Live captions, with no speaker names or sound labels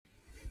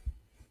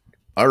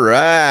All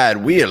right,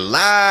 we are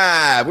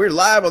live. We're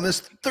live on this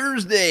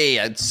Thursday.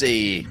 I'd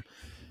say,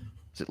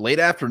 is it late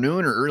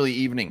afternoon or early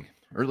evening?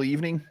 Early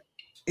evening?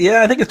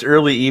 Yeah, I think it's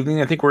early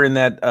evening. I think we're in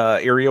that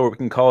area where we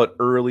can call it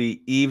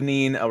early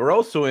evening. We're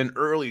also in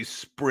early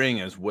spring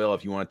as well,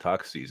 if you want to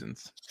talk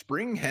seasons.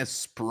 Spring has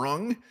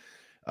sprung.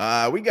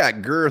 We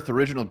got Girth,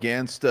 Original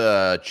Against,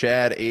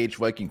 Chad H,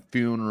 Viking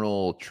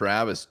Funeral,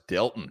 Travis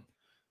Delton,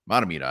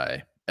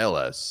 Matamidai,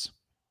 LS.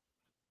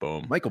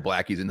 Boom. Michael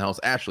Blackie's in the house.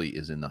 Ashley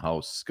is in the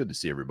house. Good to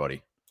see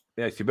everybody.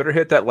 Yes, you better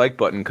hit that like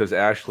button because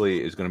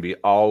Ashley is going to be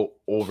all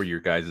over your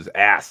guys'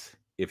 ass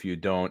if you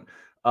don't.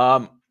 I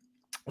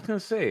was going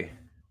to say,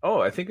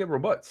 I think we're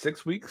what,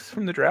 6 weeks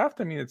from the draft?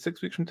 I mean, it's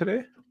 6 weeks from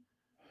today.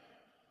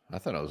 I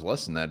thought it was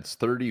less than that. It's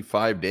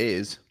 35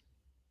 days.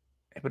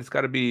 But it's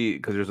got to be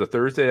because there's a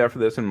Thursday after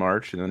this in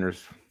March, and then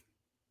there's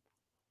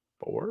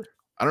 4.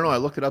 I don't know. I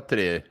looked it up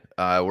today.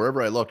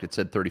 Wherever I looked, it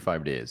said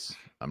 35 days.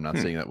 I'm not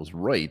saying that was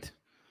right.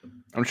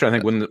 I'm trying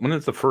to think when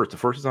is the first. The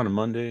first is on a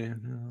Monday.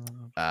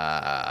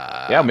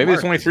 Yeah, maybe March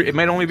it's only 3. It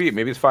might only be.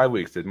 Maybe it's 5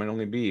 weeks. It might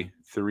only be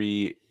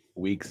 3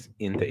 weeks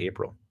into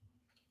April.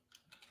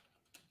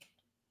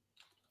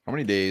 How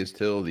many days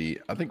till the?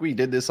 I think we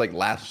did this like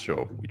last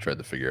show. We tried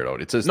to figure it out.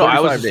 It says No, 35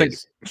 I was just days.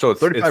 thinking. So it's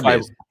 35 5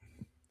 days.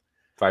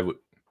 5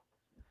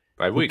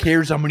 Who weeks.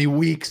 cares how many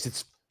weeks?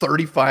 It's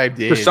 35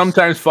 days. Because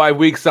sometimes 5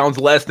 weeks sounds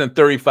less than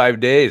 35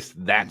 days.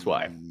 That's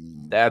why.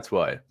 That's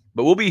why.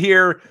 But we'll be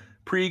here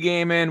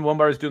pre-gaming.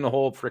 Wombar's doing the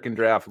whole freaking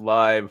draft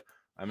live.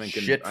 I'm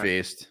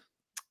shit-faced.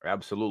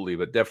 Absolutely,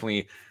 but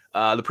definitely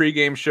the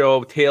pregame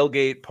show,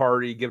 tailgate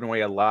party, giving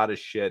away a lot of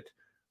shit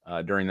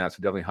during that. So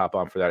definitely hop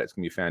on for that. It's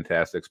going to be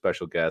fantastic.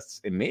 Special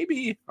guests. And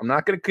maybe, I'm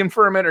not going to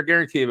confirm it or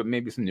guarantee it, but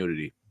maybe some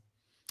nudity.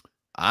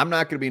 I'm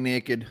not going to be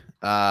naked,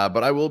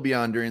 but I will be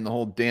on during the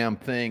whole damn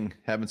thing,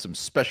 having some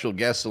special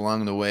guests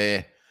along the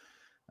way.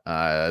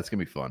 It's going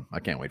to be fun.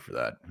 I can't wait for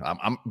that.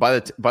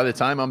 By the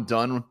time I'm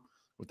done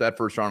with that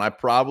first round, I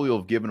probably will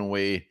have given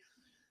away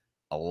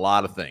a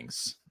lot of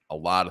things. A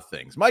lot of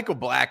things. Michael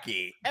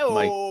Blackie.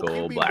 Michael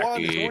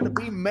Blackie. It's going to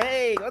be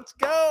May. Let's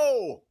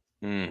go.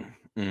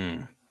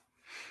 Michael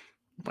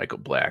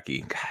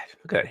Blackie. God,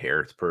 look at that hair.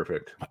 It's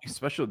perfect.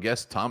 Special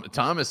guest Thomas.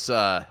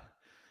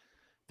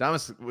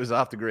 Thomas was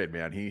off the grid,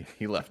 man.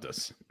 He left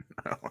us.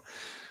 I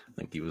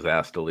think he was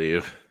asked to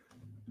leave.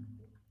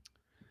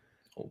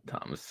 Old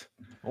Thomas.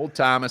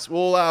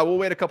 We'll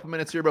wait a couple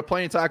minutes here, but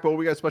plenty to talk about.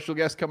 We got a special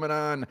guest coming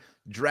on.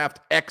 Draft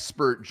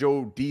expert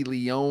Joe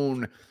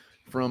DeLeon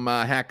from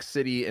Hack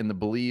City and the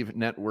Believe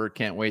Network.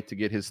 Can't wait to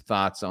get his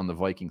thoughts on the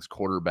Vikings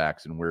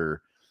quarterbacks and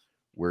where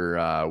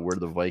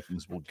the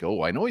Vikings will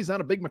go. I know he's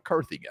not a big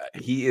McCarthy guy.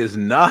 He is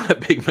not a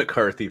big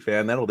McCarthy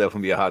fan. That'll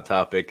definitely be a hot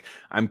topic.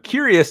 I'm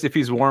curious if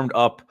he's warmed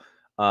up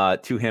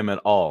to him at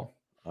all,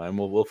 and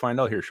we'll find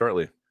out here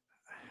shortly.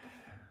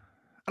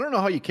 I don't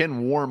know how you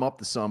can warm up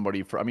to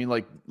somebody for. I mean,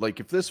 like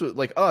if this was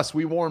like us,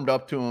 we warmed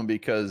up to him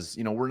because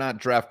we're not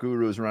draft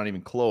gurus, we're not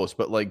even close.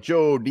 But like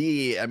Joe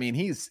D, I mean,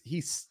 he's.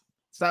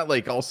 It's not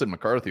like all of a sudden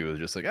McCarthy was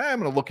just like, I'm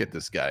going to look at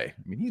this guy. I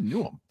mean, he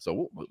knew him,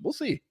 so we'll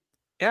see.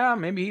 Yeah,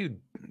 maybe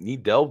he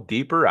delved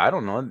deeper. I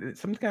don't know.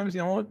 Sometimes,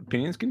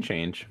 opinions can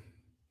change.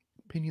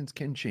 Opinions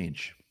can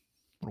change.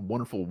 What a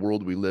wonderful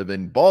world we live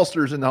in.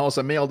 Ballster's in the house.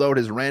 I mailed out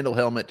his Randall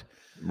helmet.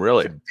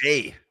 Really?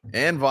 Today.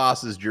 And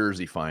Voss's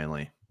jersey,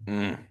 finally.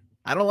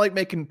 I don't like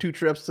making 2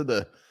 trips to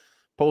the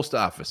post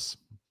office.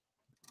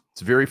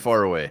 It's very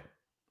far away. I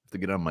have to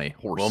get on my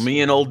horse. Well,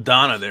 me and old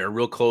Donna there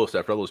real close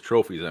after all those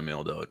trophies I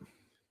mailed out.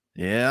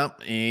 Yeah.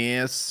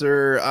 Yes,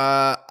 sir.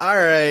 All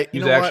right.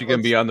 He's actually going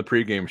to be on the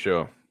pregame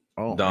show.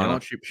 Oh,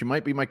 Donna. She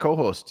might be my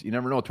co-host. You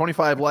never know.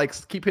 25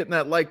 likes. Keep hitting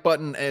that like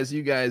button as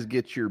you guys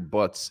get your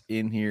butts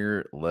in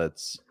here.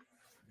 Let's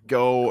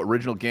go.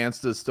 Original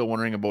Gangsta is still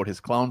wondering about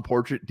his clown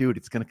portrait. Dude,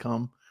 it's going to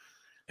come.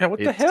 Yeah,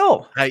 what the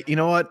hell? You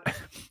know what?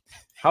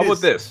 How about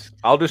this?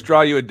 I'll just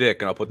draw you a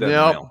dick and I'll put that in the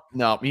mail.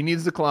 No, he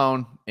needs the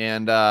clown.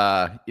 And,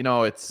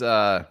 it's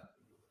I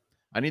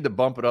need to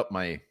bump it up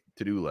my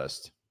to-do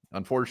list.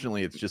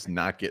 Unfortunately, it's just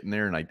not getting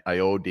there, and I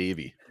owe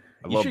Davey.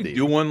 You should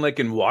do one like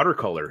in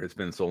watercolor. It's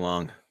been so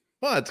long.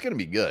 Well, it's going to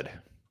be good.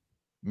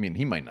 I mean,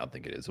 he might not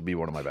think it is. It'll be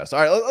one of my best. All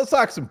right, let's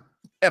talk some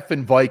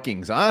effing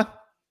Vikings, huh?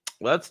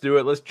 Let's do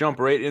it. Let's jump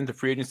right into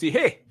free agency.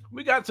 Hey,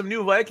 we got some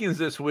new Vikings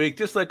this week,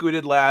 just like we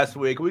did last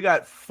week. We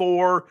got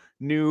 4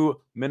 new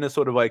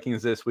Minnesota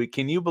Vikings this week.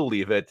 Can you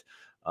believe it?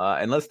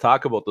 And let's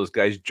talk about those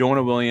guys.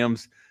 Jonah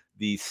Williams,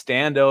 the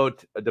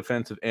standout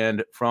defensive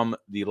end from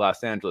the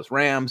Los Angeles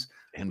Rams.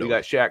 And we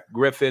got Shaq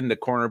Griffin, the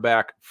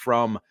cornerback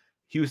from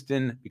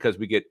Houston, because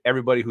we get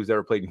everybody who's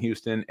ever played in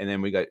Houston. And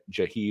then we got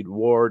Jaheed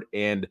Ward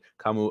and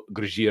Kamu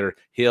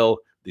Grugier-Hill,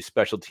 the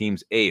special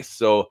teams ace.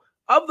 So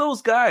of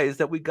those guys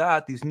that we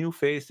got, these new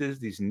faces,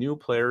 these new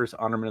players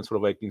on our Minnesota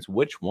Vikings,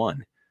 which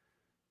one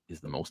is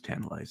the most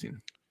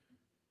tantalizing?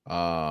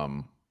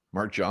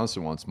 Mark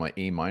Johnson wants my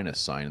A-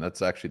 sign.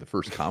 That's actually the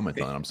first comment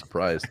on it. I'm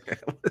surprised.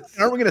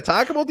 Aren't we going to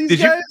talk about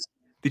these guys?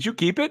 Did you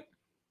keep it?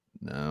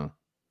 No.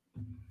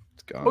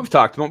 We've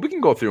talked about. We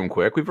can go through them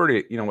quick. We've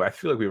already, I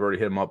feel like we've already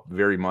hit them up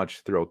very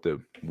much throughout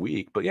the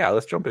week. But yeah,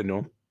 let's jump into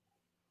them.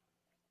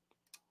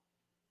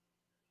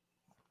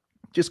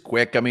 Just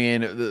quick. I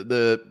mean,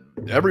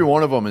 every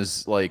one of them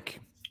is like,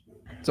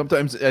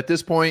 sometimes at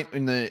this point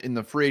in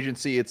the free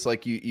agency, it's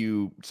like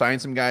you sign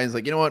some guys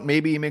like, you know what,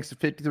 maybe he makes the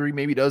 53,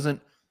 maybe he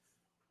doesn't.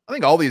 I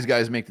think all these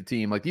guys make the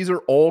team. Like, these are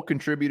all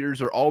contributors,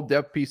 or all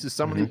depth pieces.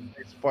 Some of these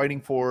guys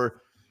fighting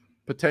for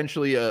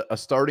potentially a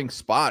starting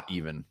spot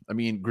even. I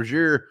mean,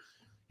 Grazier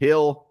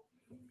Hill,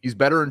 he's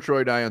better than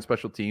Troy Dye on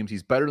special teams.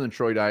 He's better than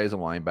Troy Dye as a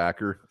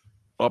linebacker.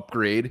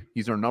 Upgrade.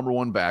 He's our number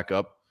one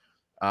backup.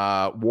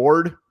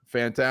 Ward,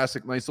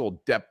 fantastic, nice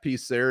little depth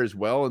piece there as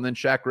well. And then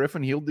Shaq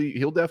Griffin, he'll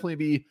definitely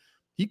be,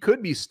 he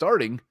could be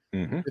starting.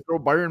 They throw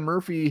Byron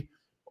Murphy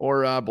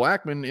or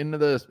Blackman into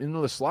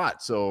the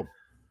slot. So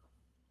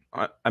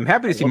I'm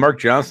happy to see Mark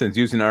Johnson's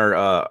using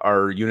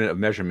our unit of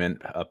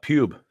measurement, a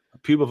pube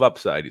of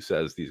upside. He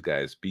says these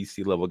guys,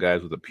 BC level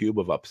guys with a pube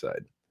of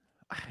upside.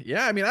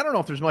 Yeah, I mean, I don't know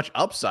if there's much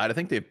upside. I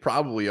think they've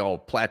probably all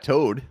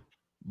plateaued,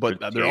 but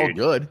they're all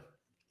good.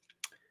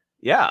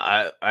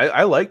 Yeah,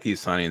 I like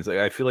these signings.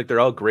 I feel like they're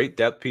all great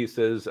depth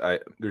pieces.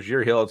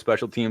 Grazier Hill at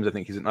special teams. I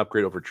think he's an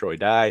upgrade over Troy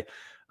Dye.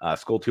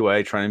 Skull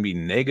 2A trying to be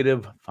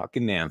negative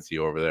fucking Nancy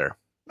over there.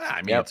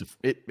 I mean,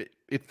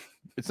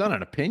 it's not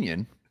an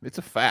opinion. It's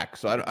a fact.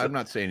 So I'm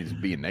not saying he's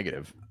being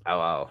negative. Oh,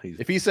 wow.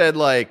 If he said,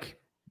 like,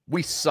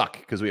 we suck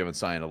because we haven't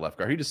signed a left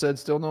guard, he just said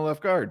still no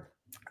left guard.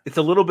 It's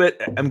a little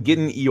bit, I'm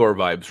getting Eeyore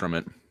vibes from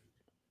it.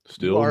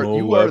 You are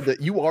the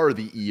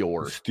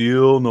Eeyore.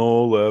 Still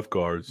no left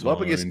guard.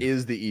 Luppagus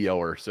is the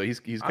Eeyore, so he's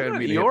kind of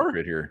being a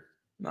hypocrite here.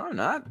 No, I'm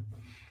not.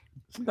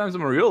 Sometimes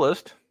I'm a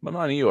realist, but I'm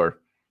not an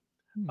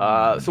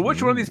Eeyore. So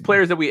which one of these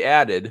players that we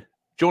added,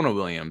 Jonah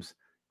Williams,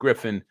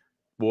 Griffin,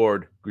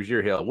 Ward,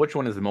 Grazier Hill, which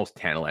one is the most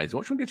tantalizing?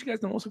 Which one gets you guys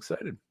the most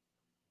excited?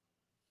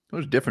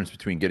 There's a difference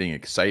between getting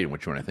excited and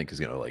which one I think is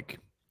going to, like,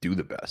 do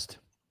the best.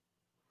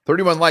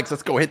 31 likes.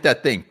 Let's go hit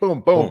that thing.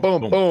 Boom, boom,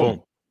 boom,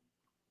 boom.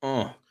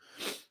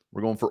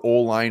 We're going for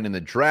O-line in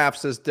the draft,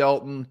 says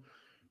Delton.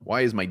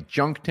 Why is my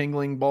junk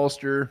tingling,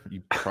 Bolster?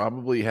 You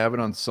probably have it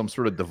on some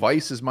sort of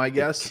device, is my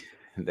guess.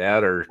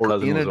 That or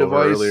in a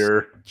device.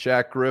 Earlier.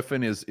 Jack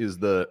Griffin is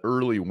the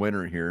early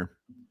winner here.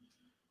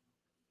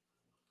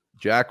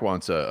 Jack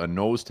wants a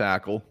nose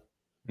tackle.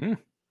 I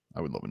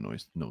would love a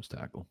nose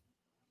tackle.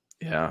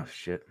 Yeah,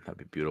 shit. That'd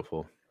be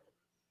beautiful.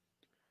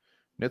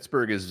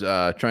 Nitzberg is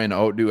trying to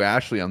outdo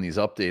Ashley on these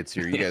updates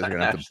here. You guys are going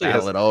to have to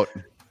battle it out.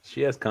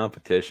 She has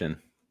competition.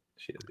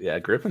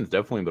 Griffin's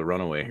definitely the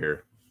runaway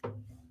here.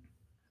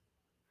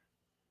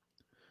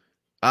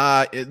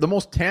 The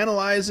most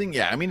tantalizing,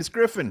 I mean, it's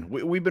Griffin.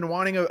 We've been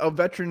wanting a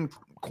veteran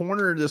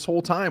corner this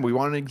whole time. We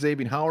wanted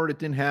Xavier Howard. It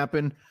didn't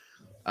happen.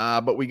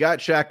 But we got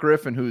Shaq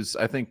Griffin, who's,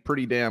 I think,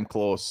 pretty damn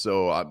close.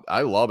 So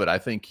I love it. I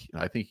think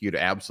he could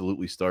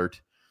absolutely start.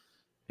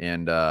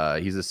 And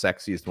he's the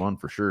sexiest one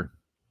for sure.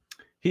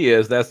 He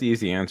is. That's the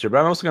easy answer. But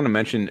I'm also going to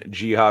mention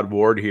Jihad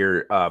Ward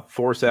here.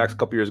 4 sacks a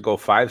couple years ago,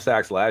 5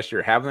 sacks last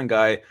year. Having a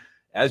guy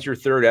as your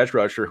third edge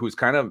rusher who's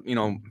kind of,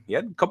 he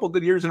had a couple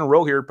good years in a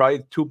row here,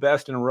 probably 2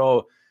 best in a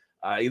row.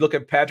 You look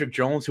at Patrick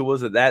Jones, who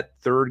was that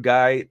third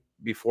guy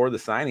before the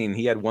signing.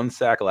 He had 1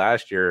 sack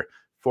last year,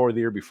 4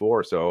 the year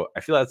before. So I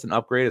feel that's an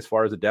upgrade as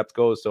far as the depth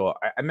goes. So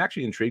I'm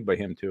actually intrigued by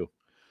him too.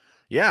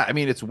 Yeah, I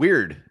mean, it's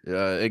weird.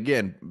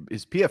 Again,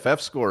 his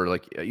PFF score,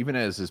 like even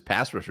as his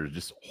pass rusher, is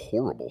just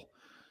horrible.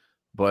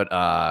 But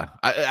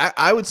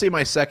I would say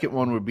my second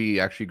one would be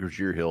actually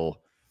Grazier Hill.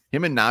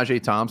 Him and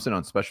Najee Thompson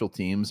on special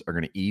teams are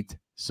going to eat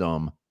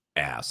some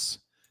ass.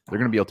 They're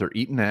going to be out there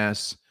eating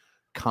ass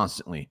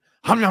constantly.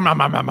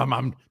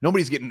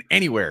 Nobody's getting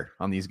anywhere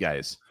on these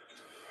guys.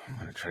 I'm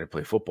going to try to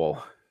play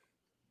football.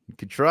 You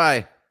could try.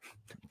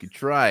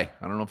 I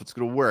don't know if it's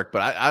going to work, but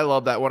I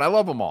love that one. I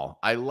love them all.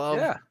 I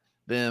love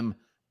them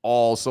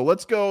all. So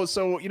let's go.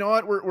 So you know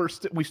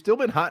what? We've still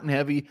been hot and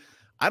heavy.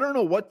 I don't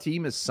know what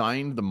team has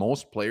signed the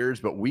most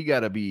players, but we got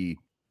to be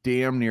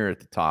damn near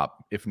at the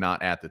top, if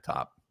not at the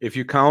top. If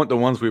you count the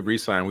ones we've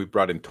re-signed, we've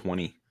brought in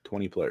 20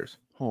 players.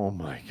 Oh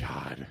my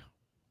God.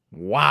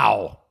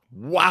 Wow.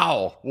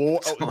 Well,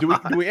 do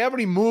we have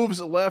any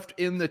moves left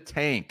in the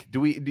tank?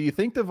 Do you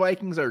think the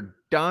Vikings are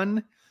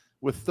done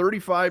with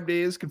 35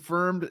 days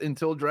confirmed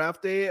until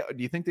draft day?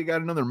 Do you think they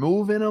got another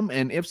move in them?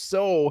 And if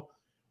so,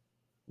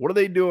 what are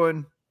they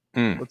doing?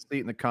 Let's see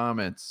it in the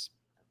comments.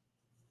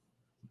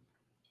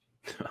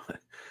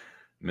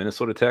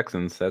 Minnesota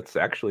Texans. That's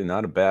actually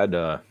not a bad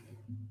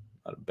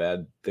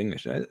thing.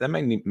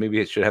 That maybe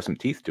it should have some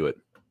teeth to it.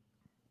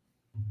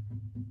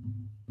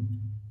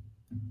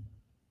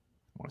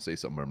 I want to say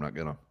something, but I'm not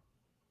gonna.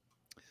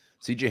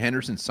 CJ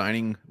Henderson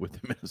signing with the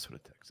Minnesota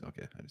Texans.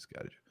 Okay, I just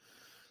got it.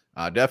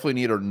 Definitely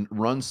need a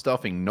run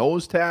stuffing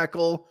nose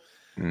tackle.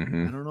 I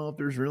don't know if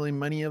there's really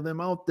many of them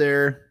out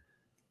there.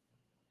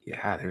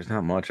 Yeah, there's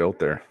not much out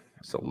there.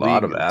 It's a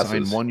lot of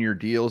asses. 1-year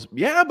deals.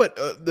 Yeah, but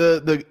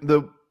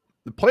the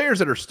players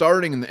that are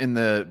starting in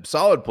the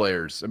solid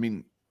players, I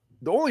mean,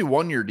 the only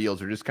 1-year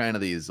deals are just kind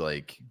of these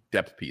like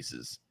depth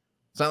pieces.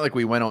 It's not like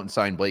we went out and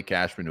signed Blake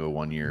Cashman to a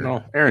 1 year.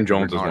 No, Aaron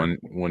Jones is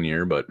one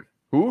year, but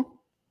who?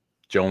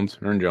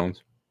 Aaron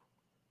Jones.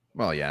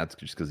 Well, yeah, it's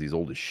just because he's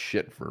old as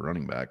shit for a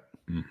running back.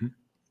 Mm-hmm.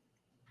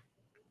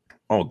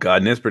 Oh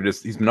God, Nisper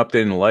he's been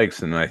updating the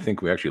likes, and I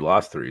think we actually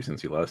lost 3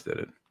 since he last did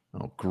it.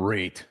 Oh,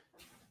 great.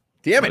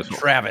 Damn it,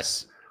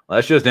 Travis.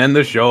 Let's just end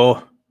the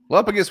show.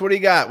 Lupagus, what do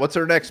you got? What's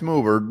our next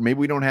move? Or maybe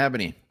we don't have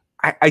any.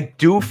 I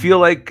do feel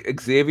like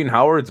Xavier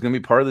Howard's going to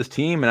be part of this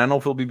team, and I don't know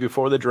if it'll be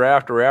before the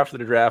draft or after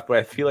the draft, but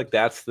I feel like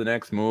that's the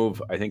next move.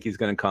 I think he's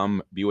going to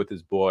come be with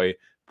his boy,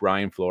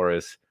 Brian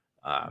Flores.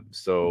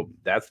 So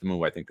that's the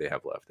move I think they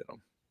have left in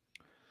them.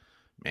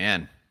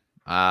 Man,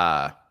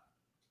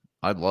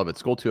 I'd love it.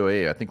 Skull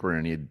 208, I think we're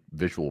going to need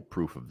visual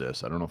proof of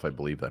this. I don't know if I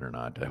believe that or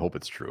not. I hope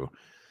it's true.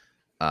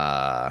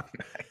 I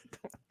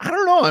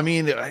don't know. I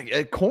mean,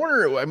 at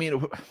corner, I mean,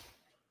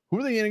 who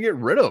are they going to get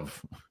rid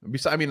of?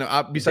 Besides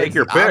Take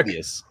your the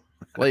obvious.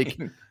 Like,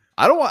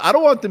 I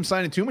don't want them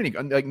signing too many.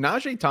 Like,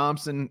 Najee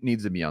Thompson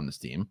needs to be on this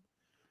team.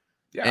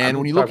 Yeah, and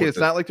when you look at it, it's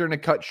not like they're going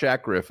to cut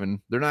Shaq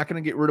Griffin. They're not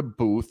going to get rid of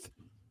Booth.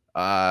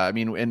 I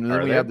mean, and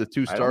then we have the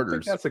 2 starters. I don't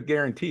think that's a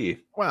guarantee.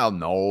 Well,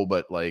 no,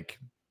 but like,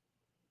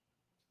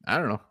 I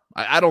don't know.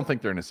 I don't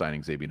think they're going to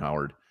sign Xavier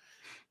Howard.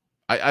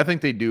 I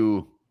think they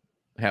do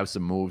have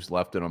some moves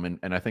left in them,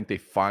 and I think they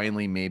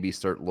finally maybe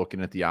start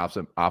looking at the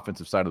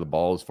offensive side of the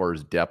ball as far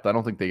as depth. I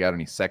don't think they got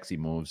any sexy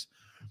moves.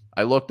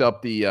 I looked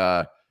up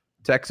the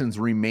Texans'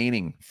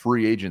 remaining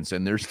free agents,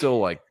 and there's still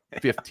like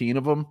 15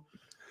 of them.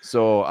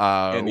 So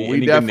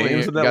we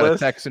definitely got a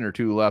Texan or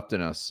 2 left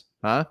in us.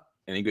 Huh?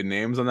 Any good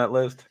names on that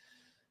list?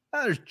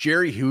 There's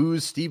Jerry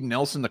Hughes, Steve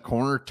Nelson, the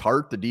corner,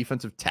 Tart, the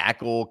defensive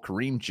tackle,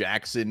 Kareem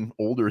Jackson,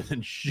 older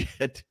than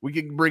shit. We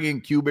could bring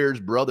in Q-Bear's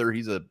brother.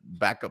 He's a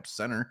backup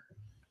center.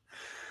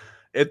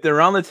 If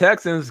they're on the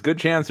Texans, good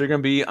chance they're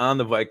going to be on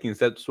the Vikings.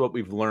 That's what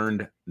we've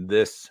learned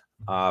this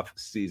off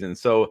season.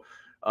 So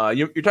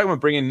you're talking about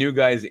bringing new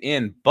guys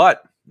in,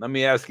 but let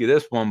me ask you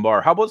this one,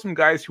 Bar. How about some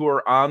guys who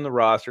are on the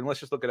roster? And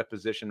let's just look at a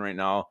position right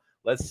now.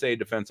 Let's say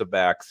defensive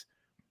backs.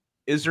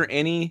 Is there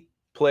any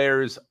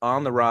players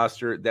on the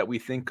roster that we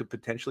think could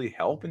potentially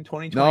help in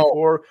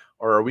 2024,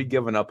 or are we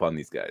giving up on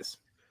these guys?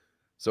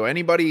 So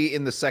anybody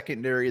in the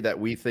secondary that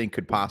we think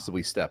could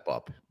possibly step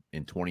up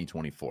in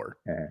 2024?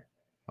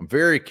 I'm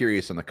very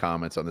curious in the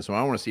comments on this one.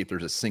 I want to see if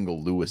there's a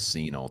single Lewis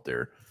scene out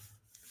there.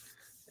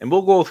 And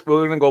we're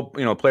going to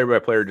go, player by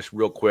player, just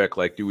real quick.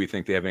 Like, do we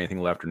think they have anything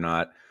left or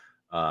not?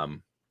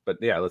 But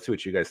yeah, let's see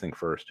what you guys think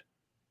first.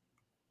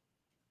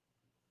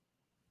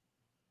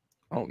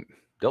 Oh,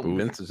 Delton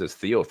Vince says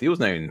Theo. Theo's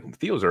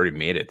already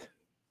made it.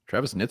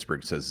 Travis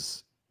Nitzberg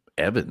says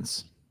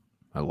Evans.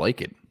 I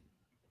like it.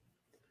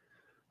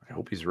 I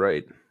hope he's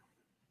right.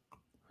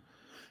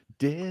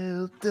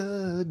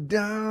 Delta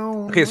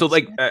down. Okay, so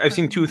like I've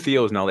seen 2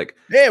 Theos now. Like,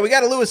 hey, we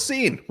got a Lewis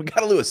scene. We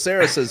got a Lewis.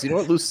 Sarah says, you know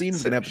what, Lewis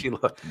scene's gonna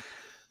have.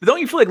 Don't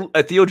you feel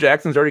like Theo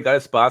Jackson's already got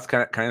his spots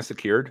kind of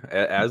secured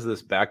as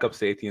this backup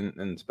safety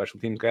and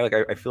special teams guy? Like,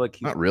 I feel like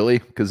he's not really,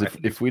 because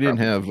if we didn't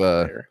have,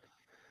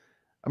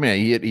 I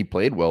mean, he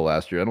played well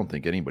last year. I don't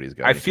think anybody's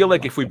got. I feel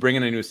like if we bring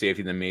in a new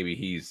safety, then maybe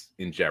he's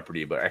in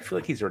jeopardy. But I feel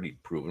like he's already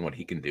proven what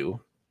he can do.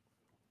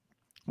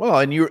 Well,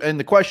 and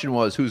the question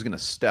was who's going to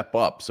step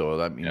up. So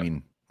I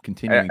mean,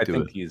 continuing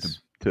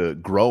to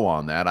grow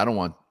on that. I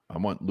want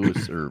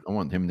Lewis or I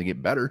want him to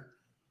get better.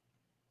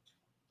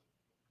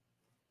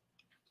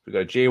 We got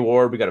a Jay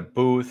Ward. We got a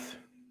Booth.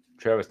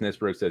 Travis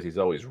Nisberg says he's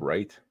always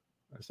right.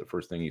 That's the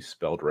first thing he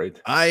spelled right.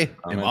 I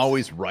am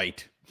always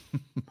right.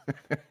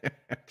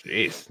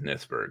 Jeez,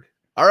 Nisberg.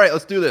 All right,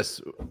 let's do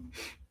this.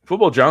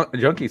 Football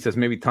Junkie says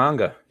maybe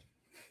Tonga.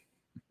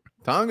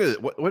 Tonga,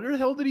 what the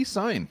hell did he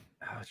sign?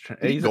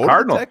 He's a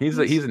Cardinal. He's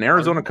an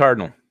Arizona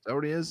Cardinal. Is that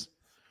what he is?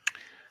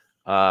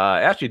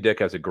 Ashley Dick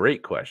has a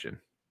great question.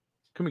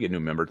 Can we get a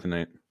new member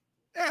tonight?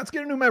 Yeah, let's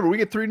get a new member. We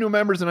get 3 new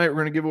members tonight. We're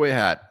going to give away a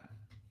hat.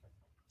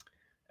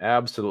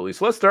 Absolutely.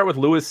 So let's start with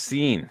Lewis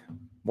Scene.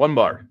 1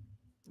 bar.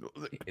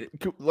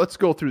 Let's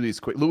go through these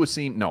quick. Lewis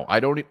Scene. No, I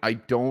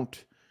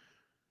don't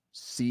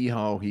see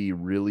how he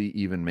really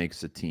even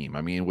makes a team.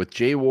 I mean, with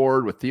Jay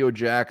Ward, with Theo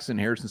Jackson,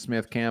 Harrison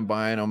Smith, Cam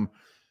Bynum,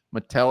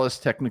 Metellus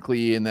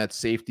technically in that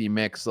safety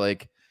mix.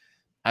 Like,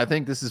 I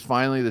think this is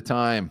finally the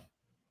time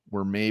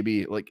where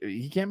maybe like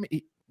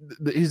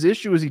his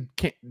issue is he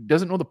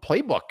doesn't know the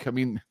playbook. I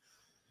mean,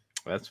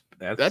 that's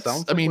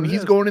I mean,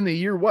 he's going in the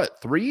year, what,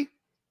 3?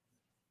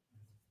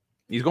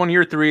 He's going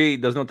year 3.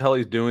 Doesn't know what the hell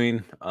he's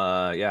doing.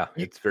 Yeah,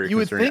 it's very. You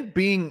would think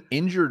being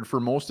injured for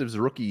most of his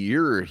rookie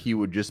year, he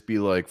would just be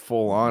like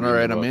full on. All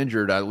right, I'm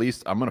injured. At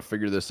least I'm gonna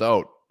figure this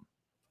out.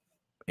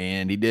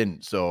 And he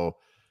didn't. So,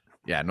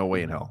 yeah, no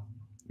way in hell.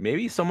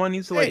 Maybe someone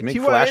needs to make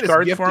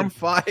flashcards for him.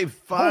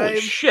 Five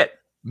shit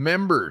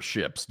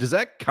memberships. Does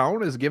that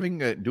count as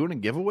doing a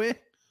giveaway?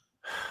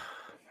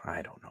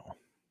 I don't know.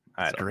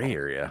 It's a gray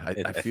area. I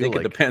feel think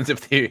like it depends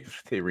if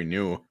they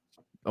renew.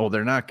 Oh,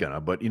 they're not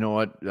gonna. But you know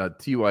what?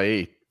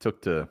 TYA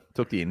took the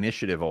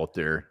initiative out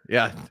there.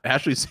 Yeah,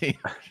 Ashley's saying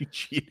she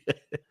cheated.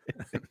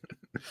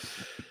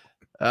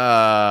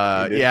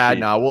 Yeah,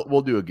 no,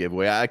 we'll do a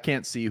giveaway. I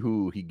can't see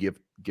who he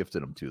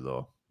gifted him to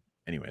though.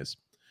 Anyways,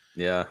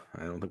 yeah,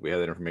 I don't think we have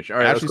that information.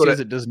 All right, Ashley says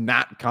it does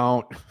not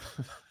count.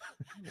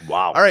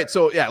 Wow. All right,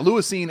 so yeah,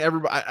 Lewisine.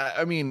 Everybody.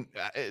 I mean,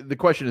 the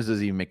question is, does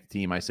he make the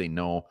team? I say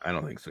no. I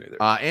don't think so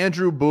either.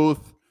 Andrew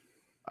Booth.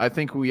 I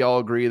think we all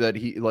agree that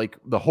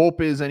the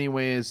hope is,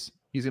 anyways,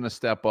 he's going to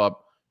step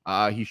up.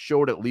 He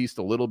showed at least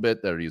a little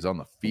bit that he's on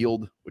the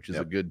field, which is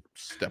a good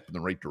step in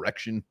the right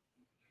direction.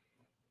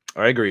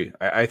 I agree.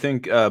 I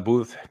think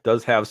Booth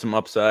does have some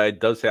upside,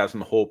 does have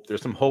some hope.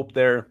 There's some hope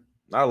there.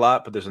 Not a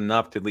lot, but there's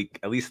enough to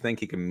at least think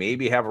he can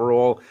maybe have a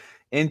role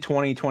in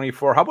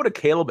 2024. How about a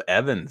Caleb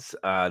Evans?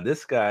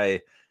 This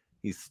guy,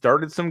 he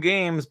started some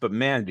games, but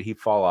man, did he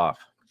fall off.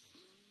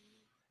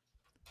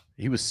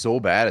 He was so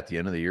bad at the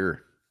end of the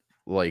year.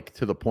 Like,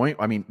 to the point,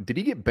 I mean, did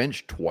he get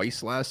benched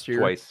twice last year?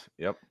 Twice,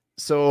 yep.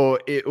 So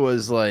it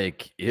was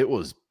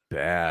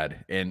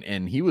bad.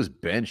 And he was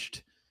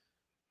benched.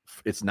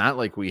 It's not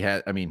like we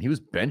had, I mean, he was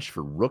benched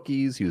for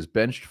rookies. He was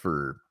benched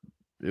for,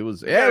 it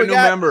was, yeah, new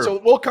member. So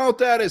we'll count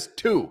that as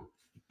 2.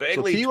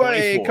 Bagley, so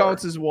TYA 24.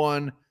 Counts as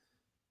 1.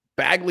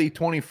 Bagley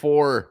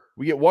 24.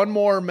 We get one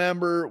more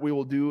member. We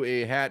will do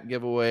a hat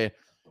giveaway.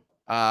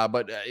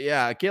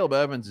 Yeah, Caleb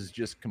Evans is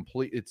just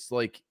complete. It's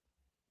like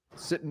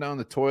sitting down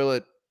the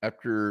toilet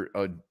after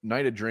a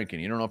night of drinking.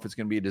 You don't know if it's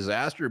going to be a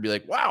disaster or be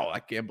like, wow, I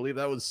can't believe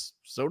that was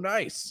so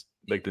nice.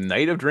 Like the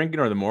night of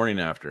drinking or the morning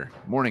after?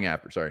 Morning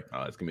after, sorry.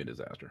 Oh, it's going to be a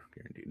disaster,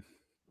 guaranteed.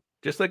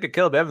 Just like a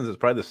Caleb Evans is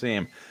probably the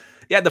same.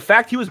 Yeah, the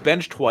fact he was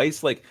benched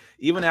twice, like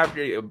even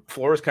after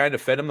Flores kind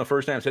of fed him the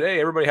first time, said,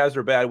 hey, everybody has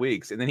their bad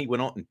weeks. And then he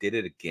went out and did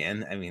it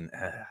again. I mean,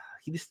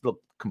 he just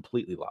looked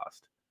completely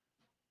lost.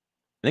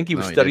 I think he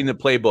was studying the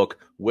playbook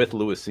with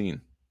Lewisine.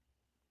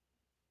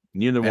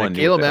 Neither one.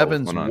 Caleb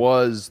Evans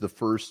was the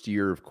first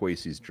year of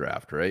Kwesi's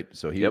draft, right?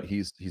 So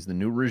he's the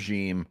new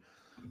regime.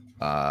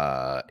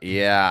 Yeah,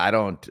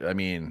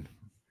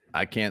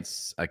 I can't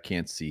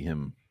see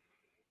him.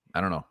 I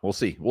don't know. We'll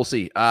see.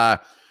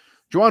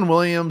 Juwan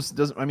Williams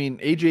doesn't. I mean,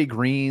 AJ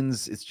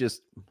Green's. It's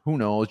just, who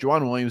knows?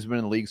 Juwan Williams has been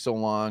in the league so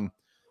long.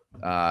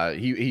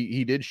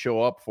 He did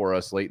show up for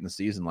us late in the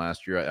season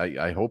last year.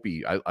 I hope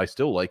I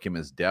still like him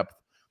as depth.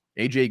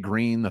 AJ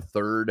Green the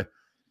third.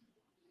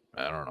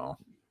 I don't know.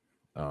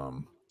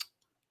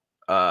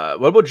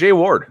 What about Jay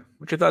Ward?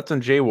 What's your thoughts on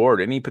Jay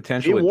Ward? Any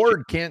potential? Jay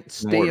Ward can't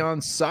stay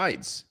on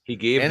sides.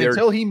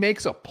 Until he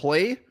makes a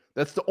play.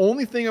 That's the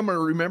only thing I'm going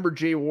to remember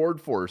Jay Ward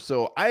for.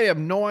 So I have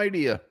no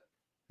idea,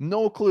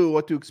 no clue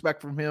what to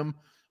expect from him.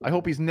 I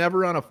hope he's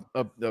never on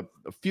a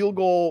field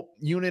goal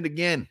unit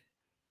again.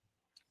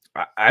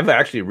 I've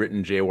actually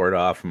written Jay Ward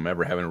off from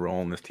ever having a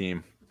role in this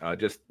team. I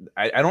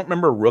don't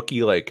remember a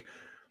rookie like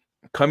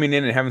coming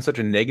in and having such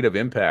a negative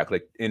impact,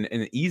 like and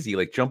easy,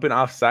 like jumping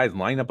off sides,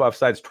 lining up off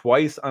sides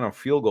twice on a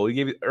field goal. He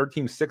gave our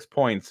team 6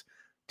 points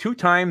 2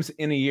 times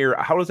in a year.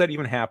 How does that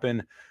even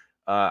happen?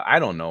 I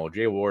don't know.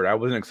 Jay Ward, I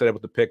wasn't excited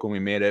with the pick when we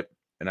made it,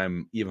 and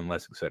I'm even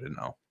less excited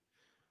now.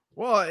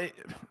 Well,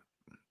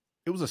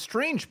 it was a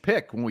strange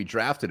pick when we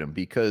drafted him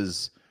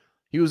because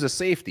he was a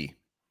safety.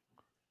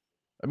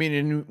 I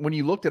mean, when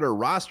you looked at our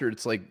roster,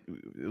 it's like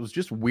it was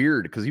just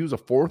weird because he was a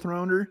 4th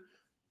rounder.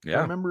 Yeah,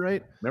 I remember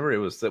right. Remember, it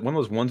was one of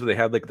those ones where they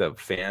had like the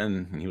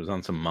fan, and he was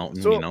on some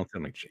mountain. So,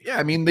 I'm like, yeah,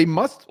 I mean, they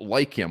must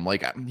like him.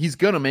 Like, he's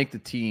gonna make the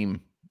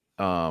team.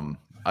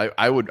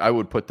 I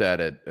would put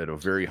that at a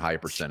very high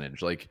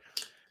percentage. Like,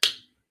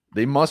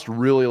 they must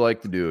really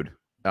like the dude.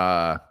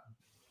 And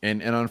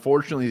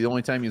unfortunately, the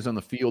only time he was on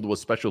the field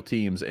was special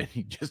teams, and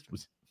he just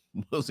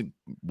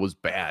was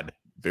bad,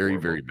 very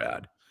very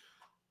bad.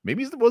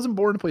 Maybe he wasn't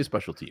born to play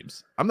special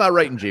teams. I'm not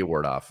writing Jay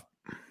Ward off.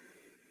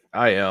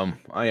 I am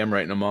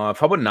writing him off.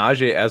 How about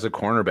Najee as a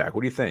cornerback?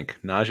 What do you think?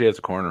 Najee as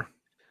a corner?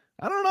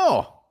 I don't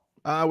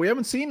know. We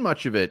haven't seen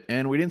much of it,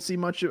 and we didn't see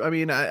much of. I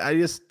mean,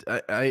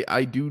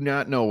 I do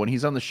not know. When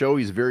he's on the show,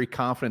 he's very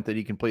confident that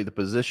he can play the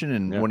position,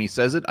 and when he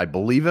says it, I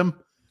believe him.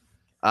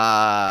 But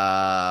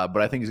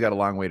I think he's got a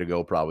long way to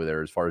go, probably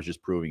there, as far as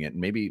just proving it.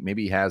 And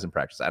maybe he has in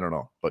practice. I don't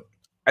know, but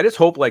I just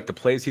hope like the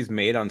plays he's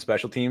made on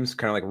special teams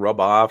kind of like rub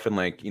off and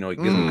like, it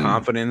gives him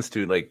confidence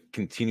to like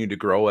continue to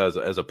grow as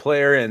a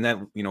player. And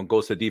then,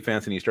 goes to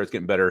defense and he starts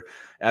getting better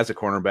as a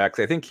cornerback.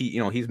 I think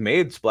he's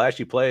made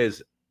splashy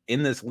plays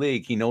in this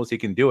league. He knows he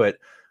can do it.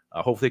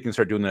 Hopefully he can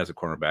start doing that as a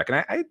cornerback.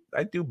 And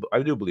I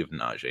do believe in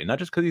Najee, not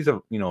just because he's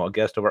a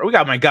guest of our, we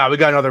got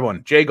another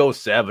one. Jago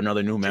Sev,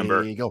 another new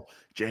member.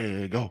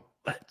 Jago.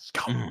 Let's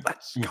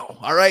go.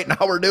 All right. Now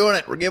we're doing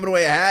it. We're giving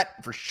away a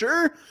hat for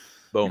sure.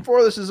 Boom.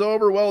 Before this is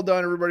over, well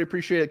done, everybody.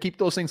 Appreciate it. Keep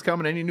those things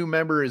coming. Any new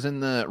member is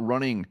in the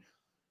running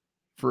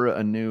for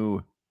a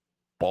new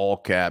ball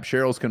cap.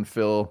 Cheryl's can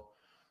fill.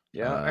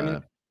 Yeah, I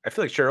mean, I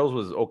feel like Cheryl's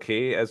was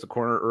okay as a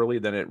corner early,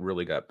 then it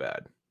really got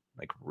bad,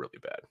 like really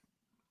bad.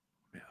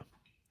 Yeah.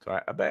 So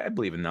I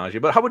believe in Najee.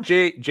 But how about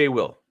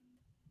Jalen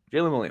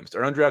Williams,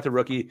 our undrafted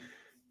rookie,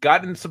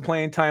 got in some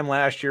playing time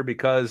last year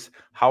because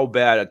how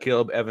bad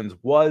Caleb Evans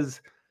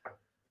was.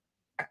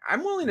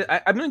 I'm going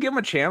to give him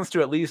a chance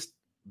to at least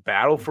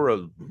battle for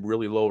a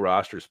really low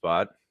roster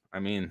spot. I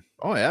mean,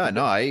 oh yeah,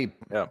 no,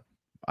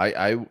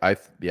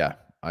 yeah.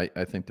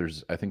 I think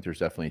there's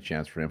definitely a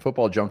chance for him.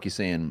 Football Junkie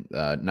saying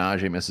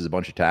Najee misses a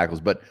bunch of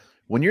tackles, but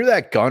when you're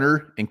that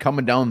gunner and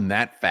coming down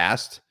that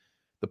fast,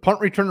 the punt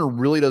returner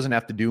really doesn't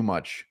have to do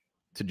much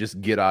to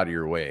just get out of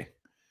your way.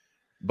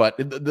 But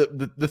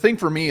the thing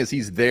for me is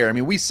he's there. I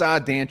mean, we saw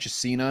Dan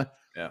Chisena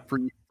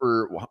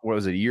for what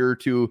was it, a year or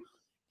two.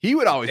 He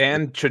would always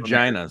and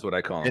Chagina is what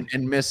I call him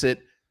and miss it.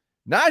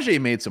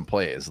 Najee made some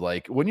plays.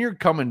 Like when you're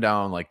coming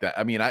down like that,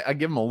 I mean, I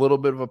give him a little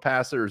bit of a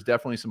pass. There's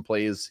definitely some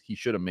plays he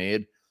should have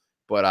made,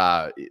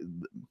 but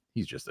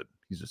he's just a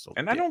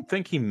and I don't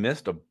think he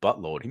missed a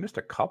buttload. He missed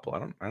a couple. I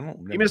don't.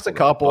 He missed a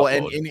couple,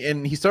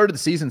 and he started the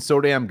season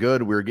so damn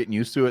good. We were getting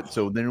used to it.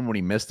 So then when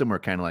he missed them, we're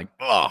kind of like,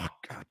 oh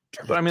god.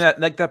 But I mean,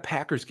 that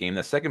Packers game,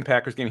 that second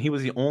Packers game, he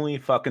was the only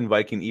fucking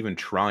Viking even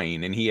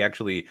trying, and he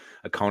actually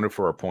accounted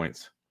for our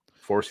points,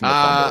 forcing the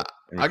fumble.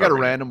 I got a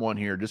random one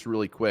here, just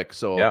really quick.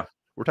 So yeah,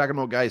 we're talking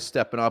about guys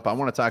stepping up. I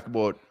want to talk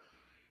about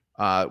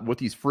with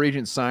these free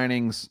agent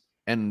signings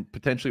and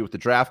potentially with the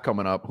draft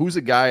coming up. Who's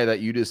a guy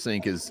that you just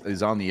think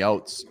is on the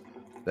outs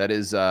that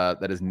is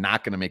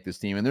not going to make this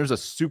team? And there's a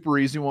super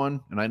easy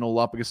one, and I know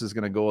Lupicus is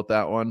going to go with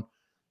that one.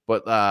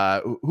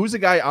 But who's a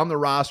guy on the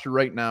roster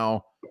right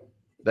now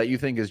that you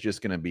think is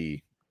just going to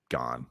be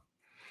gone?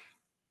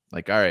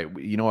 Like, all right,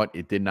 you know what?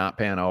 It did not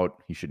pan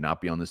out. He should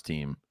not be on this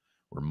team.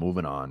 We're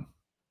moving on.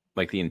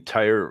 Like the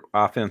entire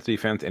offense,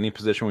 defense, any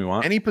position we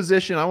want. Any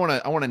position. I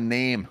want to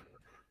name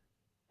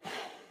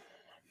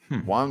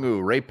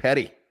Wangu, Ray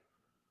Petty.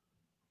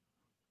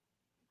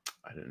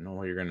 I didn't know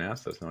what you're going to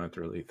ask this. Now I have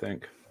to really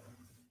think.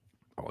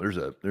 Oh,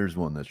 there's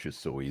one that's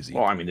just so easy.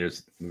 Well, I mean,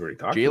 we already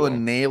talked. Jalen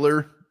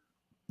Naylor.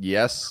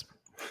 Yes.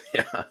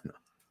 Yeah.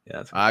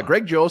 Yeah. That's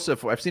Greg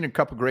Joseph. I've seen a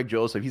couple. Greg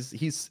Joseph.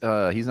 He's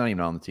not even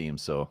on the team,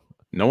 so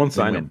no one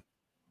signed him.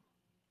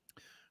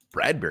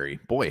 Bradbury,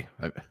 boy.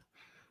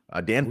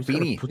 Dan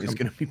Feeney is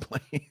going to be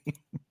playing.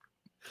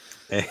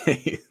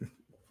 Hey.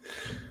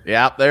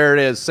 Yeah, there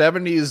it is.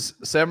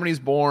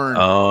 70s born.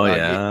 Oh,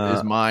 yeah.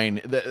 Is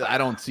mine. I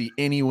don't see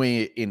any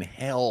way in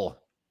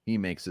hell he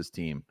makes this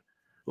team.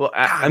 Well,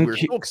 we're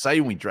so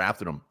excited when we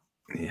drafted him.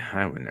 Yeah,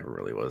 I never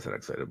really was that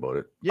excited about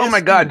it. Yes, oh,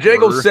 my God.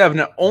 Jago 7.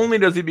 Not only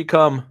does he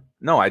become...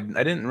 No, I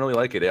didn't really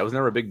like it. I was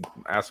never a big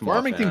Asimov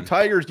Farmington fan.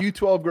 Tigers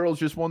U12 girls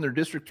just won their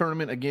district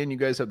tournament. Again, you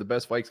guys have the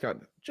best Vikes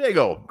content.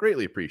 Jago,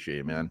 greatly appreciate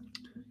it, man.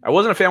 I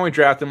wasn't a fan when we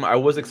drafted him. I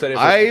was excited.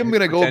 I am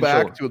going to go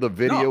back to the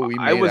video we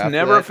made. I was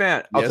never a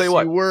fan. I'll tell you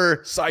what. You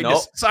were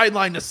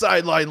sideline to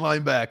sideline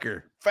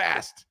linebacker.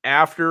 Fast.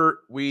 After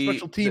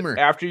special teamer.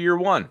 After year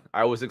one,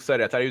 I was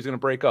excited. I thought he was going to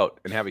break out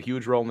and have a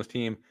huge role in this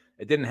team.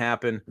 It didn't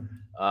happen.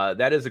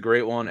 That is a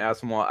great one,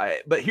 Asimov.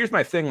 But here's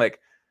my thing.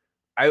 Like,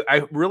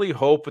 I really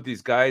hope with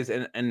these guys,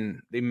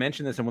 and they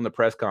mentioned this in one of the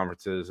press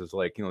conferences, is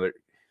like, you know, they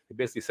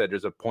basically said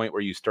there's a point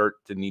where you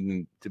start to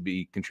needing to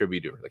be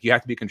contributor. Like, you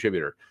have to be a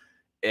contributor.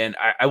 And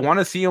I want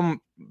to see him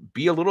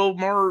be a little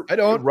more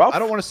rough. I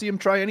don't want to see him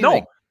try anything.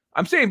 No,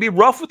 I'm saying be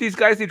rough with these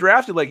guys they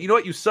drafted. Like, you know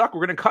what? You suck.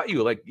 We're going to cut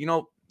you. Like, you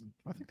know,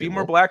 be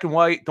more black and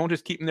white. Don't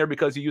just keep them there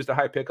because you used a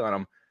high pick on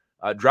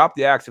them. Drop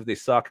the axe if they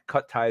suck.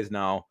 Cut ties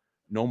now.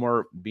 No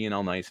more being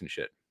all nice and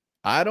shit.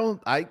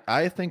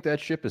 I think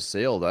that ship has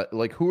sailed.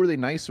 Like, who are they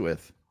nice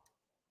with?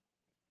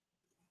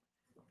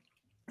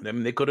 I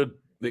mean, they could have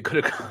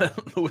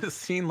got Lewis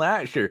seen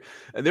last year.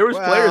 And there was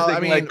players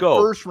that let go.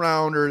 First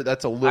rounder,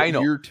 that's a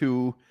little year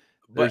two.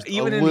 But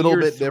even in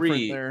year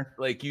three,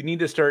 like, you need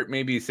to start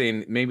maybe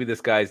saying, maybe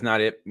this guy's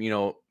not it. You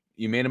know,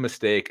 you made a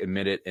mistake,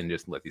 admit it, and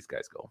just let these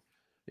guys go.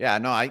 Yeah,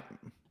 no, I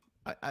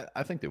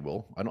think they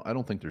will. I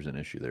don't think there's an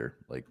issue there.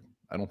 Like,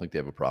 I don't think they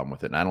have a problem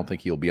with it, and I don't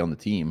think he'll be on the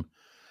team.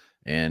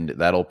 And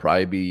that'll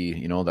probably be,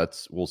 you know,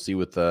 we'll see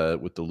with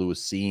the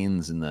Lewis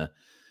Scenes and the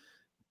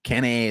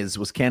Kenny's.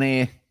 Was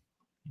Kenny?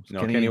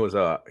 No, Kenny was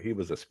a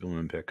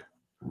Spillman pick.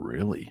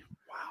 Really?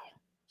 Wow.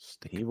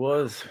 He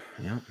was.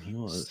 Yeah, he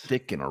was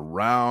sticking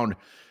around.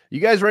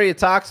 You guys ready to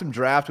talk some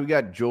draft? We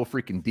got Joe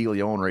freaking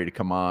DeLeon ready to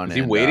come on. Is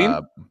he waiting?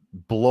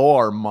 Blow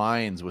our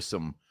minds with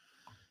some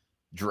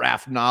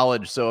draft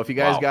knowledge. So if you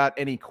guys got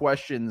any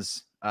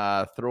questions,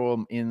 throw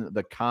them in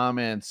the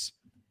comments.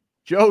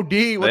 Joe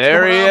D, what's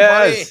going on,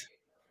 buddy?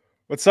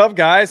 What's up,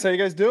 guys? How you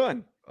guys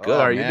doing? Good.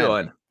 How are you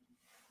doing?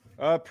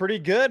 Pretty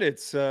good.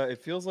 It's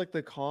it feels like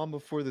the calm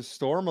before the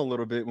storm a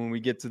little bit when we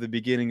get to the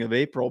beginning of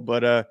April,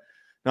 but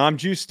no, I'm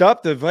juiced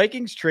up. The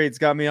Vikings trades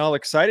got me all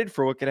excited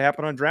for what could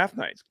happen on draft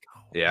night.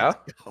 Yeah.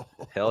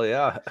 Hell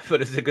yeah.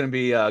 But is it going to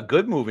be a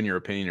good move in your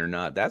opinion or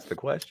not? That's the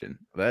question.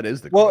 That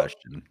is the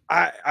question.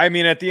 I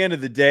mean, at the end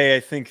of the day,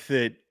 I think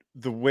that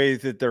the way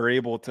that they're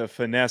able to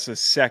finesse a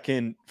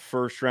second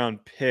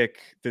first-round pick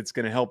that's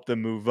going to help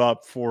them move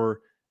up for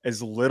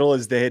as little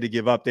as they had to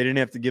give up. They didn't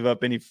have to give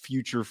up any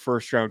future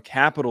first-round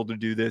capital to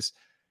do this.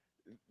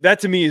 That,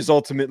 to me, is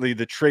ultimately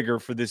the trigger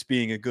for this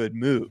being a good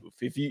move.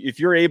 If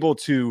you're able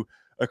to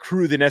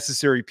accrue the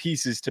necessary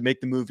pieces to make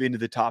the move into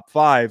the top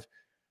 5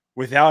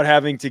 without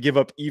having to give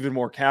up even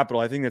more capital,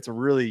 I think that's a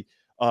really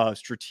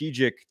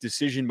strategic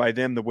decision by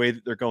them, the way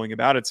that they're going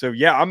about it. So,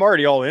 yeah, I'm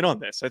already all in on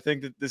this. I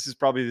think that this is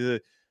probably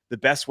the the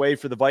best way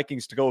for the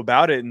Vikings to go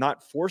about it and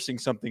not forcing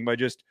something by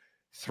just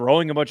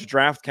throwing a bunch of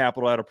draft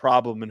capital at a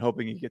problem and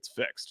hoping it gets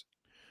fixed.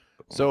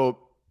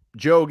 So,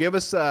 Joe, give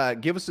us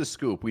a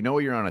scoop. We know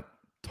you're on a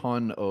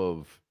ton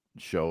of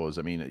shows.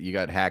 I mean, you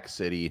got Hack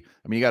City.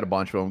 I mean, you got a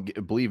bunch of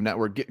them. Believe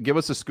Network. Give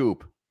us a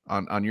scoop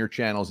on your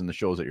channels and the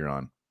shows that you're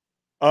on.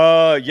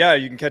 Yeah,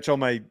 you can catch all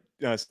my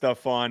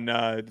stuff on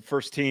the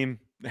First Team.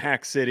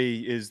 Hack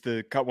City is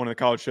one of the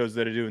college shows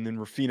that I do, and then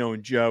Ruffino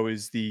and Joe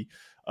is the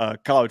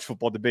college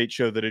football debate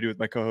show that I do with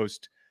my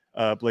co-host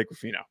Blake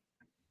Ruffino.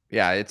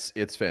 Yeah,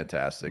 it's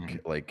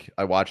fantastic. Like,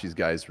 I watch these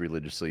guys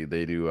religiously.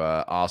 They do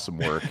awesome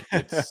work.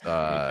 It's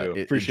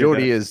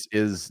Jody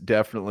is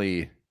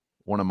definitely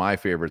one of my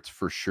favorites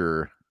for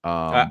sure.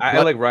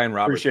 I like Ryan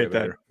Roberts. Appreciate that.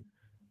 Better.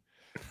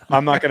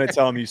 I'm not going to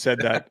tell him you said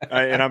that,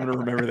 and I'm going to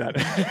remember that.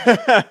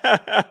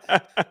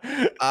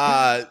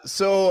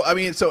 So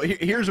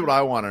here's what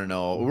I want to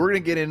know. We're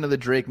going to get into the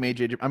Drake May.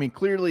 I mean,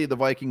 clearly the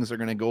Vikings are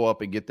going to go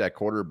up and get that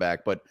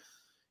quarterback, but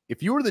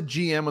if you were the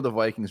GM of the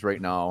Vikings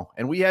right now,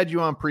 and we had you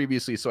on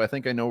previously, so I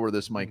think I know where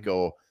this might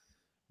go,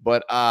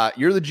 but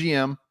you're the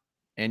GM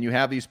and you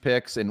have these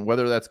picks, and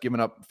whether that's giving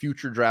up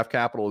future draft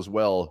capital as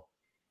well,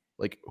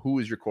 like, who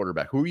is your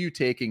quarterback? Who are you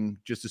taking,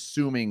 just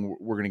assuming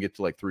we're going to get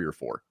to like 3 or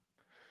 4?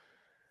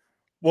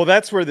 Well,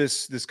 that's where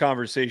this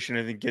conversation,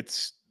 I think,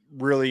 gets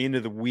really into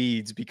the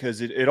weeds,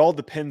 because it all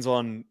depends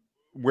on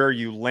where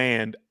you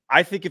land.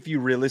 I think if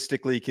you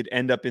realistically could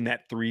end up in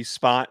that 3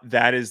 spot,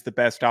 that is the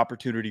best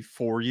opportunity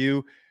for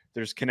you.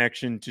 There's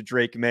connection to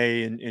Drake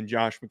May and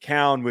Josh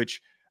McCown,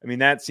 which, I mean,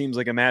 that seems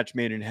like a match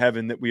made in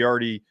heaven, that we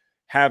already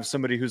have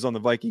somebody who's on the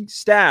Vikings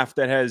staff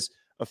that has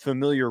a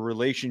familiar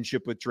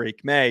relationship with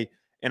Drake May.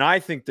 And I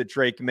think that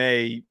Drake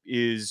May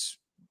is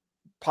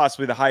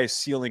possibly the highest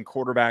ceiling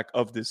quarterback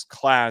of this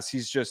class.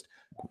 He's just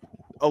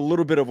a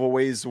little bit of a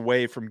ways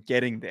away from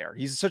getting there.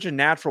 He's such a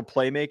natural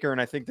playmaker. And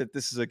I think that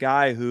this is a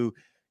guy who,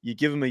 you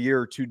give him a year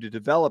or two to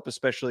develop,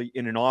 especially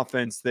in an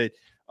offense that,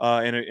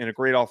 in a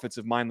great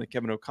offensive mind like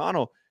Kevin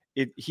O'Connell,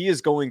 he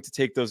is going to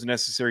take those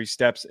necessary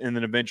steps and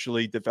then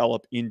eventually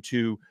develop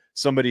into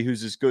somebody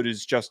who's as good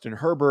as Justin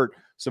Herbert,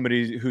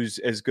 somebody who's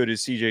as good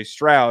as CJ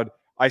Stroud.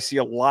 I see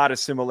a lot of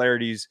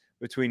similarities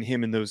between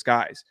him and those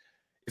guys.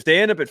 If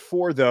they end up at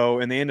 4, though,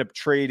 and they end up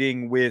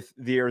trading with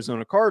the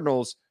Arizona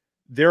Cardinals,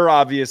 they're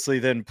obviously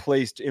then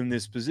placed in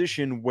this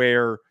position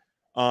where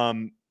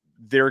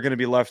they're going to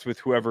be left with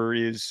whoever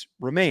is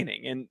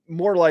remaining. And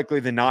more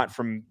likely than not,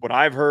 from what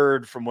I've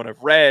heard, from what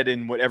I've read,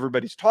 and what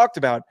everybody's talked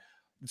about,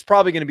 it's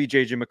probably going to be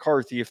J.J.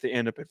 McCarthy if they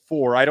end up at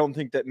 4. I don't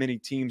think that many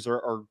teams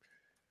are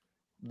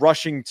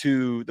rushing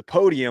to the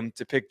podium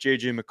to pick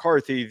J.J.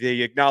 McCarthy.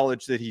 They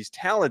acknowledge that he's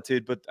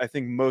talented, but I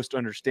think most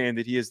understand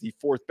that he is the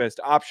 4th best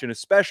option,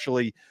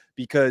 especially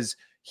because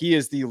he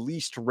is the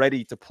least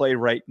ready to play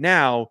right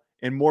now,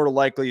 and more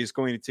likely is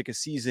going to take a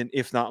season,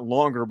 if not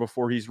longer,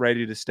 before he's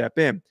ready to step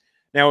in.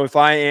 Now, if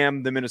I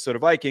am the Minnesota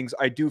Vikings,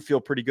 I do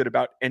feel pretty good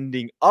about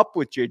ending up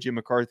with J.J.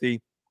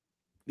 McCarthy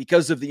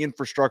because of the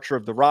infrastructure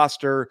of the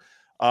roster.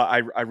 I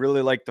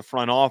really like the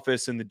front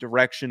office and the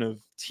direction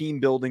of team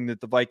building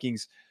that the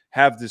Vikings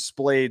have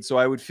displayed. So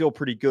I would feel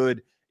pretty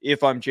good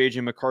if I'm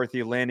J.J.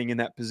 McCarthy landing in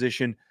that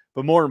position.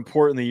 But more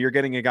importantly, you're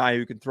getting a guy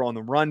who can throw on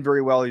the run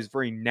very well. He's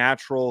very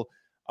natural,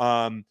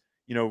 has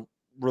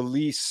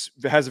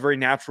a very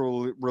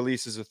natural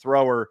release as a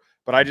thrower.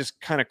 But I just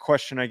kind of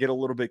I get a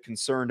little bit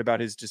concerned about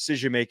his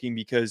decision-making,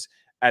 because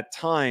at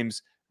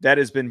times that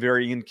has been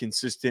very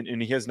inconsistent, and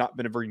he has not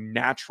been a very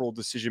natural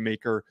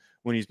decision-maker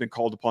when he's been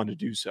called upon to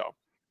do so.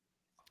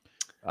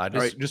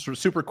 Just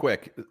super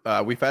quick.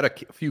 We've had a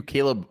few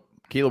Caleb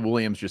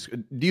Williams.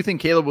 Do you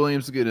think Caleb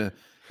Williams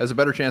has a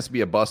better chance to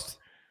be a bust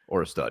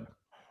or a stud?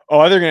 Oh,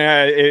 I think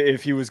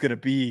if he was going to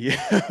be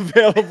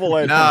available.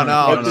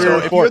 No. So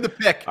if you're the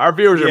pick, our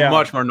viewers are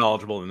much more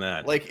knowledgeable than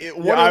that. Like,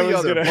 one or the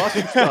other, bust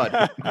or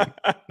stud.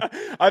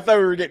 I thought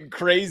we were getting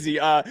crazy.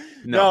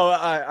 No,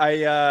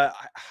 I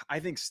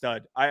think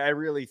stud. I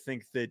really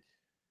think that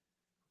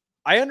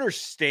I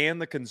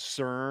understand the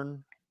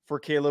concern for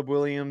Caleb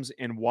Williams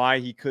and why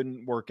he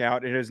couldn't work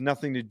out. It has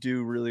nothing to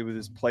do really with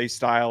his play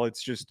style.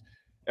 It's just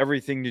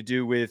everything to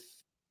do with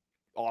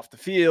off the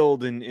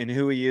field and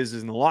who he is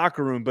in the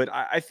locker room. But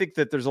I think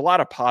that there's a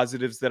lot of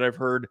positives that I've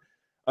heard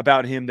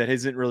about him that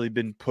hasn't really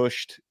been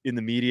pushed in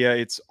the media.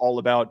 It's all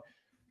about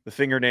the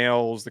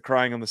fingernails, the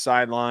crying on the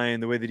sideline,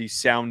 the way that he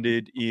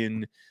sounded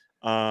in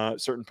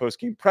certain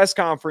post-game press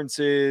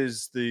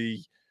conferences, the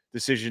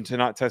decision to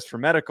not test for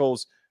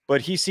medicals. But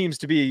he seems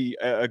to be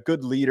a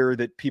good leader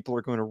that people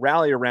are going to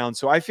rally around.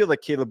 So I feel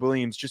like Caleb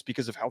Williams, just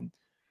because of how,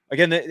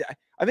 again,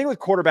 I think with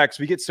quarterbacks,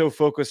 we get so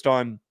focused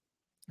on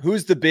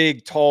who's the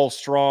big, tall,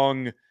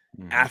 strong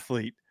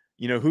athlete,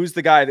 who's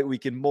the guy that we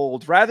can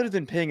mold, rather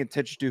than paying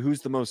attention to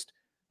who's the most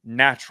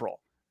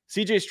natural.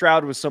 CJ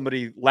Stroud was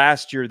somebody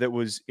last year that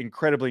was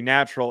incredibly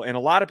natural. And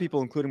a lot of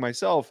people, including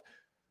myself,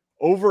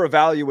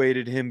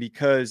 over-evaluated him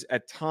because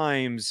at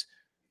times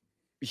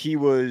he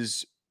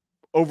was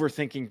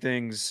overthinking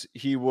things.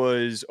 He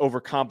was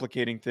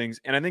overcomplicating things.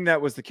 And I think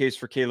that was the case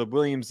for Caleb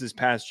Williams this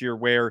past year,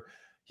 where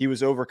he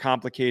was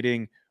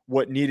overcomplicating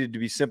what needed to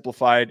be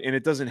simplified. And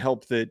it doesn't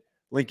help that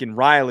Lincoln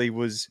Riley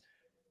was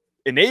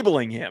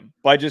enabling him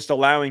by just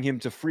allowing him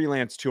to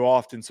freelance too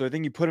often. So I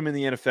think you put him in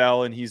the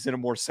NFL and he's in a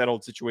more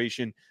settled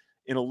situation.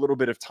 In a little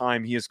bit of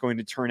time, he is going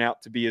to turn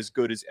out to be as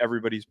good as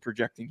everybody's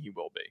projecting he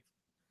will be.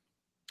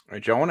 All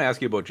right, Joe, I want to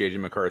ask you about JJ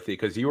McCarthy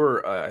because you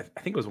were, I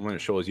think it was one of the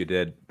shows you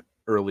did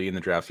early in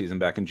the draft season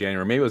back in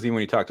January. Maybe it was even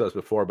when you talked to us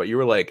before, but you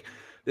were like,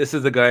 this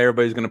is the guy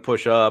everybody's going to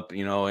push up,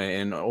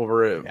 and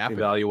over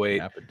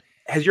evaluate.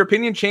 Has your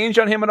opinion changed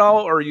on him at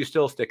all, or are you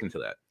still sticking to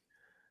that?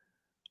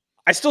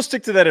 I still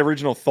stick to that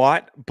original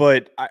thought,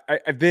 but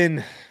I've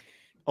been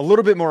a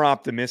little bit more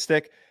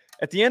optimistic.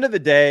 At the end of the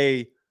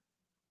day,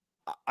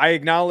 I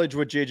acknowledge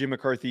what JJ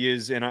McCarthy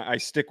is, and I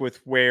stick with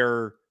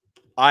where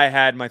I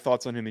had my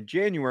thoughts on him in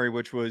January,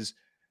 which was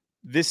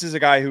this is a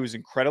guy who is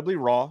incredibly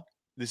raw.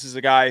 This is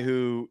a guy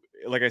who,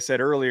 like I said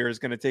earlier, is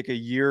going to take a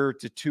year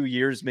to 2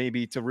 years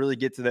maybe to really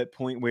get to that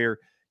point where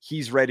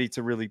he's ready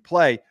to really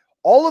play.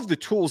 All of the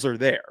tools are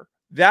there.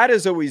 That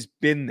has always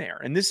been there.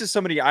 And this is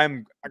somebody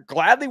I'm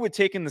gladly would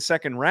take in the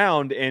second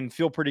round and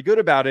feel pretty good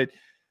about it.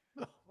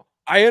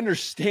 I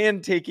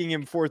understand taking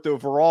him fourth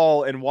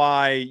overall and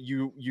why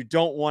you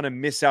don't want to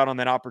miss out on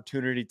that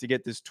opportunity to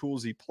get this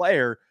toolsy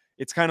player.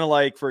 It's kind of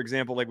like, for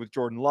example, like with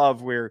Jordan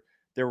Love, where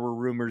there were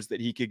rumors that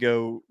he could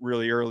go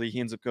really early. He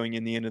ends up going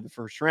in the end of the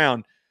first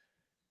round.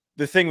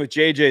 The thing with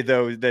JJ,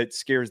 though, that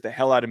scares the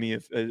hell out of me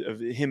of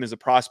him as a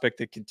prospect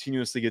that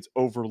continuously gets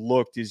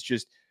overlooked is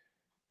just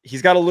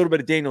he's got a little bit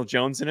of Daniel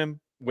Jones in him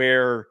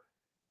where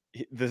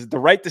the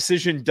right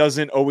decision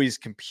doesn't always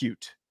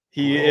compute.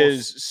 He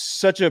is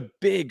such a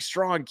big,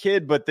 strong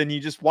kid, but then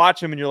you just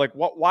watch him and you're like,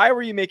 why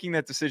were you making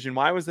that decision?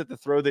 Why was that the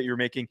throw that you're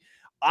making?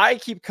 I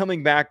keep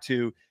coming back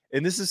to,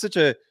 and this is such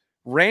a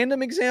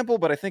random example,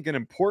 but I think an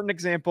important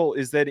example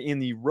is that in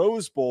the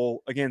Rose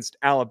Bowl against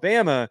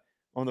Alabama,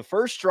 on the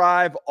first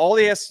drive, all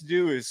he has to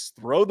do is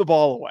throw the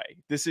ball away.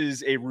 This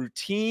is a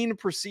routine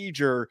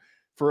procedure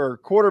for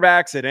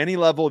quarterbacks at any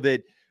level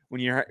that when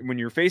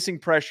you're facing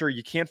pressure,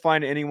 you can't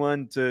find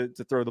anyone to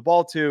throw the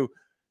ball to,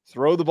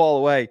 throw the ball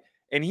away.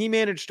 And he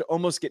managed to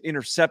almost get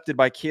intercepted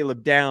by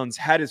Caleb Downs.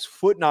 Had his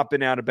foot not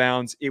been out of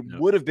bounds, it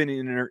would have been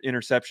an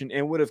interception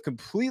and would have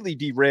completely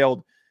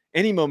derailed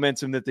any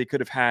momentum that they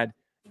could have had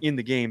in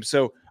the game.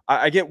 So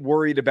I get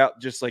worried about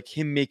just like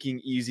him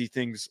making easy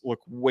things look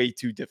way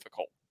too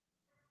difficult.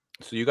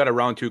 So you got a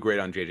round 2 grade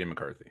on JJ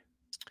McCarthy.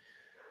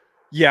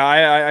 Yeah,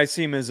 I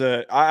see him as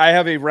I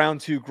have a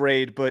round 2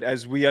 grade, but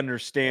as we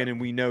understand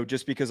and we know,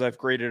 just because I've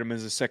graded him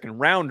as a second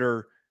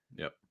rounder,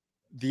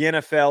 the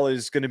NFL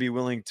is going to be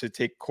willing to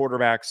take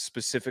quarterbacks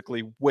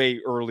specifically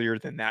way earlier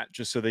than that,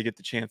 just so they get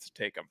the chance to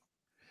take them.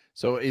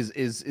 So is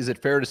it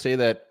fair to say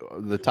that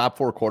the top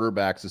 4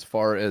 quarterbacks, as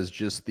far as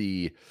just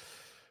the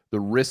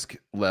risk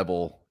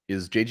level,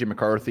 is JJ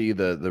McCarthy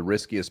the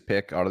riskiest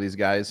pick out of these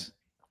guys?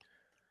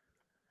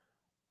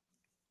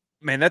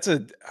 Man,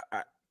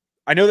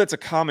 I know that's a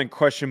common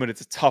question, but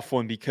it's a tough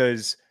one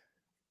because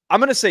I'm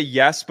going to say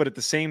yes, but at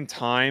the same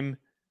time,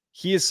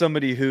 he is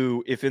somebody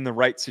who, if in the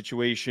right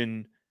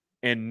situation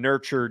and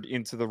nurtured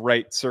into the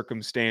right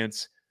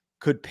circumstance,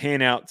 could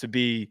pan out to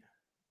be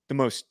the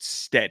most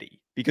steady.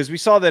 Because we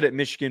saw that at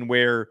Michigan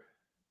where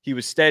he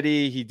was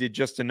steady, he did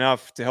just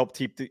enough to help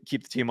keep the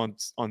team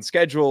on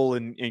schedule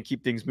and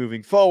keep things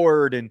moving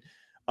forward, and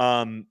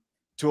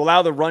to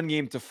allow the run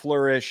game to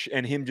flourish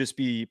and him just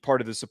be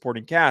part of the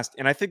supporting cast.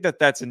 And I think that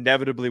that's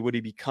inevitably what he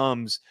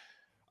becomes.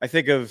 I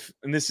think of,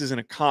 and this isn't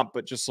a comp,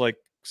 but just like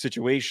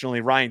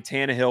situationally, Ryan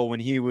Tannehill, when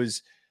he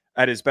was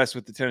at his best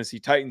with the Tennessee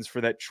Titans for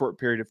that short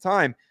period of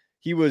time,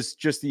 he was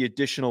just the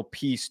additional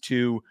piece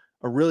to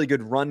a really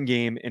good run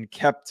game and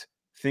kept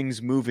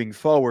things moving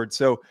forward.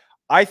 So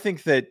I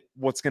think that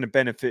what's going to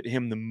benefit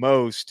him the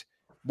most,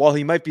 while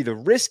he might be the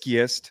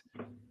riskiest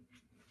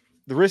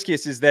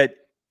is that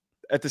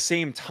at the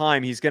same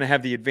time, he's going to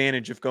have the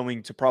advantage of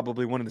going to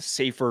probably one of the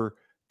safer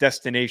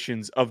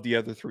destinations of the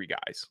other 3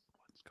 guys.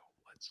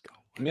 Let's go.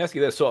 Let me ask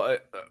you this. So a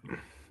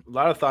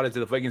lot of thought is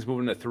that the Vikings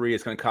moving to 3,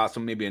 it's going to cost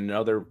them maybe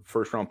another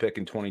first-round pick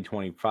in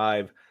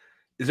 2025.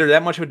 Is there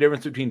that much of a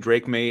difference between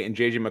Drake May and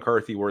JJ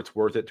McCarthy where it's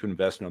worth it to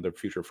invest in another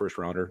future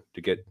first-rounder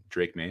to get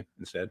Drake May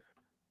instead?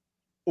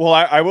 Well,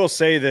 I will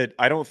say that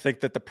I don't think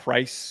that the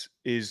price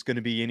is going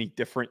to be any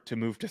different to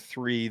move to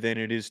 3 than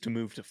it is to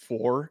move to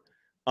 4.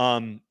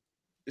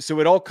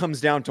 So it all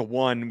comes down to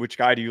one, which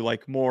guy do you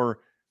like more?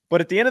 But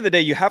at the end of the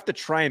day, you have to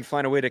try and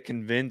find a way to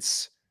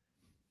convince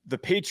the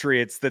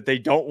Patriots that they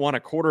don't want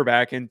a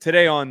quarterback. And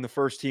today on the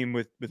first team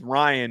with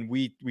Ryan,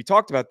 we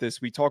talked about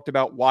this. We talked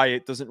about why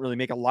it doesn't really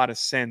make a lot of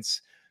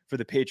sense for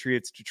the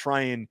Patriots to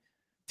try and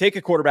take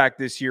a quarterback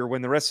this year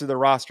when the rest of the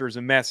roster is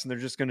a mess and they're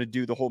just going to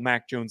do the whole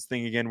Mac Jones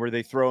thing again, where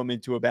they throw him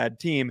into a bad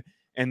team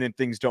and then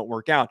things don't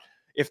work out.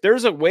 If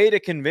there's a way to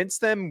convince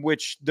them,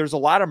 which there's a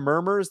lot of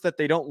murmurs that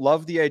they don't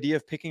love the idea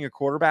of picking a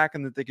quarterback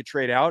and that they could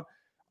trade out,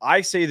 I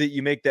say that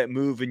you make that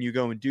move and you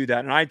go and do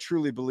that. And I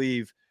truly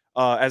believe,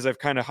 as I've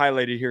kind of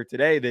highlighted here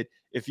today, that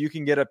if you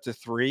can get up to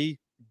 3,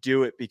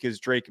 do it, because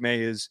Drake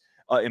May is,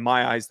 in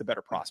my eyes, the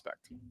better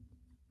prospect.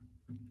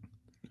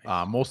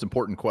 Most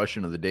important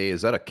question of the day: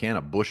 is that a can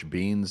of Bush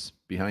beans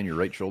behind your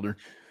right shoulder?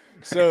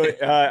 So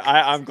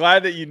I'm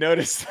glad that you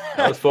noticed.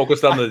 I was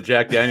focused on the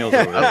Jack Daniels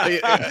over there.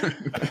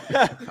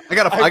 I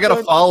got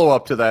a follow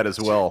up to that as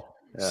well.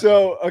 Yeah.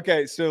 So,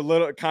 okay. So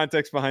little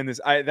context behind this.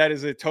 That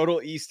is a total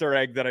Easter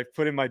egg that I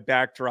put in my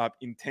backdrop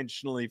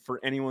intentionally for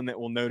anyone that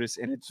will notice.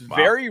 And it's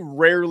very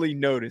rarely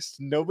noticed.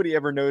 Nobody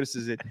ever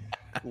notices it.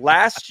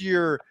 Last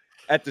year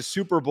at the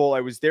Super Bowl,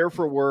 I was there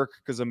for work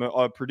because I'm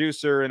a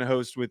producer and a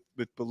host with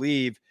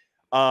Believe.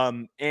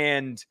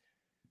 And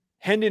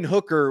Hendon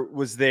Hooker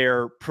was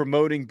there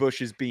promoting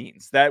Bush's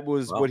Beans. That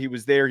was what he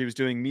was there. He was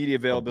doing media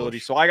availability.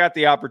 So I got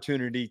the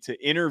opportunity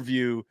to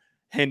interview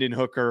Hendon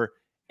Hooker.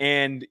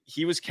 And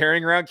he was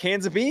carrying around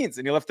cans of beans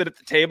and he left it at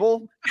the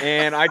table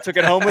and I took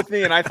it home with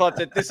me. And I thought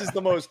that this is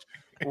the most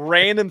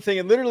random thing.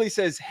 It literally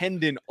says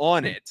Hendon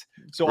on it.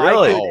 So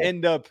really? I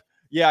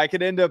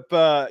could end up,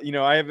 I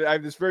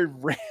have this very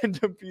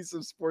random piece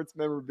of sports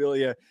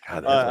memorabilia,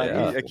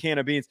 a can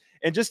of beans.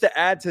 And just to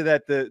add to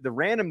that, the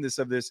randomness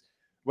of this,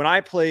 when I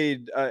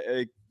played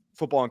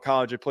football in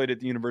college, I played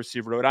at the University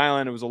of Rhode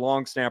Island. It was a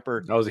long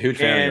snapper. I was a huge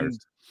fan of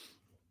yours.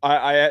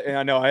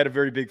 I know I had a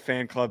very big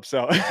fan club,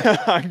 so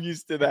I'm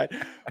used to that.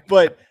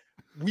 But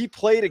we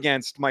played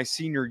against my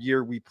senior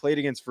year. We played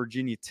against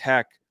Virginia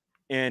Tech,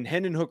 and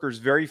Hendon Hooker's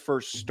very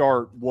first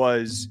start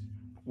was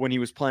when he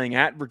was playing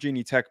at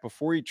Virginia Tech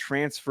before he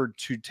transferred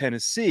to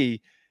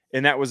Tennessee,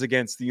 and that was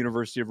against the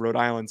University of Rhode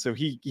Island. So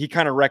he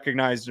kind of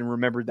recognized and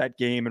remembered that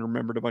game and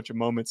remembered a bunch of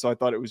moments. So I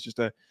thought it was just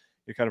a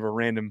kind of a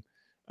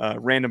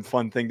random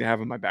fun thing to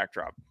have in my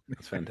backdrop.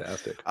 That's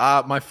fantastic.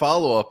 My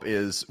follow up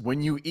is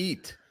when you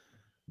eat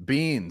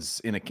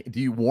beans do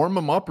you warm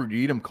them up or do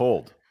you eat them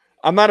cold?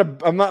 I'm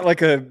not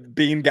like a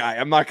bean guy.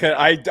 I'm not gonna.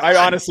 I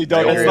honestly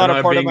don't. It's not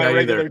a part of my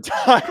regular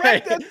diet.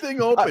 Crack that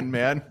thing open,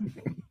 man.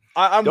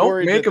 I'm don't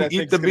worried make that them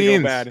eat the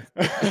beans.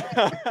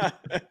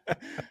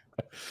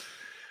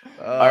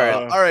 All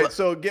right.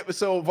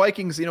 So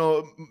Vikings.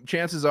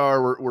 Chances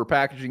are we're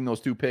packaging those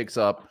two picks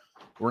up.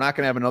 We're not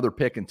going to have another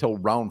pick until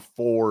round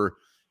 4,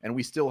 and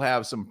we still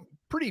have some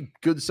pretty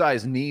good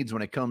sized needs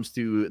when it comes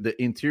to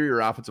the interior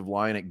offensive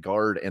line at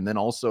guard. And then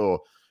also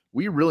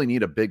we really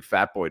need a big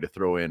fat boy to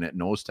throw in at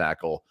nose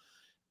tackle.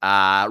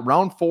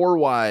 Round 4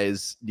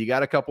 wise, you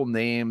got a couple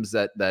names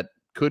that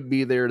could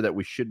be there that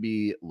we should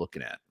be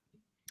looking at.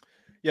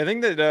 Yeah, I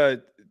think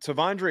that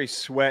T'Vondre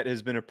Sweat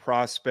has been a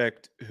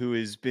prospect who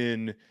has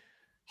been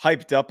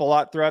hyped up a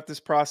lot throughout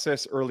this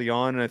process early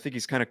on. And I think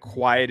he's kind of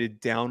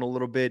quieted down a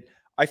little bit.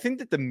 I think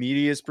that the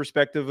media's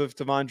perspective of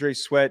T'Vondre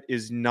Sweat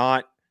is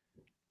not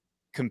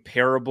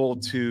comparable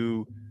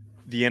to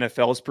the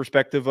NFL's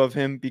perspective of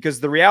him,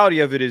 because the reality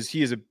of it is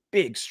he is a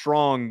big,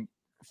 strong,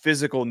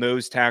 physical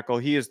nose tackle.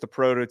 He is the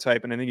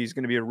prototype, and I think he's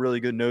going to be a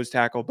really good nose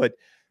tackle. But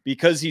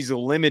because he's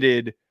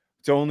limited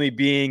to only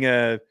being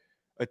a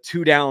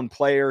 2-down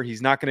player,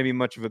 he's not going to be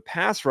much of a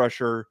pass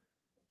rusher.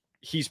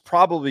 He's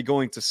probably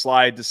going to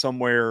slide to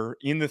somewhere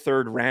in the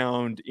 3rd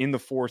round, in the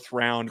 4th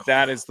round.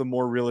 That is the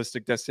more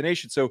realistic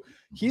destination. So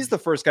he's the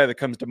first guy that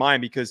comes to mind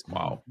because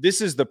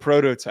this is the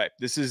prototype.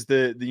 This is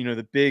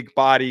the big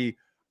body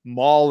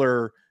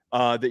mauler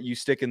that you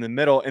stick in the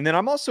middle. And then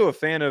I'm also a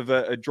fan of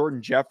a Jordan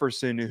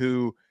Jefferson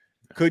who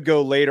could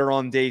go later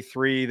on day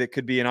 3. That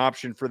could be an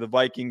option for the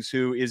Vikings,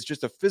 who is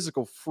just a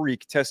physical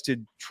freak,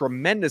 tested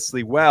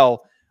tremendously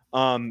well.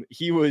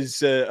 He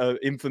was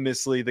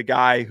infamously the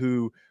guy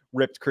who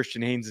ripped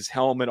Christian Haynes'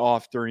 helmet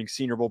off during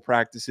Senior Bowl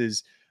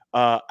practices.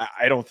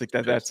 I don't think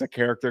that's a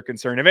character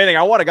concern. If anything,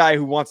 I want a guy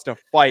who wants to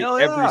fight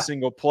every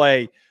single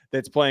play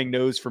that's playing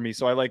nose for me.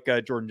 So I like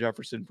Jordan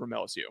Jefferson from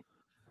LSU.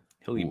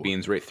 He'll eat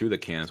beans right through the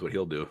can is what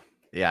he'll do.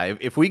 Yeah,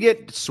 if we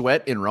get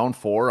Sweat in round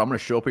 4, I'm going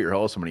to show up at your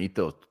house. I'm going to eat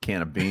those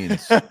can of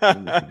beans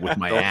with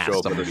my ass.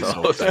 I'm going to be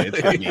so excited.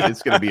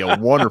 It's going to be a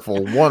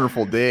wonderful,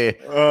 wonderful day.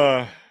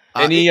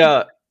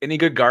 Any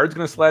good guards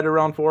going to slide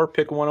around 4?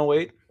 Pick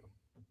 108.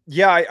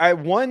 Yeah, I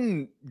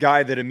one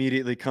guy that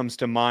immediately comes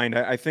to mind.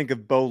 I think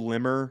of Bo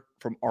Limmer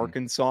from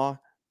Arkansas.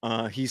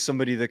 He's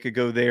somebody that could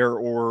go there,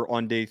 or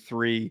on day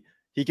 3,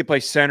 he could play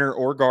center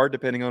or guard,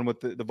 depending on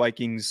what the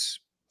Vikings'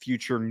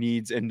 future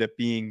needs end up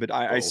being. But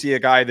I see a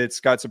guy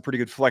that's got some pretty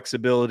good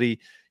flexibility.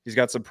 He's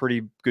got some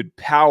pretty good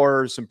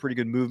power, some pretty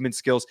good movement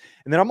skills.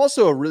 And then I'm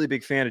also a really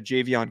big fan of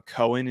Javion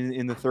Cohen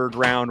in the 3rd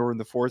round or in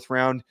the 4th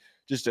round.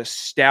 Just a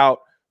stout,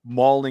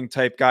 mauling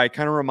type guy.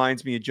 Kind of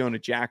reminds me of Jonah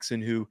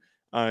Jackson, who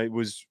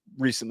was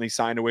recently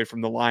signed away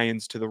from the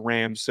Lions to the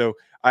Rams. So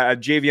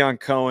Javion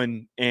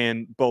Cohen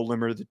and Bo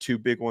Limmer, the 2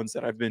 big ones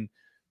that I've been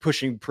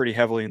pushing pretty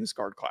heavily in this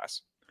guard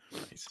class.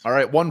 Nice. All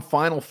right, one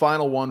final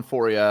one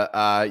for you.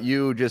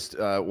 You just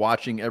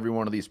watching every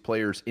one of these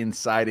players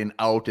inside and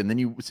out, and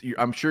then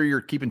I'm sure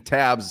you're keeping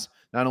tabs,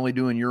 not only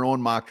doing your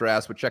own mock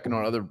drafts, but checking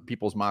out other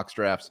people's mock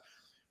drafts.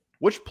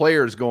 Which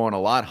player is going a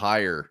lot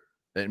higher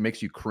that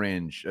makes you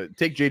cringe?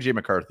 Take JJ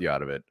McCarthy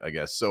out of it, I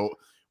guess. So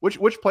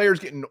which player is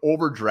getting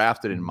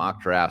overdrafted in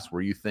mock drafts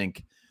where you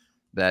think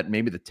that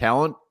maybe the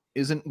talent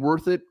isn't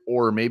worth it,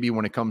 or maybe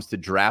when it comes to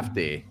draft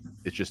day,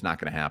 it's just not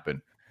going to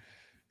happen?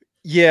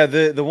 Yeah,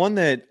 the one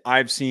that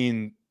I've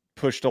seen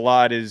pushed a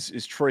lot is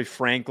Troy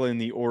Franklin,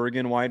 the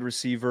Oregon wide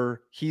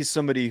receiver. He's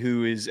somebody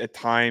who is at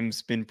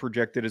times been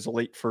projected as a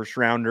late first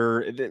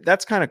rounder.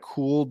 That's kind of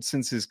cooled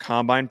since his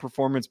combine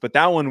performance, but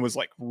that one was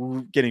like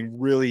getting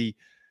really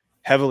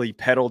heavily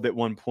peddled at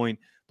one point.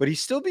 But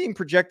he's still being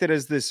projected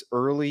as this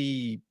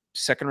early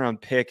second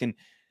round pick. And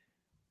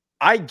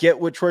I get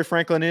what Troy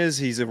Franklin is.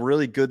 He's a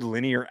really good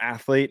linear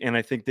athlete, and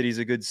I think that he's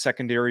a good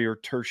secondary or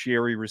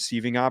tertiary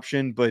receiving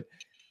option. But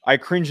I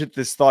cringe at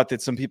this thought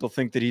that some people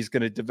think that he's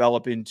going to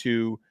develop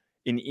into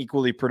an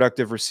equally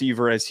productive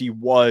receiver as he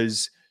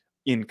was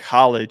in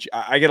college.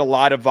 I get a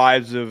lot of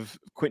vibes of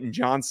Quentin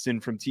Johnston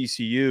from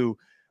TCU,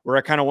 where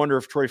I kind of wonder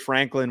if Troy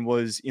Franklin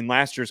was in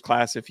last year's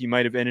class, if he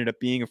might have ended up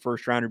being a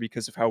first rounder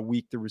because of how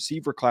weak the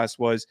receiver class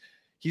was.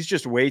 He's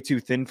just way too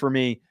thin for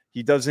me.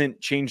 He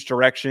doesn't change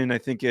direction, I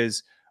think,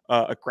 as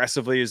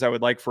aggressively as I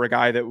would like for a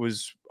guy that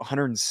was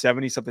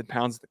 170 something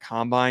pounds at the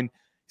combine.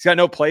 He's got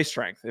no play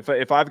strength.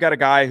 If I've got a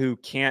guy who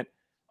can't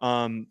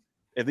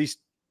at least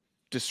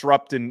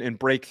disrupt and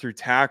break through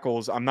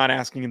tackles, I'm not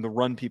asking him to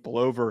run people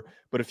over.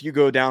 But if you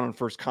go down on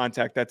first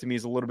contact, that to me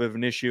is a little bit of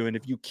an issue. And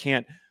if you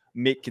can't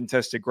make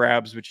contested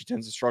grabs, which he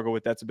tends to struggle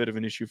with, that's a bit of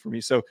an issue for me.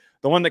 So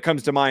the one that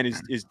comes to mind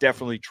is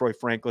definitely Troy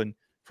Franklin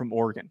from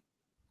Oregon.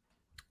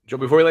 Joe,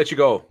 before we let you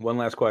go, one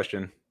last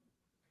question.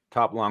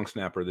 Top long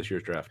snapper this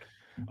year's draft.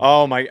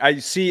 Oh my! I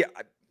see.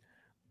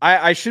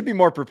 I should be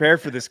more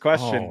prepared for this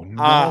question.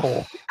 Oh,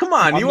 no. Come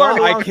on, you are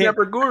the long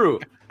snapper guru.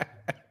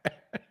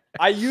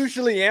 I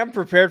usually am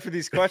prepared for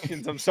these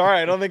questions. I'm sorry,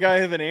 I don't think I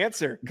have an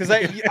answer because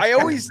I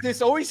always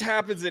this always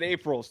happens in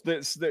April.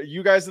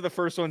 You guys are the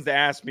first ones to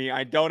ask me.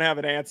 I don't have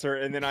an answer,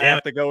 and then I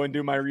have to go and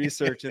do my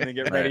research and then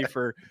get ready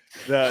for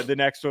the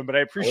next one. But I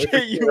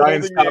appreciate you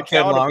holding me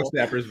accountable. Long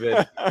snappers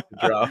bid.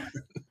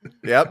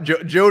 Yep,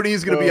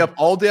 Jody's going to be up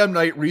all damn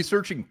night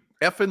researching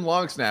effing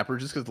long snapper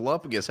just because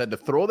Lumpigus had to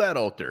throw that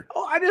out there.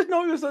 Oh, I just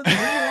know he was a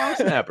long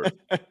snapper.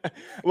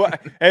 Well,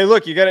 hey,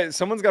 look,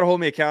 someone's got to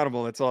hold me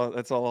accountable. That's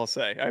all I'll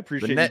say. I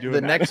appreciate you doing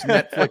that. The next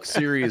Netflix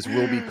series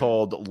will be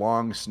called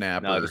Long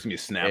Snapper. No, there's gonna be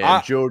Snapper.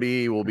 And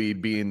Jody will be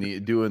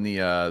doing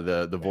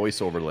the voice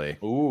overlay.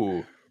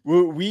 Ooh.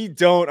 We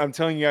don't. I'm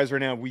telling you guys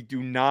right now, we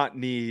do not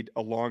need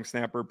a long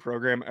snapper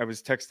program. I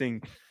was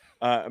texting.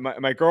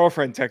 My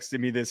girlfriend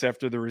texted me this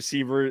after the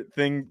receiver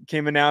thing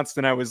came announced,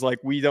 and I was like,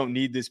 we don't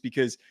need this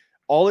because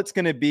all it's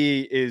going to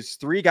be is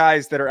 3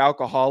 guys that are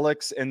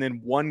alcoholics and then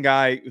 1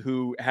 guy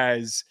who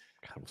has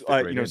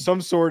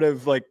some sort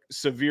of like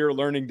severe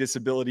learning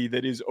disability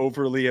that is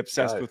overly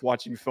obsessed with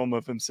watching film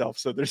of himself.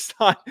 So there's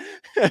not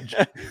it's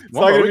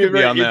not going to be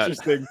very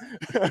interesting.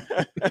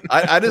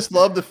 I just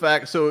love the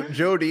fact. So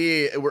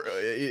Jody,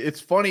 it's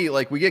funny,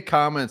 like we get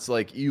comments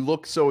like you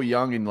look so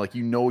young and like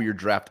your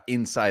draft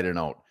inside and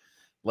out.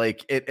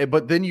 Like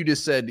but then you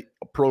just said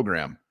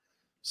program.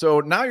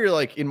 So now you're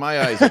like, in my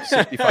eyes, like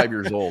 65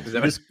 years old.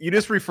 You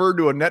just referred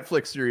to a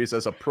Netflix series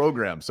as a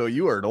program. So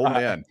you are an old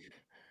man.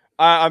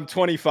 I'm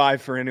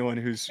 25 for anyone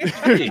who's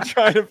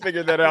trying to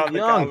figure that out in the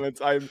comments.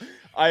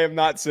 I am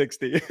not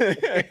 60.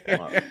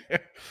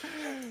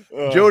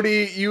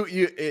 Jody,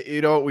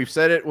 you know, we've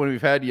said it when we've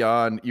had you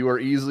on. You are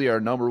easily our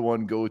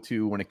 #1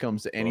 go-to when it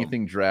comes to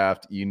anything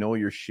draft. You know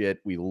your shit.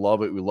 We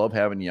love it. We love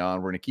having you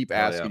on. We're going to keep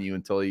asking you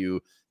until you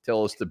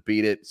tell us to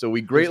beat it. So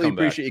we greatly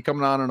appreciate you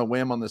coming on a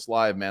whim on this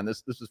live, man.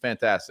 This is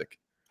fantastic.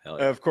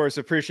 Of course,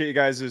 appreciate you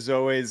guys as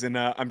always. And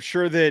I'm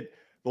sure that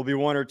there'll be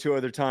 1 or 2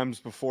 other times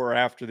before or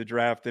after the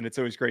draft. And it's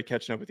always great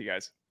catching up with you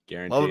guys.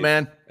 Guaranteed. Love it,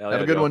 man. Have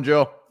a good one,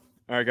 Joe.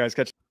 All right, guys.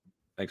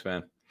 Thanks,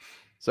 man.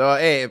 So,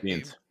 hey,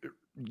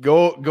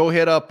 go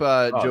hit up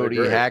Jody,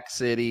 Hack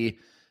City,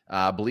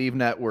 Believe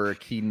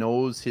Network. He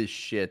knows his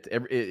shit.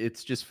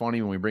 It's just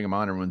funny when we bring him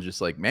on. Everyone's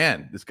just like,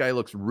 man, this guy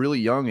looks really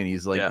young, and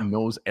he's like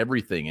knows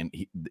everything.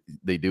 And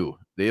they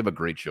have a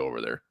great show over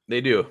there. They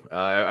do.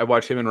 I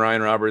watched him and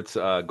Ryan Roberts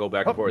go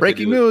back and forth.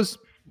 Breaking news.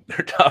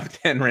 Their top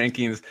 10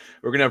 rankings.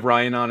 We're gonna have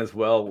Ryan on as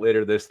well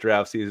later this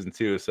draft season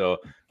too. So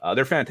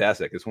they're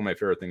fantastic. It's one of my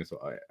favorite things.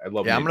 So I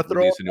love. Yeah, I'm gonna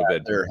throw a new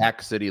bid. Their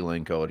Hack City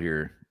link out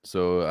here.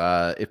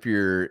 So if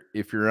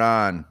you're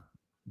on,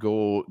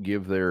 go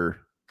give their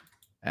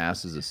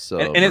asses a sub.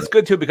 And it's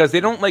good too because they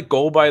don't like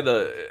go by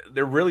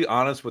they're really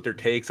honest with their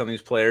takes on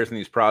these players and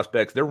these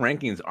prospects. Their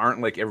rankings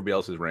aren't like everybody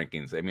else's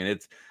rankings. I mean,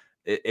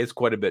 it's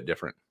quite a bit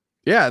different.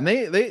 Yeah, and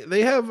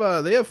they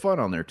have fun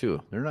on there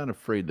too. They're not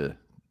afraid to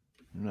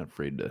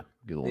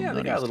get a little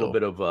they got a little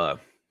bit of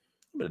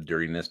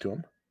dirtiness to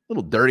them. A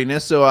little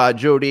dirtiness. So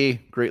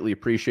Jody, greatly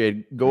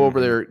appreciate. Go over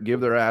there,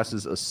 give their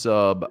asses a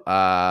sub.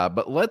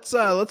 But let's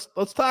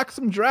talk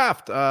some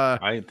draft.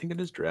 I think it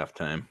is draft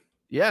time.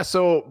 Yeah,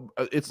 so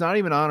it's not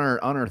even on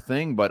our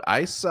thing, but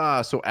I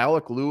saw. So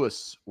Alec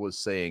Lewis was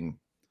saying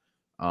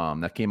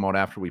that came out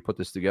after we put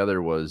this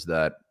together was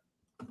that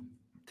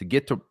to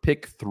get to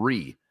pick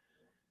 3,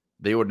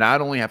 they would not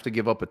only have to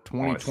give up a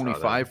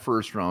 2025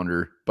 first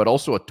rounder, but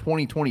also a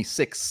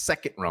 2026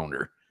 second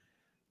rounder.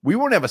 We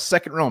won't have a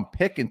second round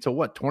pick until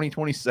what,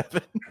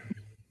 2027?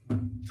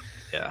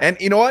 Yeah. And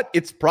you know what?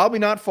 It's probably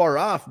not far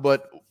off,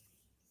 but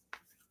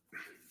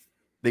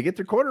They get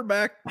their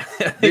quarterback.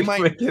 They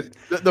might.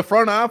 The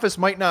front office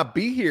might not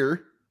be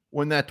here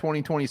when that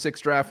 2026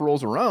 draft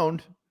rolls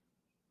around.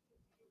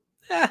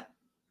 Yeah,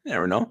 you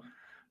never know.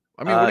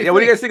 I mean, what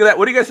do you guys think of that?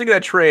 What do you guys think of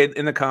that trade?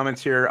 In the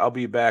comments here, I'll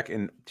be back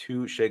in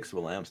 2 shakes of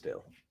a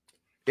lambsdale.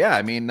 Yeah,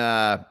 I mean,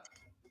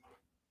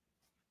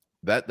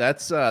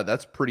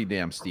 that's pretty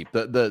damn steep.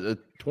 The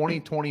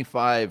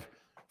 2025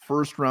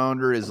 first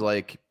rounder is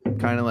like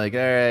kind of like, all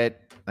right,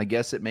 I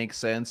guess it makes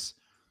sense.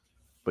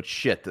 But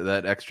shit,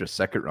 that extra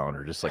second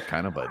rounder just like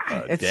kind of a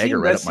dagger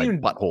right up my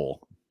butthole.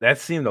 That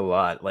seemed a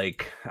lot.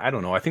 Like, I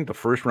don't know. I think the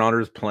first rounder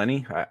is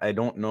plenty. I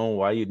don't know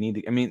why you'd need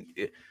to. I mean,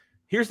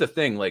 here's the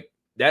thing. Like,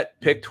 that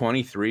pick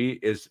 23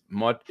 is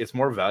much. It's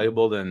more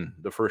valuable than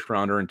the first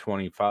rounder in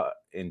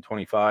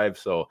 25.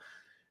 So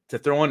to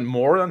throw in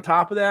more on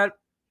top of that,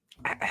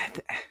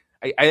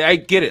 I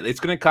get it. It's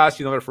going to cost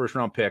you another first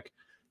round pick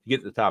to get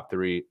to the top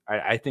 3.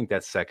 I think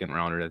that second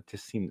rounder, that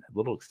just seemed a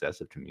little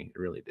excessive to me. It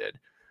really did.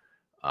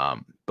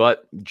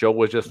 But Joe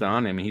was just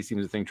on. I mean, he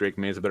seems to think Drake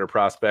May is a better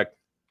prospect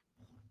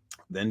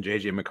than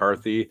JJ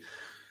McCarthy.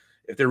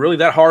 If they're really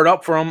that hard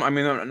up for him, I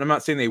mean, I'm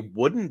not saying they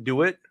wouldn't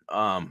do it.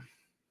 I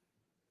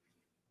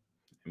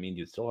mean,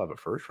 you'd still have a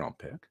first round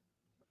pick,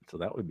 so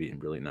that would be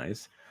really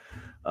nice.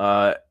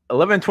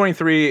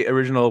 1123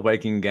 original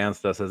Viking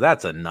Gangsta says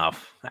that's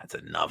enough. That's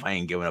enough. I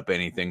ain't giving up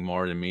anything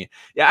more than me.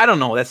 Yeah, I don't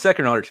know. That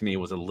second rounder to me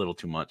was a little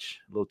too much,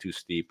 a little too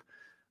steep.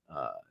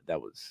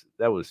 That was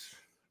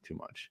too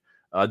much.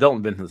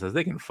 Dalton Benson says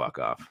they can fuck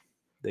off.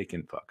 They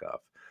can fuck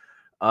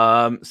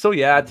off. So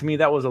yeah, to me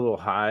that was a little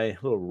high, a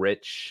little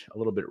rich, a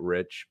little bit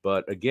rich.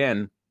 But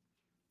again,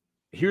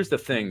 here's the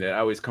thing that I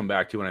always come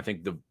back to, and I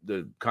think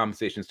the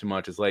conversation is too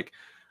much. Is like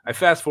I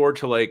fast forward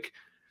to like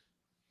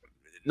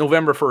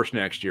November 1st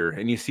next year,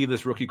 and you see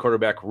this rookie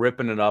quarterback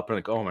ripping it up, and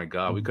like, oh my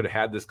god, we could have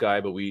had this guy,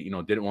 but we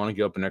didn't want to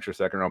give up an extra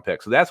second round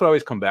pick. So that's what I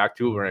always come back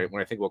to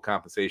when I think about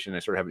compensation. I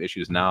start having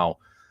issues now.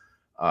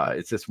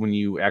 It's just when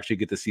you actually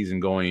get the season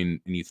going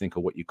and you think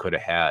of what you could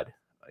have had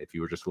if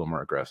you were just a little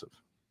more aggressive.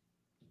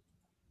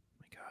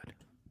 Oh my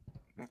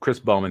God. Chris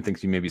Bauman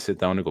thinks you maybe sit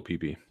down and go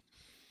pee-pee.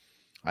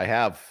 I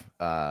have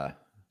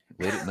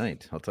late at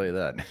night. I'll tell you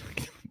that.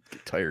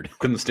 Get tired.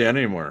 Couldn't stand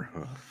anymore.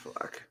 Oh,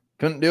 fuck.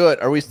 Couldn't do it.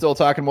 Are we still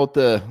talking about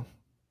the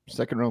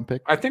second round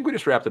pick? I think we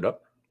just wrapped it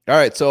up. All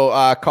right. So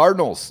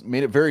Cardinals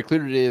made it very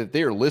clear today that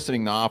they are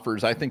listening to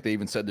offers. I think they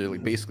even said they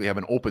basically have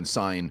an open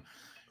sign.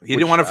 He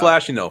didn't want to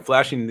flashing though.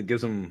 Flashing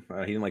gives him.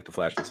 He didn't like the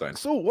flashing sign.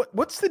 So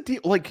what's the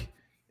deal? Like,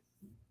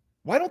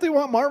 why don't they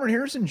want Marvin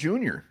Harrison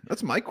Jr.?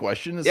 That's my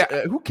question.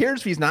 Who cares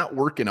if he's not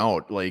working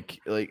out?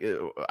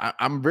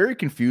 I'm very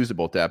confused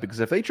about that because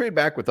if they trade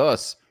back with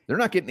us, they're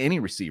not getting any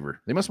receiver.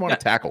 They must want to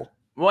tackle.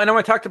 Well, I know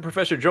I talked to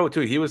Professor Joe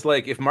too. He was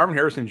like, if Marvin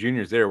Harrison Jr.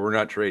 is there, we're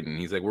not trading.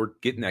 He's like, we're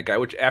getting that guy.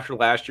 Which after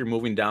last year,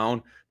 moving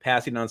down,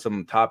 passing on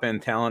some top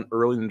end talent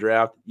early in the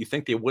draft, you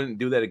think they wouldn't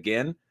do that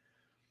again?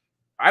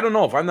 I don't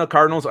know. If I'm the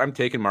Cardinals, I'm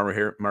taking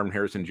Marvin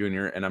Harrison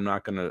Jr. and I'm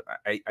not gonna.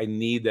 I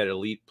need that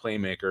elite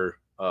playmaker,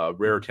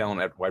 rare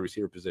talent at wide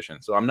receiver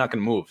position. So I'm not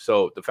gonna move.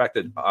 So the fact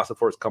that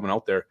Ossenfort is coming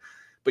out there,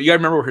 but you gotta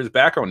remember where his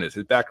background is.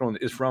 His background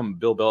is from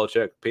Bill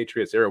Belichick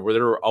Patriots era, where they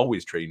were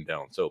always trading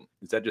down. So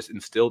is that just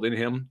instilled in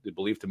him the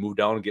belief to move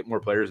down and get more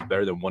players is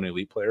better than one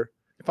elite player?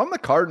 If I'm the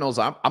Cardinals,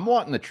 I'm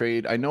wanting to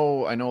trade. I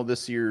know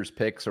this year's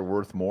picks are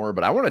worth more,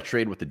 but I want to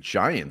trade with the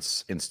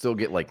Giants and still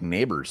get like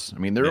neighbors. I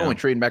mean, they're only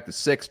trading back to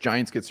 6.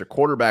 Giants gets their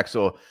quarterback,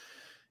 so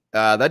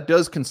that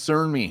does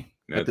concern me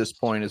at this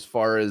point. As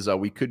far as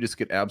we could just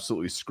get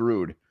absolutely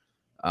screwed.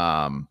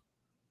 What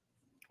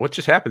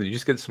just happened? Did you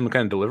just get some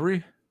kind of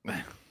delivery?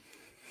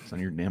 It's none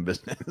of your damn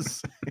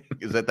business.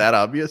 Is that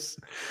obvious?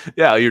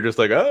 Yeah, you're just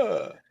like,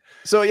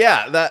 So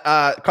yeah,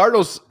 that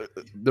Cardinals,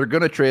 they're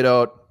gonna trade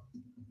out.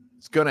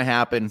 It's going to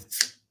happen.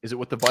 Is it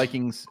with the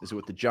Vikings? Is it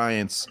with the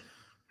Giants?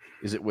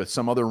 Is it with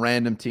some other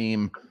random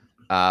team?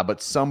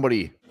 But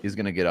somebody is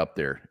going to get up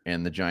there,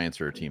 and the Giants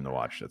are a team to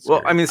watch. That's well,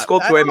 scary. I mean,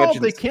 Skull2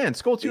 mentioned they can.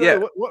 Skull2, yeah.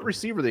 What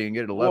receiver they can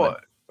get at 11? Well,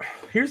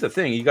 here's the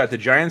thing: you got the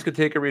Giants could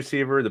take a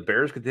receiver, the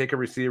Bears could take a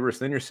receiver. So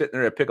then you're sitting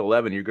there at pick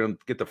 11. You're going to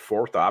get the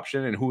 4th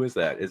option, and who is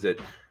that? Is it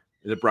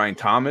Brian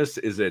Thomas?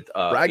 Is it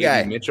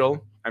Andy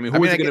Mitchell? I mean,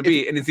 who is it going to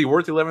be? And is he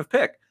worth the 11th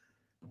pick?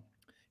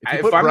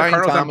 If I'm the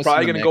Cardinals, I'm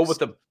probably going to go with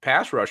the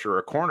pass rusher or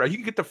a corner. You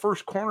can get the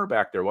first corner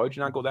back there. Why would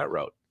you not go that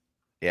route?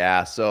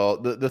 Yeah, so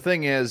the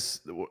thing is,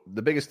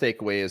 the biggest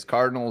takeaway is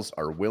Cardinals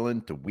are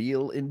willing to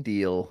wheel and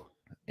deal.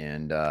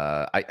 And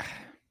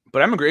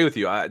But I'm agree with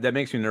you. That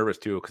makes me nervous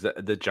too, because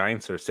the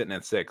Giants are sitting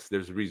at 6.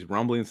 There's these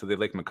rumblings, so they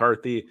like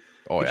McCarthy.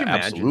 Oh, yeah,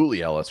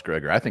 absolutely, Ellis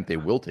Gregor. I think they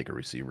will take a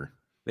receiver.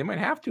 They might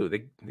have to.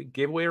 They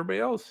gave away everybody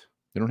else.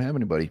 They don't have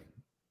anybody.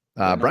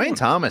 Brian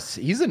Thomas,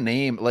 he's a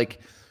name.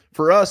 Like,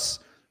 for us,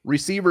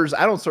 receivers,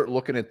 I don't start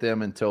looking at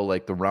them until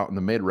like the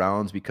mid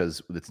rounds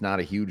because it's not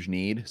a huge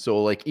need.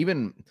 So like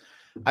even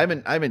I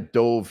haven't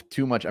dove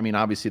too much. I mean,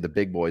 obviously the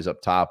big boys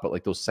up top, but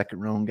like those second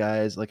round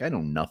guys, like I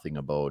know nothing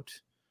about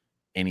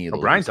any of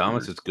those. Brian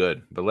Thomas is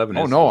good, but 11.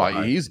 Oh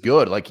no, he's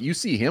good. Like you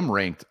see him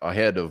ranked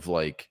ahead of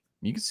like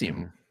you can see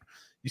him.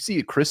 You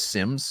see Chris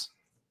Sims.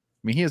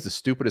 mean, he has the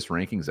stupidest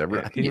rankings ever.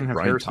 Yeah, I he think even has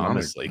Brian Harrison on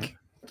Thomas there. like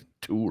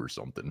 2 or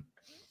something.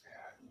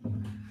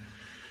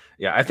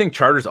 Yeah, I think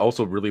Chargers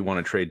also really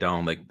want to trade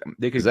down. Like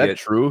they could Is that get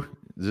true?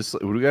 Is this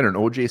we got an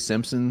OJ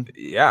Simpson?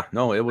 Yeah,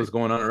 no, it was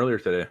going on earlier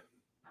today.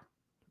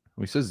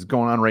 He says it's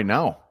going on right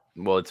now.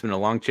 Well, it's been a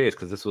long chase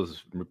because this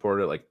was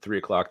reported at like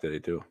 3:00 today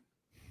too.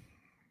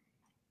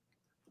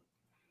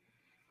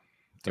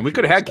 And we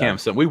could have had Cam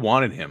Sutton. We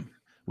wanted him.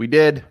 We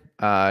did.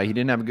 He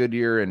didn't have a good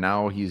year, and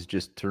now he's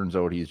just turns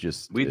out he's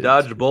just. We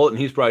dodged a bullet, and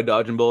he's probably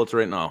dodging bullets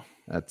right now.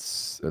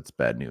 That's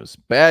bad news.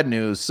 Bad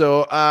news.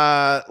 So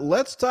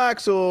let's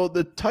talk. So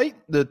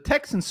the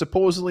Texans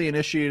supposedly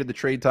initiated the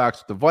trade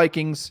talks with the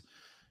Vikings.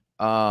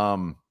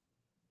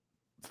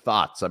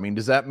 Thoughts? I mean,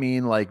 does that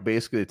mean like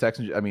basically the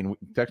Texans? I mean,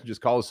 Texans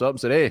just called us up and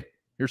said, "Hey,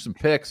 here's some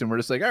picks," and we're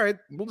just like, "All right,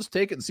 we'll just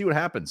take it and see what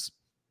happens."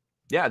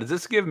 Yeah. Does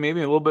this give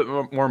maybe a little bit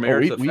more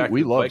merit to the fact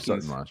we that loved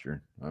Vikings Sutton last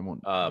year. I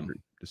won't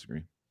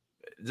disagree.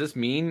 Does this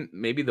mean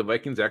maybe the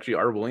Vikings actually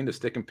are willing to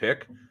stick and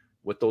pick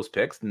with those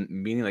picks,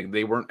 meaning like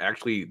they weren't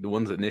actually the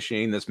ones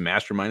initiating this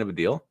mastermind of a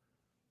deal?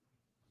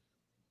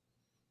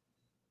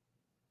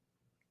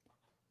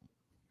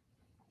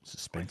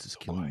 Suspense is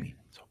killing me.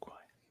 So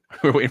quiet.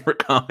 We're waiting for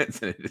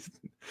comments, and it just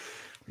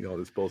we all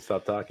just both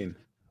stop talking.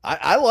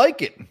 I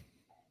like it.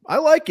 I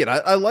like it.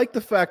 I like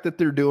the fact that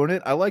they're doing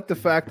it. I like the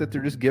fact that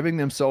they're just giving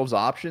themselves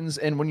options.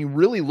 And when you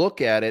really look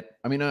at it,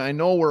 I mean, I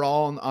know we're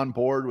all on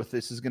board with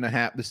this is going to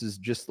happen. This is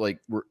just like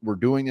we're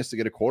doing this to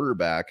get a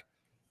quarterback.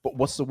 But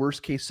what's the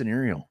worst case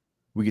scenario?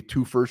 We get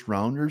 2 first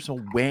rounders. Oh,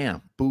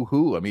 wham, boo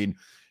hoo. I mean,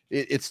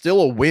 it's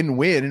still a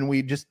win-win, and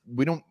we just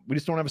don't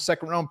have a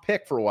second round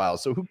pick for a while.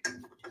 So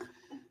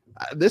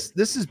this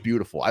is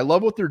beautiful. I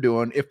love what they're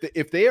doing.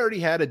 If they already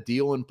had a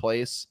deal in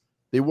place,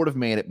 they would have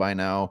made it by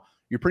now.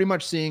 You're pretty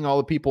much seeing all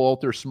the people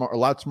out there a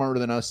lot smarter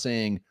than us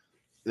saying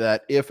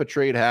that if a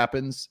trade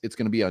happens, it's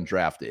going to be on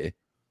draft day.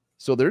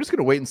 So they're just going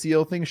to wait and see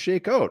how things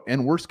shake out.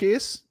 And worst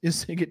case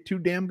is they get 2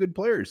 damn good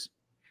players.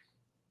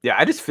 Yeah,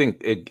 I just think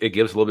it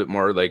gives a little bit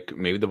more like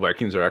maybe the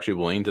Vikings are actually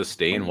willing to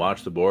stay and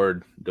watch the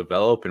board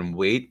develop and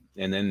wait,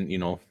 and then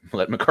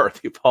let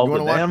McCarthy fall to them.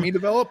 You want to watch me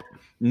develop?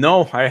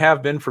 No, I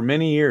have been for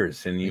many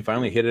years, and you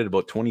finally hit it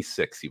about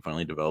 26. You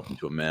finally developed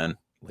into a man.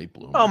 Late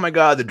bloomer. Oh my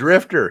God, the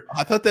drifter!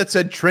 I thought that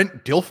said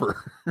Trent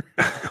Dilfer.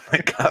 Oh my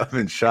God, it'd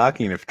been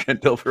shocking if Trent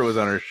Dilfer was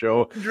on our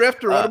show.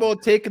 Drifter, what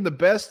about taking the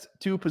best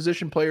 2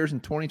 position players in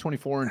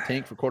 2024 and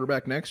tank for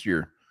quarterback next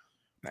year?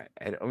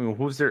 I mean,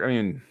 who's there? I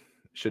mean,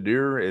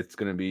 Shadur. It's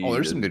going to be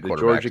there's some good the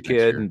Georgia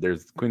kid, and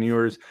there's Quinn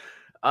Ewers.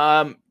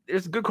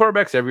 There's good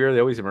quarterbacks every year.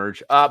 They always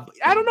emerge. I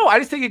don't know. I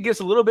just think it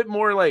gives a little bit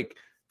more like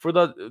for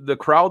the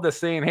crowd that's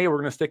saying, "Hey, we're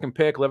going to stick and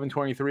pick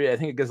 11-23." I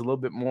think it gives a little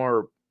bit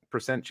more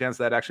percent chance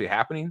of that actually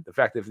happening. The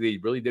fact that if they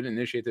really didn't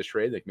initiate this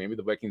trade, like maybe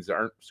the Vikings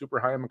aren't super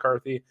high on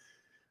McCarthy.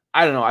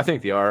 I don't know. I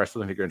think they are. I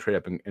still think they're going to trade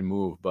up and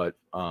move, but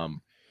I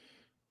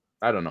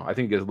don't know. I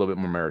think it gives a little bit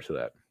more merit to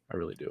that. I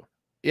really do.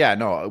 Yeah,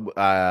 no,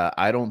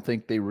 I don't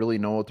think they really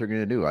know what they're going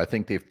to do. I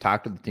think they've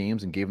talked to the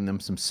teams and given them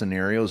some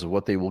scenarios of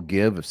what they will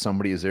give if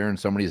somebody is there and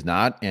somebody's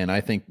not. And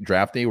I think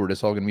draft day, we're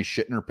just all going to be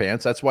shitting our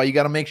pants. That's why you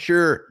got to make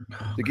sure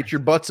to get your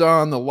butts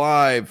on the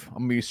live. I'm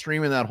going to be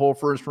streaming that whole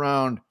first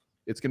round.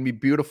 It's going to be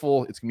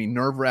beautiful. It's going to be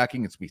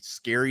nerve-wracking. It's going to be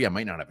scary. I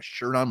might not have a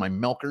shirt on. My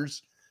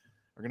milkers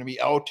are going to be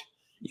out.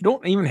 You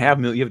don't even have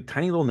milk. You have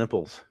tiny little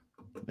nipples.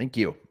 Thank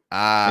you.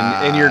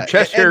 And your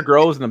chest hair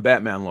grows in the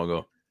Batman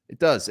logo. It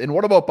does. And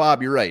what about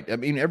Bob? You're right. I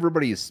mean,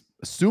 everybody's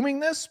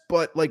assuming this,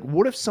 but like,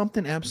 what if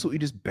something absolutely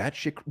just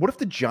batshit? What if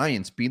the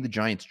Giants, being the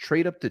Giants,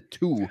 trade up to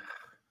 2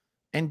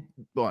 and,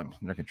 well, I'm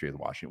not going to trade the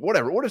Washington,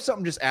 whatever. What if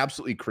something just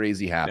absolutely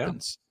crazy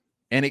happens?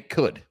 Yeah. And it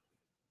could.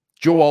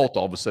 Joe Alt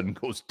all of a sudden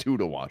goes 2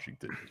 to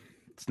Washington.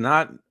 It's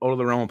not out of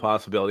the realm of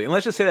possibility. And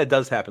let's just say that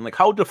does happen. Like,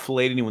 how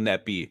deflating would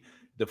that be?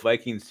 The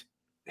Vikings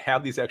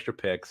have these extra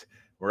picks.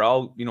 We're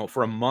all,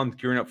 for a month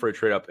gearing up for a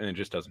trade up, and it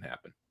just doesn't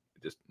happen.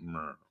 It just,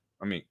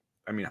 I mean,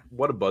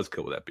 what a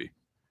buzzkill would that be?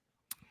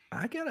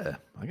 I got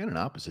an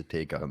opposite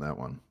take on that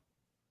one.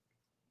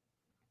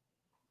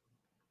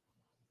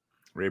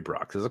 Ray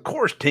Brock says, of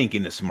course,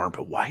 tanking is smart,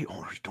 but why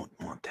owners don't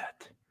want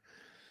that?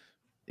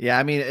 Yeah,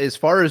 I mean, as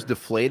far as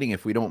deflating,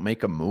 if we don't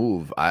make a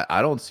move,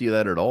 I don't see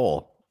that at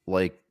all.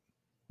 Like,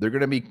 they're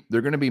gonna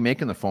be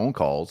making the phone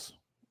calls.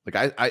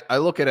 Like, I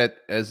look at it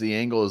as the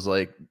angle is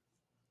like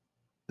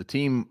the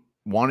team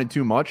wanted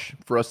too much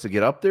for us to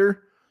get up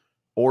there,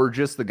 or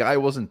just the guy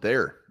wasn't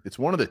there. It's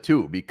one of the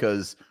two,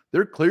 because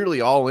they're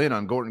clearly all in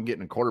on going and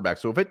getting a quarterback.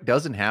 So if it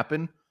doesn't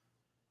happen,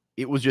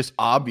 it was just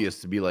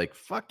obvious to be like,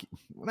 fuck,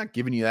 we're not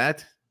giving you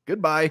that.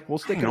 Goodbye. We'll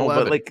stick in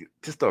 11. But like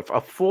just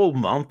a full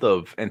month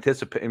of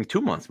anticipation,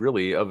 2 months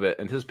really of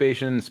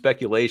anticipation,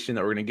 speculation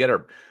that we're going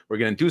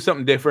to do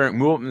something different,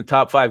 move up in the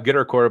top 5, get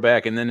our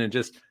quarterback, and then it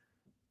just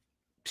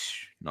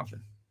nothing.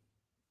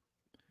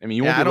 I mean,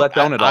 you won't be let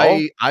down at all.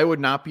 I would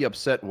not be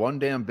upset one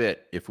damn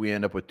bit if we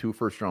end up with 2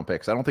 first-round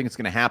picks. I don't think it's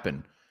going to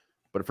happen,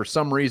 but if for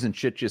some reason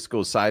shit just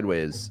goes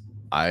sideways,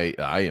 I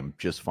am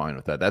just fine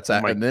with that. That's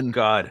and then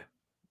God,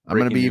 I'm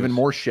going to be even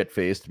more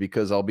shit-faced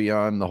because I'll be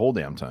on the whole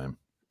damn time.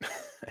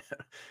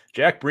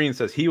 Jack Breen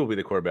says he will be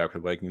the quarterback for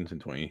the Vikings in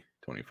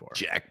 2024.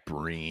 Jack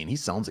Breen. He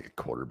sounds like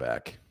a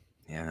quarterback.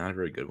 Yeah, not a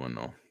very good one,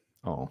 though.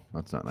 Oh,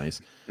 that's not nice.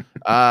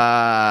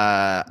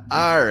 All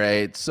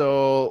right.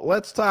 So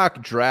let's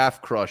talk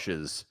draft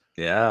crushes.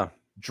 Yeah.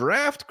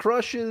 Draft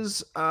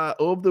crushes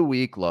of the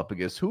week,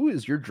 Lupagus. Who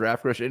is your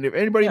draft crush? And if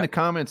anybody in the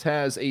comments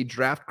has a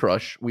draft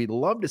crush, we'd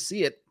love to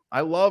see it.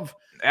 I love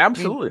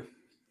absolutely.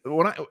 I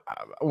mean,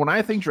 when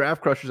I think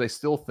draft crushes, I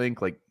still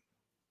think like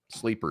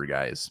sleeper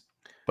guys.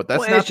 But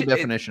that's not the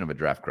definition of a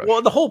draft crush.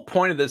 Well, the whole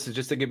point of this is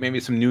just to get maybe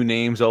some new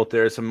names out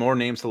there, some more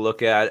names to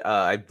look at.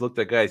 I've looked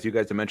at guys. You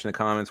guys have mentioned in the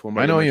comments.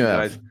 I know you have.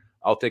 Guys,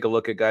 I'll take a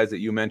look at guys that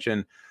you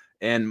mentioned.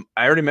 And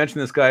I already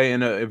mentioned this guy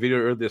in a video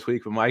earlier this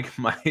week, but my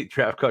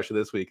draft crush of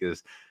this week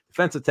is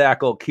defensive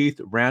tackle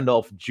Keith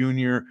Randolph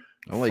Jr.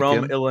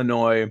 from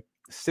Illinois,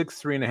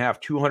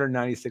 6'3.5",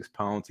 296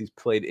 pounds. He's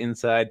played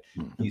inside.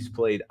 He's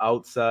played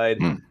outside.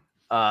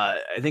 I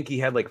think he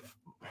had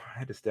I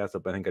had his stats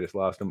up. I think I just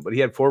lost him, but he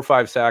had 4 or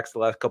 5 sacks the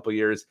last couple of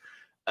years.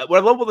 What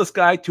I love about this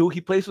guy too,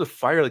 he plays with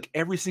fire. Like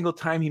every single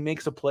time he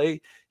makes a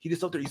play, he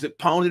just out there, he's like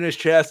pounding his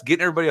chest,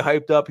 getting everybody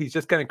hyped up. He's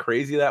just kind of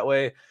crazy that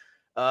way.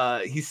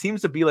 He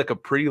seems to be like a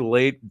pretty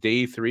late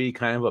day 3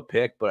 kind of a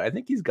pick, but I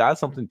think he's got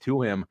something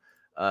to him.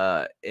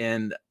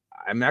 And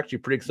I'm actually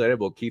pretty excited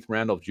about Keith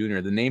Randolph Jr.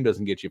 The name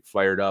doesn't get you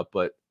fired up,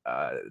 but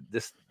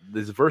this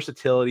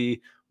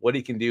versatility, what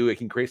he can do, he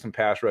can create some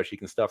pass rush, he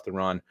can stuff the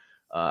run.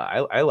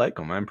 I like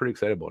him. I'm pretty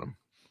excited about him.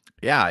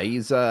 Yeah,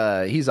 he's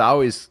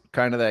always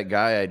kind of that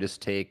guy I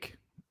just take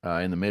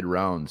in the mid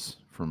rounds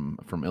from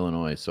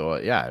Illinois. So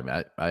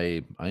yeah,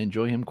 I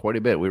enjoy him quite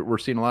a bit. We're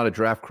seeing a lot of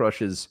draft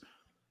crushes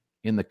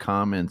in the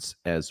comments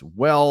as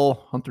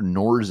well. Hunter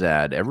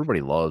Norzad,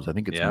 everybody loves. I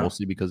think it's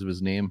mostly because of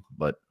his name,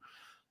 but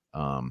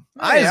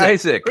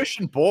Isaac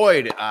Christian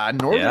Boyd,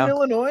 Northern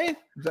Illinois.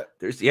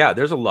 There's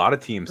a lot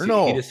of teams.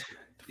 He's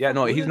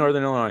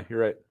Northern Illinois. You're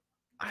right.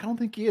 I don't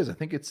think he is. I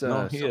think it's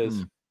he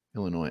is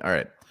Illinois. All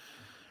right.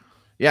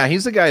 Yeah,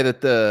 he's the guy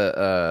that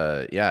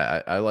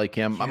I like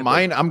him.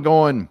 I'm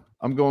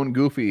going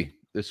goofy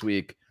this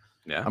week.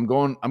 Yeah. I'm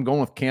going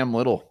with Cam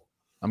Little.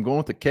 I'm going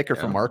with the kicker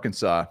from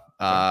Arkansas.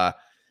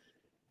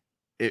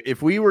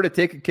 If we were to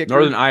take a kicker,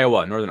 Northern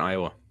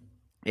Iowa.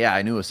 Yeah,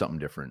 I knew it was something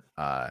different.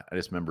 I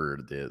just remember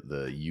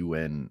the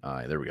UN.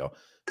 There we go.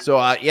 So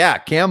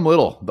Cam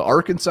Little, the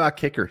Arkansas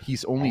kicker.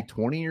 He's only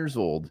 20 years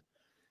old.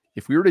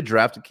 If we were to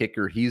draft a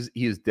kicker, he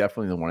is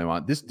definitely the one I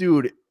want. This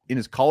dude in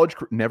his college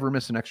never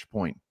missed an extra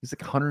point. He's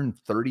like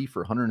 130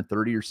 for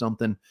 130 or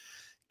something.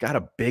 Got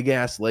a big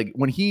ass leg.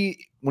 When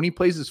he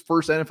plays his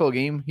first NFL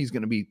game, he's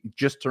going to be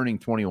just turning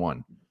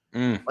 21.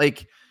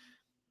 Like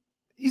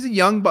he's a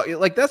young, but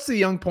like that's the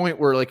young point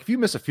where like if you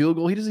miss a field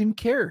goal, he doesn't even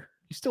care.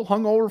 He's still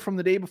hungover from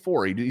the day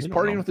before. He's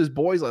partying with his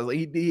boys.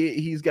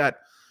 He's got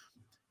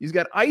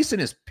ice in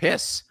his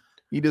piss.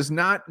 He does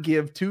not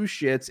give 2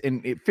 shits.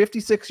 And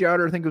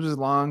 56-yarder, I think it was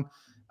long.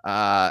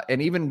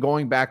 And even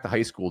going back to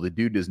high school, the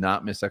dude does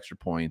not miss extra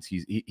points.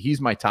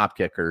 He's my top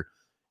kicker.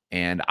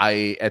 And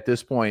at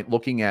this point,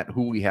 looking at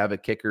who we have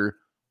at kicker,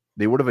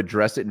 they would have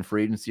addressed it in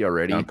free agency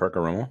already.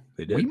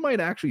 They did. We might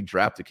actually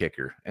draft a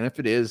kicker. And if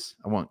it is,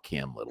 I want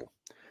Cam Little.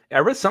 Yeah,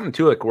 I read something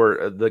too, like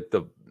where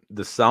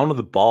the sound of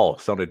the ball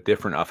sounded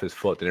different off his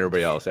foot than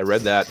everybody else. I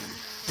read that.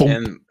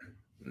 And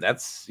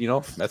that's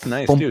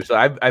nice too. So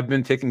I've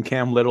been taking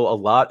Cam Little a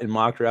lot in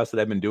mock drafts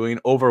that I've been doing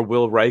over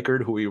Will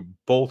Reichard, who we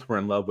both were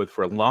in love with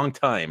for a long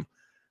time.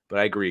 But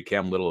I agree,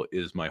 Cam Little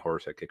is my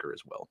horse at kicker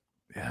as well.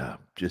 Yeah,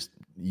 just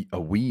a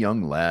wee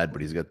young lad,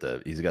 but he's got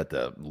the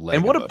leg.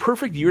 And what a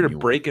perfect year to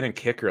break in a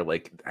kicker.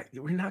 Like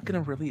we're not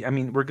gonna really. I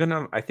mean,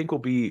 I think we'll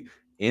be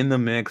in the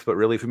mix, but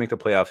really, if we make the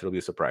playoffs, it'll be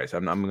a surprise.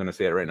 I'm gonna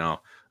say it right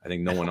now. I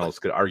think no one else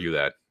could argue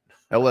that.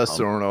 LS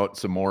throwing out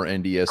some more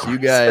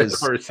NDSU guys. Of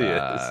course he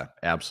is.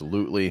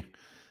 Absolutely.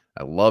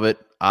 I love it.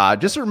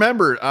 Just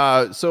remember,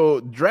 so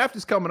draft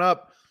is coming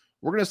up.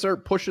 We're going to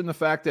start pushing the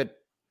fact that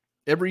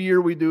every year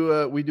we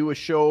do a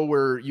show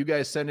where you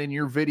guys send in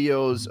your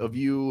videos of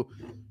you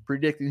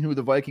predicting who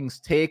the Vikings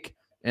take,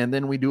 and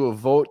then we do a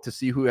vote to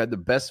see who had the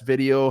best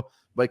video.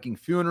 Viking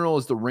Funeral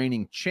is the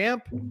reigning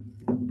champ.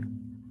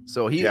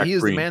 So he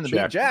is the man to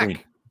beat.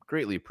 Jack.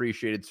 Greatly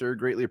appreciated, sir.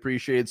 Greatly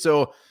appreciated.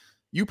 So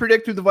you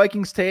predict who the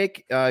Vikings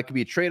take. It could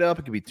be a trade up.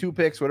 It could be 2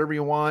 picks, whatever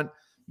you want.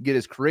 Get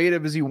as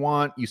creative as you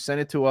want. You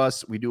send it to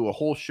us. We do a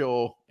whole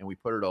show and we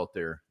put it out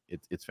there.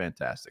 It's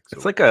fantastic.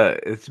 So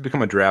it's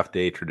become a draft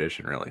day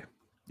tradition, really.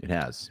 It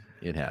has.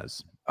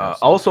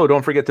 Also,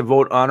 don't forget to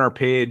vote on our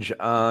page,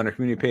 on our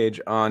community page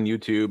on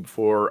YouTube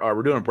for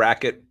we're doing a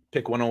bracket.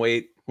 Pick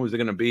 108. Who's it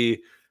going to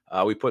be?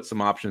 We put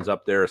some options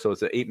up there. So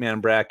it's an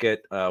 8-man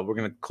bracket. We're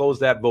going to close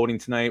that voting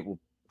tonight. We'll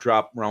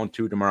drop round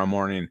 2 tomorrow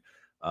morning.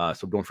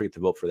 So don't forget to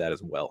vote for that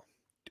as well.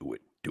 Do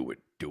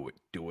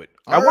it.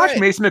 I watched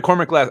Mason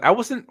McCormick last. I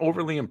wasn't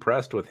overly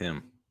impressed with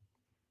him.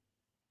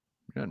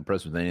 You're not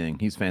impressed with anything.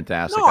 He's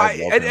fantastic. No,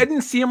 I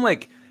didn't see him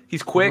like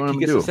he's quick. He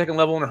gets to second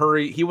level in a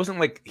hurry. He wasn't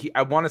like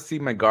I want to see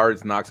my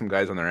guards knock some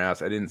guys on their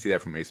ass. I didn't see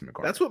that from Mason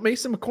McCormick. That's what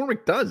Mason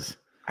McCormick does.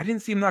 I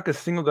didn't see him knock a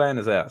single guy on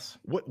his ass.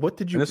 What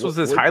did you? And this was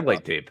his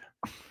highlight tape.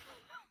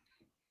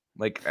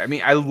 Like, I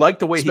mean, I like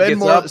the way he Spend gets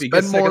more, up. He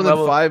gets spend more second than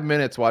level. 5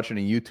 minutes watching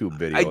a YouTube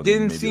video. I and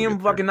didn't maybe see you'll him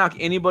get there. fucking knock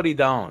anybody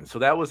down, so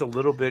that was a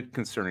little bit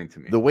concerning to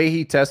me. The way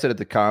he tested at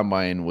the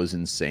combine was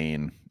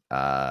insane.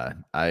 I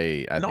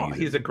think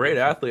he's a great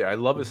athlete. I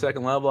love his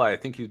second level. I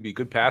think he'd be a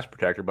good pass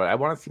protector, but I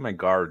want to see my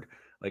guard.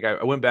 Like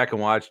I went back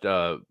and watched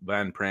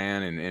Van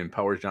Pran and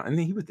Powers John, and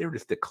he was there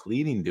just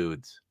decleating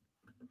dudes.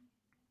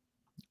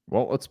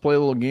 Well, let's play a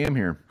little game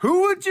here.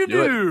 Who would you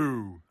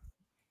do?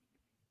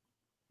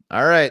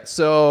 All right,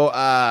 so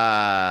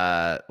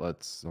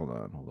let's hold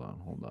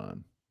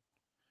on.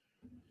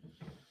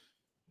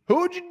 Who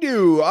would you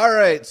do? All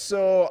right,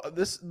 so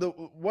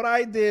what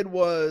I did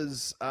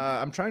was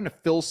I'm trying to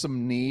fill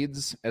some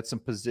needs at some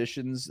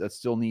positions that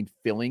still need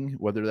filling,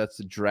 whether that's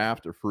the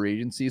draft or free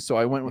agency. So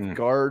I went with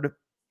guard,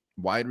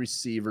 wide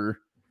receiver,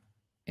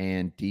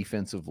 and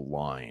defensive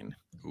line.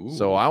 Ooh.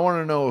 So I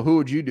want to know, who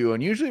would you do?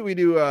 And usually we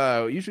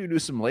do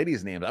some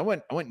ladies' names. I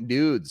went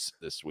dudes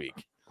this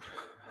week.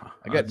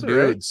 I got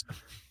dudes. Right.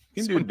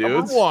 You can do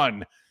dudes. Number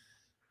one,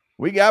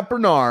 we got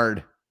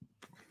Bernard.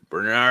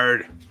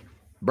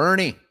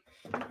 Bernie.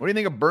 What do you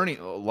think of Bernie?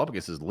 Oh,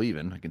 Lupkus is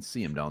leaving. I can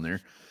see him down there.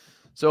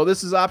 So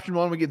this is option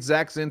one. We get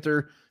Zach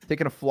Zinter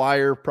taking a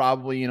flyer,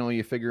 probably,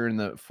 you figure in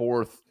the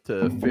 4th to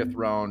 5th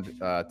round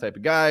type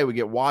of guy. We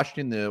get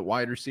Washington, the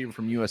wide receiver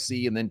from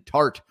USC, and then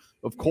Tart,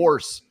 of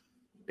course,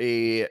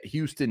 a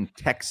Houston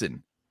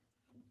Texan.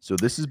 So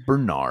this is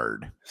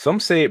Bernard. Some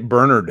say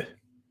Bernard.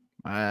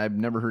 I've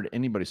never heard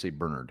anybody say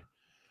Bernard.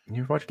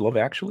 You ever watched Love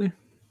Actually?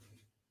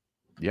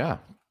 Yeah.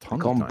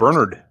 Call him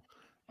Bernard.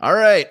 All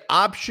right.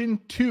 Option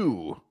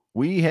 2.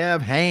 We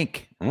have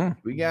Hank.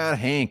 We got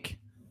Hank.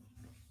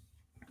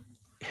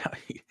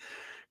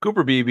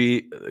 Cooper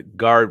Beebe,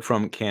 guard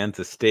from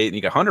Kansas State. And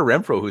you got Hunter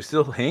Renfrow, who's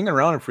still hanging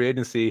around in free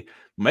agency.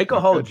 Michael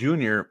Hall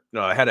Jr.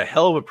 Had a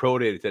hell of a pro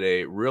day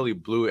today. Really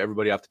blew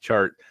everybody off the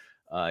chart.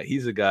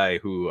 He's a guy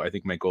who I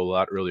think might go a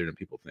lot earlier than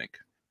people think.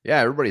 Yeah,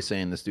 everybody's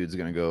saying this dude's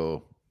going to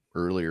go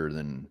earlier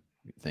than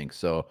you think.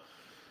 So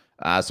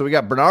we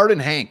got Bernard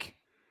and Hank.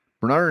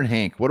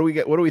 What do we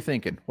get? What are we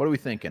thinking?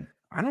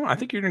 I don't know. I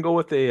think you're going to go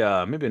with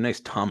a maybe a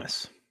nice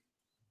Thomas.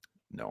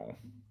 No.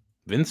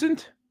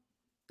 Vincent?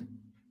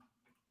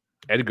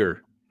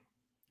 Edgar.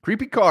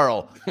 Creepy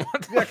Carl.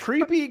 Yeah,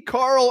 Creepy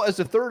Carl as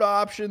a third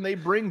option. They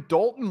bring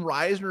Dalton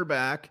Reisner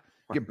back,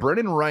 get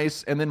Brennan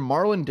Rice, and then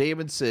Marlon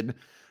Davidson,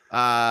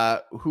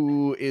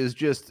 who is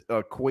just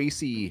a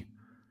Kwesi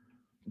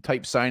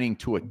type signing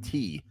to a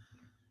T.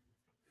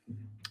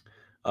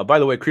 By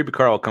the way, Creepy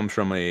Carl comes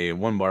from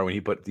one bar when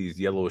he put these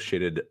yellow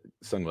shaded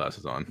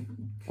sunglasses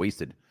on.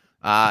 Wasted.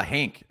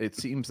 Hank. It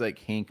seems like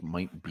Hank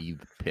might be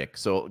the pick.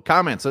 So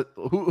comments.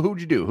 Who'd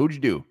you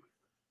do?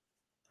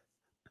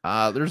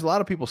 There's a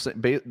lot of people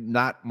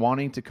not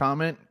wanting to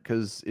comment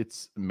because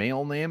it's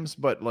male names,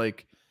 but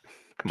like,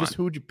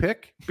 who'd you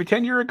pick?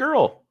 Pretend you're a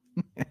girl.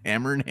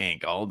 Hammer and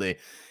Hank all day.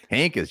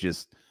 Hank is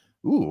just,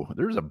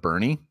 there's a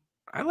Bernie.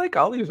 I like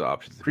all these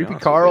options. Creepy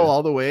Carl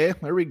all the way.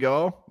 There we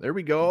go.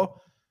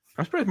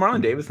 I'm surprised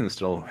Marlon Davidson's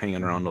still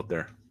hanging around out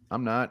there.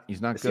 I'm not.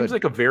 He's not good. Seems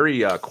like a very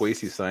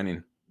Kwesi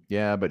signing.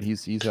 Yeah, but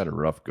he's had a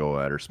rough go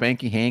at her.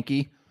 Spanky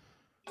Hanky.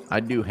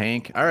 I'd do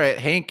Hank. All right,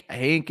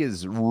 Hank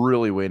is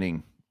really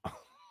winning.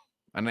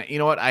 And you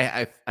know what?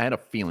 I had a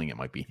feeling it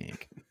might be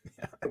Hank.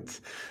 Yeah,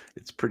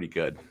 it's pretty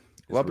good.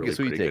 Well, because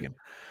who you taking?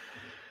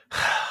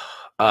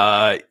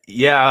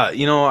 Yeah,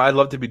 I'd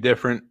love to be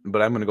different,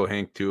 but I'm going to go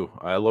Hank too.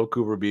 I love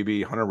Cooper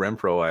Beebe. Hunter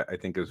Renfrow, I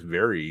think, is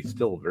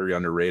still very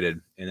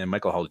underrated. And then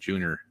Michael Hall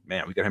Jr.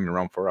 Man, we got him in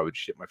round 4. I would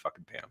shit my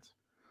fucking pants.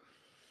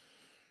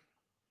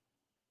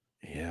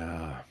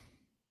 Yeah.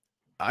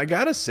 I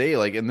gotta say,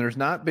 and there's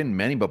not been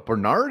many, but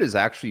Bernard is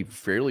actually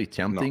fairly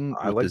tempting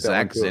with the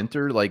Zach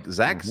Zinter. Like,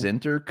 Zach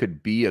Zinter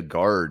could be a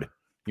guard.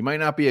 He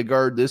might not be a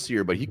guard this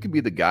year, but he could be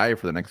the guy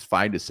for the next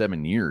 5 to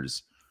 7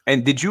 years.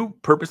 And did you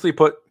purposely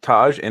put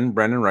Taj and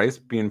Brendan Rice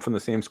being from the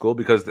same school?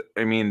 Because,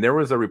 I mean, there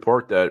was a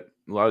report that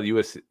a lot of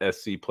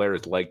USC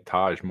players like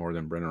Taj more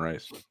than Brendan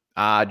Rice.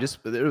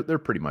 They're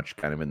pretty much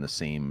kind of in the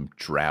same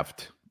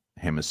draft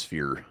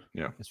hemisphere,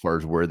 as far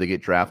as where they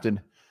get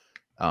drafted.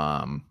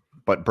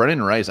 But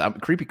Brendan Rice,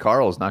 Creepy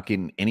Carl is not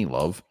getting any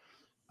love.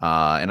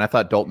 And I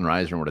thought Dalton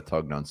Reisner would have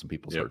tugged on some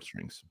people's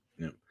heartstrings.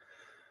 Yeah.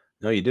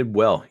 No, you did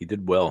well.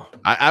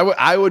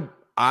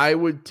 I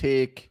would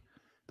take.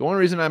 The only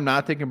reason I'm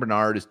not taking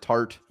Bernard is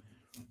Tart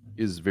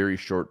is very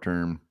short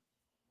term.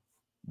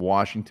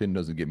 Washington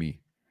doesn't get me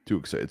too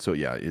excited. So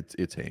yeah,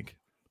 it's Hank.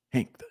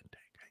 Hank the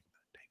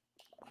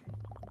Tank.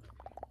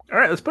 All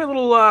right, let's play a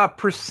little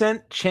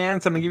percent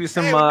chance. I'm gonna give you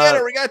some. Hey, we did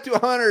it. We got to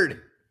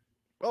 100.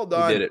 Well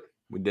done.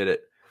 We did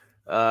it.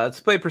 Let's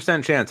play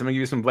percent chance. I'm gonna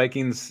give you some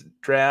Vikings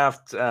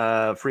draft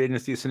free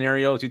agency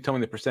scenarios. You tell me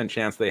the percent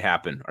chance they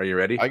happen. Are you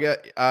ready? I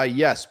got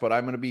yes, but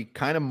I'm gonna be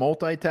kind of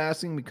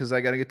multitasking because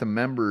I got to get the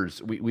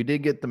members. We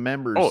did get the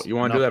members. Oh, you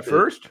want to do that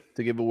first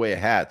to give away a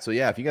hat? So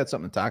yeah, if you got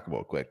something to talk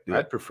about, quick.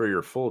 I'd prefer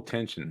your full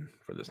attention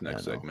for this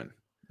next segment.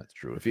 That's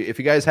true. If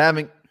you guys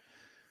haven't,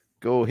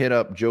 go hit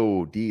up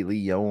Joe D.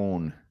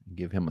 Leon.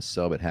 Give him a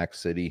sub at Hack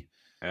City.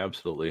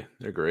 Absolutely,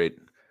 they're great.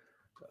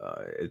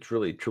 it's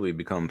really truly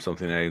become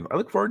something I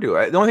look forward to.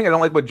 The only thing I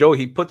don't like about Joe,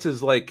 he puts his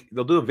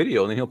they'll do a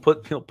video and then he'll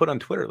put on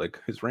Twitter like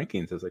his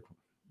rankings. It's like,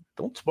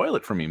 don't spoil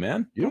it for me,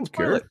 man. You don't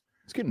spoil care. it.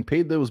 He's getting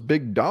paid those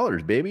big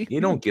dollars, baby.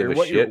 You don't give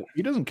a shit.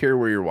 He doesn't care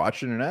where you're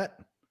watching it at.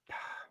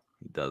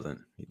 He doesn't.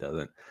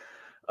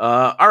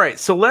 All right,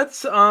 so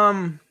let's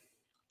go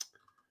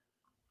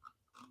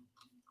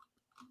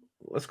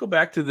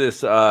back to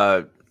this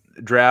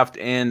draft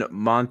and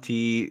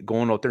Monty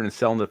going out there and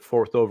selling the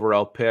 4th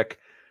overall pick.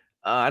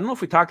 I don't know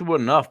if we talked about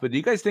it enough, but do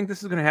you guys think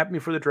this is going to happen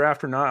before the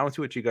draft or not? I want to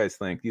see what you guys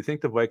think. Do you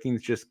think the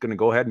Vikings just going to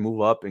go ahead and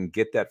move up and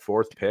get that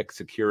 4th pick,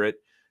 secure it?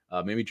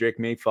 Maybe Drake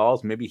May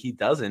falls, maybe he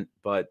doesn't,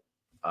 but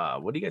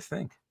what do you guys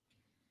think?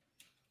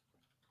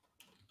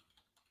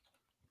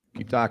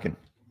 Keep talking.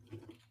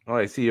 Oh,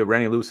 I see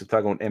Randy Lewis is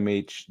talking about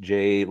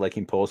MHJ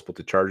liking post, but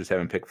the Chargers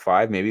haven't picked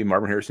 5. Maybe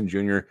Marvin Harrison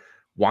Jr.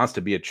 wants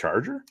to be a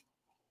Charger?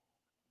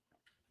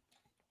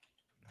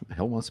 Who the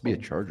hell wants to be a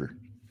Charger?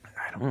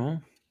 I don't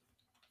know.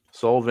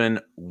 Sullivan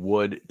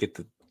would get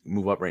to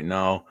move up right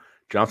now.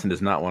 Johnson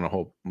does not want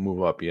to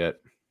move up yet.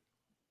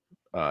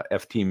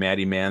 FT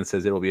Matty Man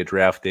says it will be a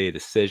draft day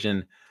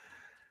decision.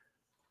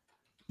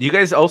 Do you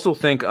guys also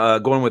think,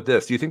 going with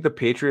this, do you think the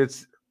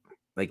Patriots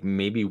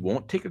maybe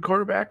won't take a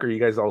quarterback, or are you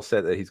guys all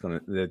set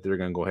that they're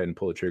gonna go ahead and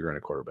pull the trigger on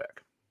a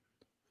quarterback?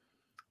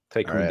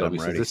 Tycoon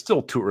W says it's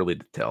still too early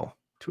to tell.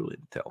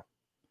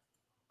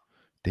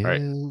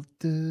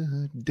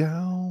 Delta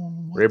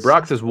down. Ray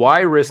Brock says, why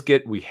risk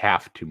it? We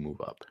have to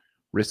move up.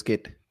 Risk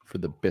it for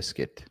the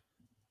biscuit.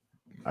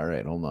 All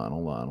right, hold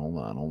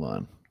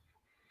on.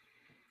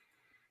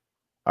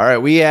 All right,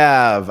 we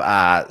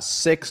have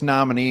 6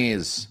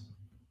 nominees.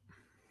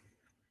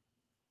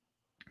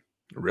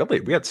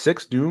 Really? We had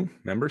 6 new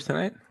members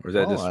tonight? Or is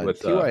that just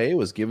with TYA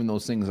was giving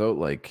those things out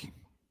like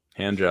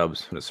hand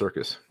jobs in a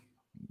circus?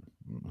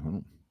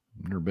 I've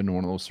never been to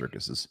one of those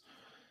circuses.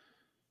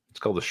 It's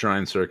called the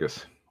Shrine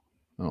Circus.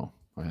 Oh,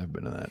 I have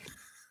been to that.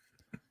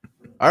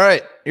 All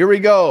right, here we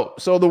go.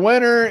 So the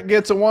winner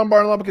gets a One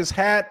Barn Lumpicus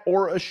hat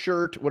or a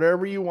shirt,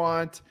 whatever you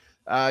want.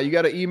 You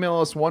got to email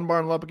us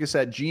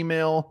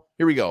onebarnlumpicus@gmail.com.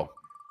 Here we go.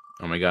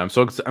 Oh my God,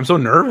 I'm so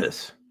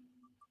nervous.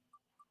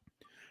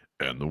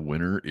 And the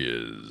winner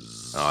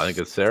is... Oh, I think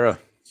it's Sarah.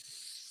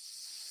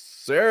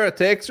 Sarah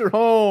takes her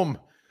home.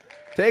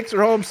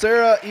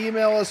 Sarah,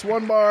 email us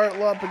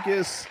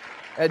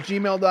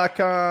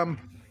onebarlumpicus@gmail.com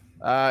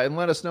and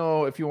let us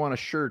know if you want a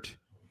shirt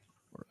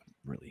or a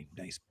really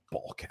nice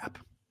ball cap.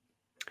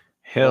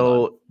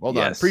 Well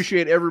done.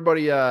 Appreciate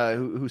everybody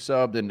who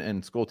subbed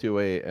and Skull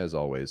TOA as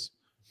always.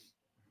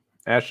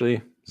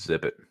 Ashley,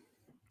 zip it.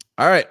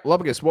 All right,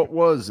 Lumpicus, what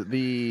was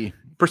the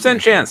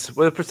percent chance?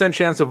 What a percent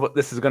chance of what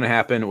this is going to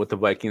happen with the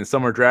Vikings?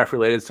 Some are draft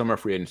related, some are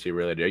free agency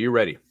related. Are you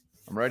ready?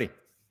 I'm ready.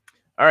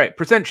 All right,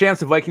 percent chance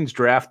the Vikings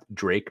draft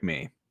Drake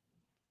May.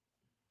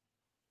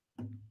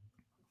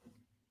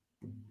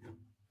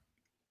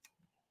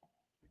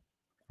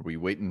 Are we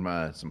waiting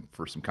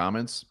for some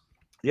comments?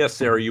 Yes,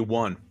 Sarah, you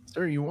won.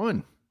 Sarah, you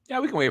won. Yeah,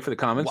 we can wait for the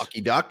comments.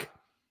 Lucky duck.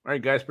 All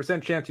right, guys,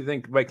 percent chance you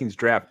think Vikings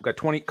draft. We've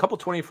got couple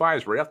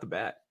 25s right off the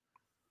bat.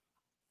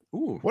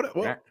 Ooh, what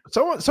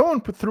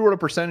someone threw out a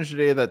percentage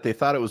today that they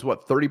thought it was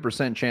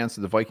 30% chance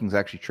that the Vikings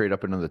actually trade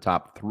up into the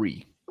top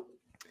 3.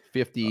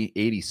 50,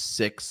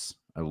 86,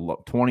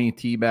 20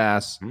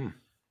 T-Bass.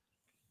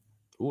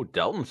 Ooh,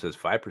 Delton says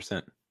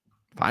 5%.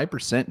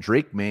 5%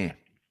 Drake May.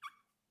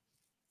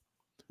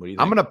 What do you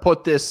think? I'm gonna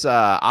put this.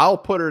 I'll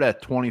put it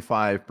at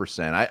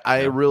 25%.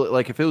 I really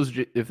like if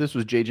this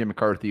was JJ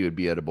McCarthy, it would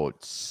be at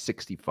about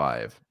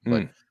 65.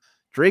 But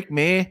Drake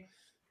May,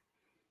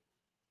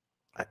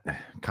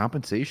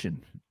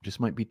 compensation just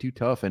might be too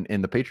tough,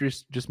 and the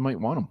Patriots just might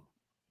want him.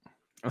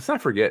 Let's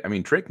not forget. I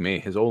mean, Drake May,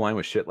 his O-line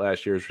was shit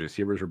last year. His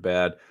receivers were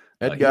bad.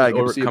 That guy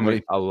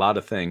overcoming a lot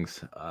of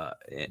things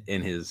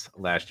in his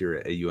last year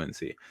at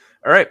UNC.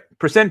 All right,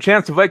 percent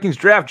chance the Vikings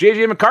draft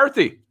JJ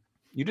McCarthy.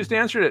 You just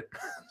answered it.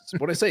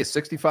 What did I say?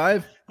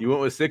 65? You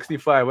went with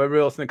 65. Whatever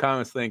else in the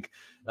comments think.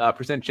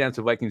 Percent chance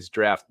of Vikings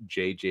draft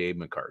JJ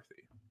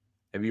McCarthy.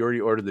 Have you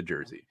already ordered the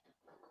jersey?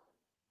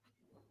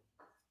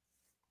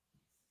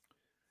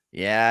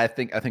 Yeah, I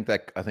think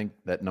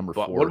that number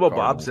 4. What about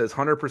Bob says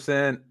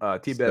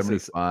 100%? T-Best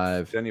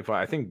 75. 75.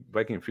 I think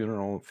Viking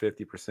Funeral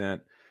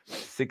 50%.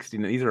 60.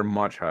 These are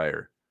much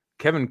higher.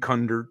 Kevin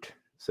Kundert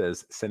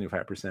says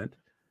 75%.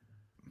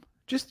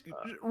 Just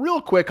real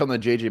quick on the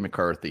JJ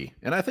McCarthy,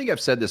 and I think I've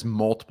said this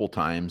multiple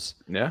times.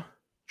 Yeah.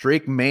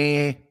 Drake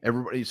May,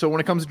 everybody. So when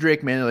it comes to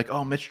Drake May, they're like,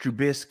 "Oh, Mitch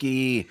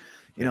Trubisky,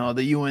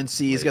 the UNC.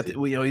 He's got,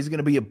 he's going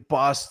to be a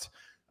bust."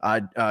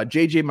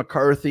 JJ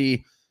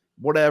McCarthy,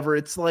 whatever.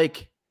 It's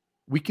like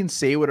we can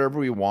say whatever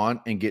we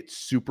want and get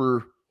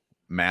super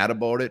mad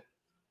about it.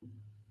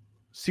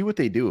 See what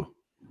they do.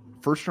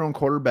 First round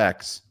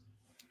quarterbacks.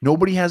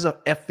 Nobody has a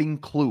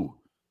effing clue.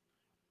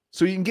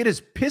 So you can get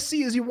as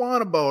pissy as you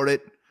want about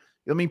it.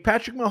 I mean,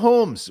 Patrick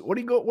Mahomes, what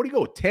do you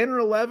go, 10 or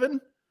 11?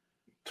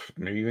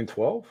 Maybe even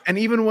 12. And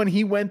even when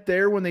he went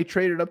there, when they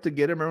traded up to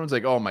get him, everyone's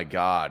like, oh my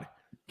God,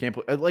 can't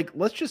play. Like,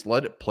 let's just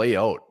let it play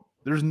out.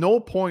 There's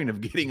no point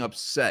of getting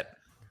upset.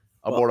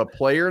 about a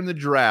player in the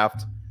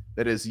draft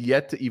that has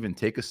yet to even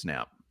take a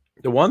snap.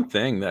 The one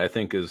thing that I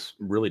think is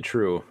really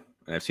true,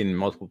 and I've seen in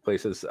multiple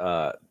places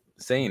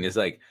saying, is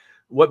like,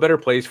 what better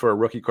place for a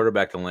rookie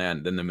quarterback to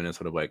land than the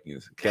Minnesota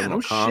Vikings? Kevin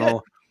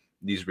O'Connell,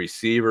 these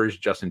receivers,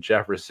 Justin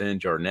Jefferson,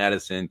 Jordan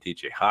Addison,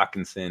 TJ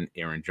Hawkinson,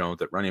 Aaron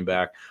Jones at running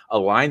back, a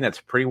line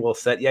that's pretty well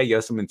set. Yeah, you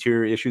have some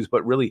interior issues,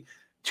 but really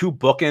 2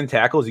 bookend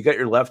tackles. You got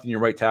your left and your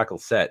right tackle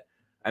set.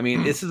 I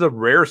mean, this is a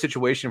rare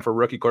situation for a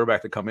rookie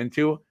quarterback to come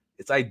into.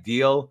 It's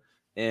ideal.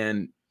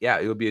 And yeah,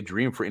 it would be a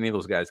dream for any of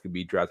those guys to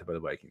be drafted by the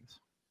Vikings.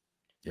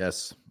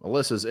 Yes.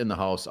 Alyssa's in the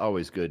house.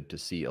 Always good to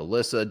see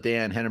Alyssa.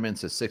 Dan Henneman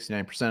says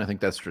 69%. I think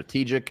that's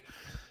strategic.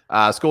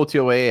 Skull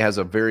TOA has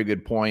a very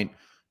good point.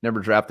 Never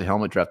draft the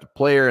helmet, draft a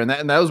player. And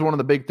that was one of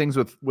the big things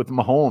with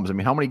Mahomes. I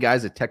mean, how many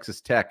guys at Texas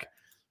Tech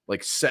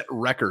like set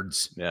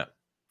records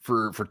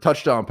for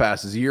touchdown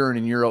passes year in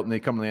and year out, and they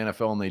come to the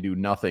NFL and they do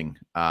nothing.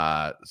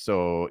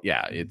 So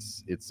yeah,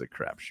 it's a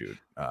crapshoot.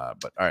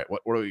 But all right,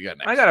 what do we got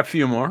next? I got a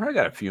few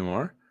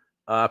more.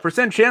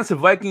 Percent chance the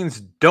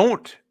Vikings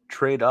don't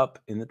trade up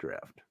in the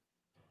draft.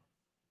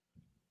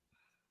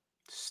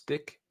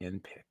 Stick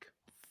and pick.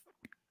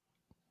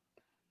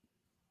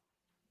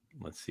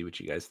 Let's see what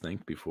you guys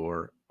think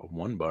before a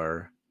 1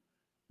 bar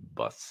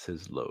busts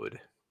his load.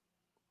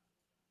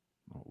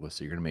 Oh,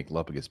 Lisa, you're gonna make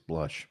Lupagus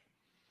blush.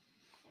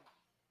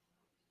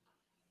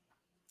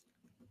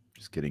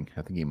 Just kidding.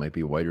 I think he might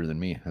be whiter than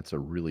me. That's a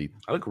really.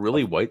 I look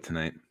really white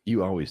tonight.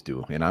 You always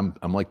do, and I'm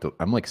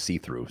like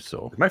see-through.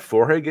 So is my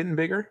forehead getting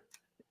bigger?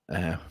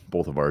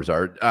 Both of ours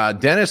are.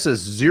 Dennis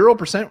says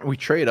 0%. We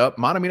trade up.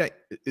 Monamita,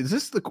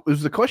 is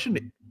the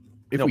question?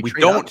 If no, we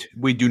don't. Up?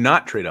 We do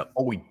not trade up.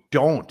 Oh, we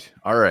don't.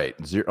 All right.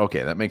 0.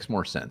 Okay, that makes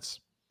more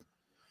sense.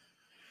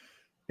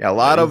 Yeah, a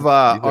lot of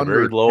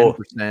under low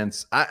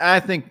percent. I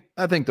think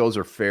those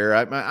are fair.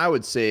 I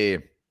would say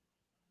I'm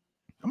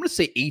going to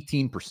say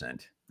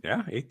 18%.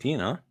 Yeah, 18,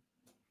 huh?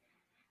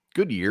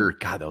 Good year.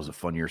 God, that was a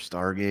fun year.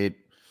 Stargate,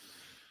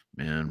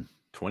 man.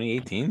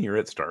 2018, you're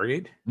at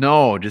Stargate?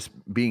 No, just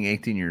being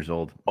 18 years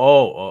old.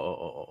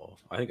 Oh.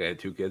 I think I had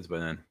 2 kids by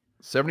then.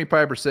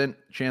 75%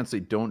 chance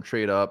they don't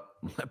trade up.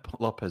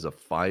 Pull up has a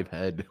 5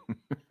 head.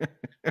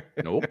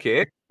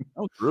 Okay.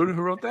 Oh, Rude,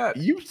 who wrote that?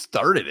 You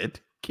started it.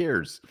 Who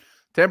cares?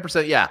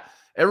 10%. Yeah.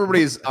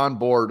 Everybody's on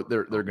board.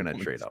 They're gonna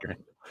trade up.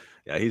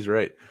 Yeah, he's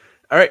right.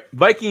 All right.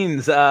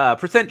 Vikings,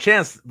 percent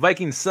chance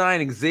Vikings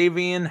sign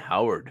Xavier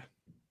Howard.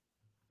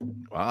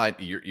 Wow,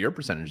 your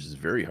percentage is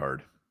very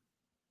hard.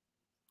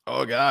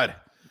 Oh God.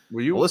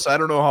 Were you? Melissa, I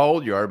don't know how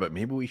old you are, but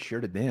maybe we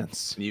shared a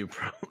dance. You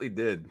probably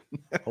did.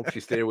 Hope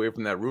you stayed away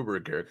from that Ruber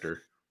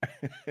character.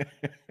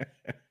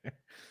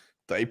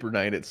 Diaper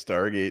night at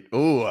Stargate.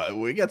 Oh,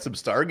 we got some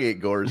Stargate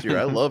goers here.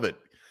 I love it.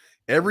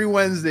 Every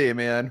Wednesday,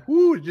 man.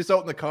 Woo, just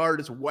out in the car,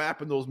 just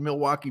whapping those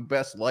Milwaukee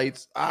Best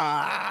lights.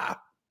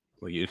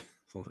 Well, you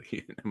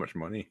didn't have much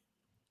money.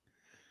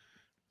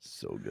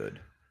 So good.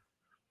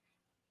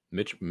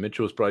 Mitch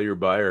was probably your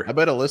buyer. I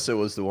bet Alyssa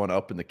was the one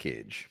up in the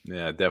cage.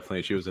 Yeah,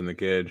 definitely. She was in the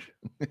cage.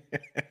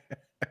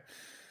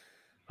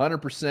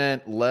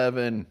 100%,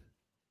 11,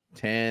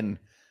 10.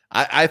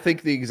 I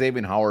think the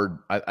Xavier Howard,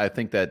 I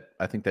think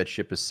that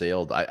ship has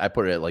sailed. I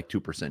put it at like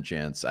 2%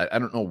 chance. I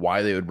don't know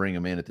why they would bring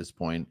him in at this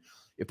point.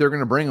 If they're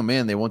going to bring him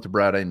in, they want to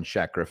bring in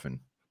Shaq Griffin.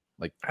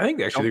 Like, I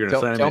think actually they're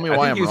going to sign him. Tell me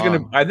why I'm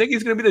wrong. I think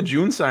he's going to be the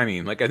June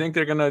signing. Like, I think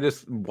they're going to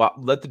just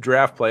let the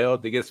draft play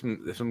out. They get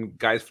some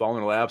guys falling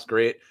in their laps.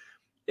 Great.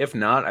 If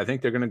not, I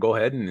think they're going to go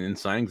ahead and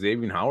sign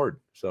Xavier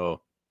Howard.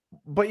 So,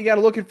 but you got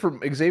to look at it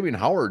from Xavier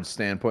Howard's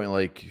standpoint.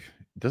 Like,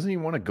 doesn't he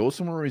want to go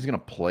somewhere where he's going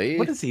to play?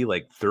 What is he,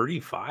 like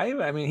 35?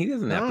 I mean, he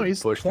doesn't have to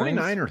he's push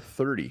 29 things. Or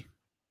 30.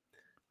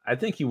 I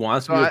think he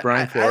wants to be with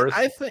Brian Flores.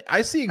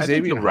 I see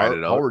Xavier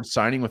Howard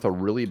signing with a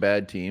really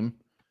bad team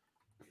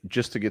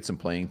just to get some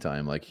playing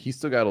time. Like, he's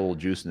still got a little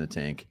juice in the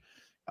tank.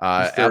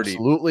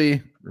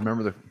 Absolutely.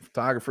 Remember the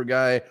photographer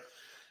guy?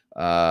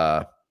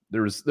 He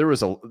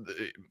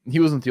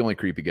wasn't the only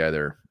creepy guy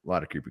there. A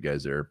lot of creepy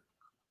guys there.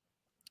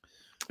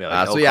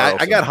 Yeah,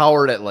 I got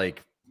Howard at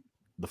like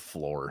the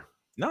floor.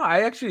 No,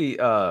 I actually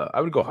I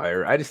would go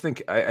higher. I just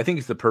think I think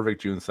he's the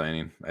perfect June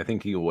signing. I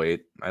think he'll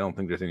wait. I don't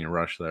think there's any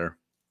rush there.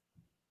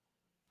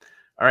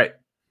 All right.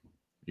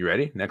 You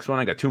ready? Next one.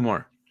 I got 2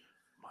 more.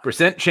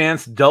 Percent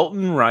chance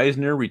Dalton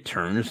Reisner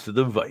returns to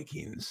the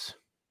Vikings.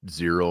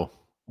 0.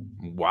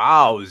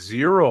 Wow,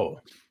 0.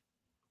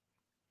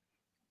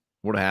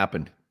 What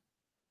happened?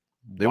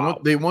 They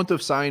won't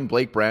have signed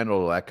Blake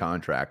Brandel to that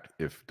contract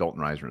if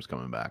Dalton Reisner is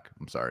coming back.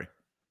 I'm sorry.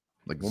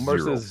 Like, Wilmer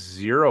says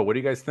 0. What do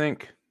you guys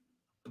think?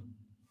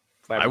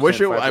 5%, I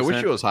wish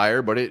it was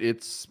higher, but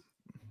it's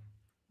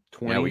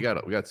 20. Yeah,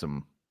 we got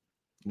some.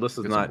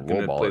 Lissa's not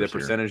going to play the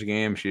percentage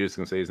game. She's just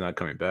going to say he's not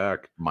coming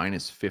back.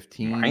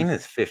 -15.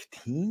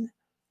 -15.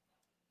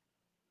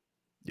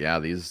 Yeah,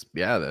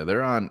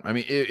 they're on. I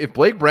mean, if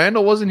Blake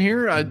Brandel wasn't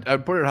here,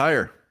 I'd put it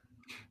higher.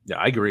 Yeah,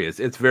 I agree.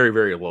 It's very,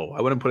 very low.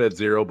 I wouldn't put it at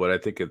 0, but I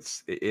think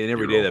it's in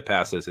every day that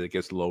passes, it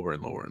gets lower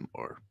and lower and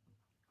lower.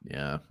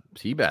 Yeah,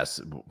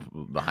 Seabass,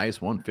 the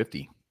highest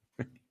 150.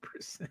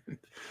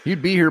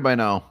 He'd be here by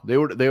now. They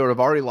would have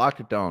already locked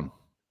it down.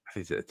 I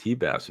think that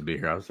T-Bass would be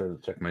here. I was trying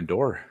to check my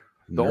door.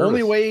 The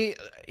only way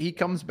he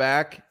comes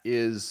back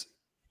is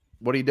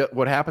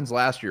what happens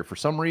last year. For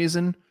some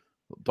reason,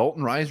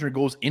 Dalton Reisner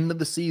goes into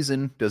the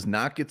season, does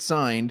not get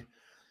signed,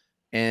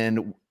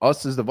 and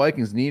us as the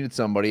Vikings needed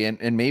somebody,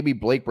 and maybe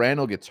Blake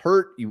Brandel gets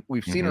hurt.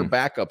 We've seen our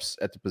backups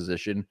at the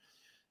position,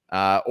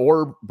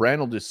 or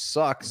Brandel just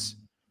sucks,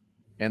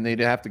 and they'd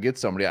have to get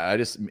somebody.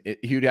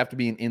 He would have to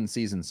be an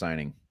in-season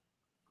signing.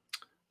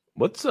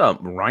 What's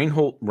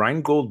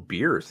Rheingold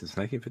beer since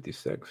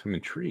 1956? I'm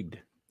intrigued.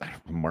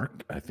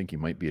 Mark, I think he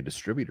might be a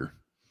distributor.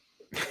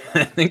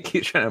 I think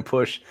he's trying to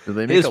push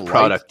his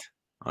product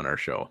on our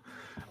show.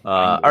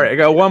 All right, I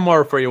got one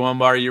more for you,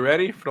 Wumbar. Are you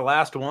ready for the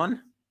last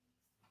one?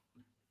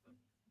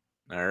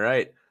 All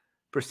right.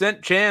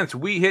 Percent chance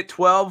we hit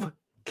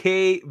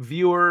 12K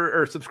viewer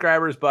or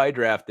subscribers by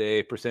draft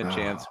day. Percent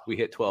chance we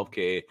hit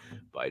 12K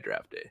by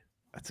draft day.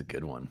 That's a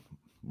good one.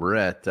 We're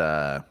at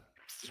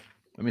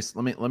let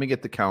me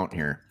get the count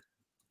here.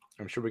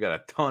 I'm sure we got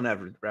a ton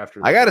after.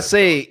 I got to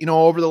say,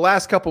 over the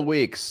last couple of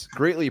weeks,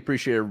 greatly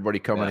appreciate everybody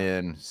coming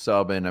in,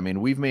 subbing. I mean,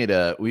 we've made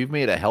a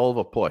hell of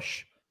a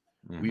push.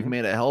 We've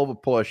made a hell of a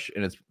push,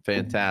 and it's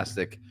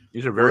fantastic.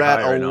 These are very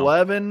high right now.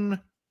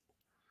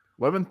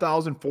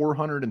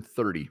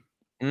 11,430.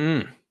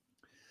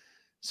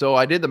 So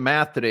I did the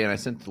math today, and I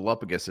sent it to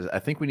Luppagus. I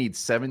think we need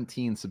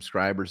 17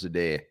 subscribers a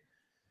day.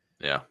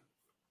 Yeah.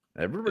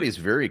 Everybody's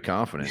very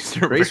confident.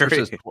 Tracer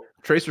says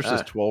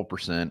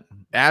 12%.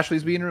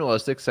 Ashley's being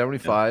realistic,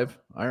 75.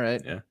 Yeah. All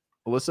right. Yeah.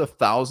 Alyssa,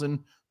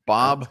 1,000.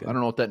 Bob, I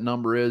don't know what that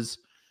number is.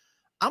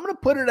 I'm gonna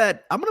put it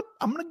at I'm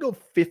gonna go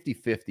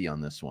 50-50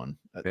 on this one.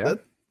 Yeah.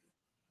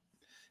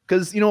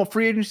 Because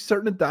free agency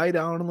starting to die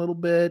down a little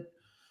bit.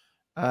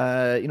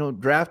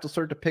 Draft will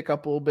start to pick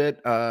up a little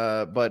bit.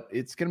 But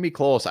it's gonna be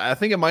close. I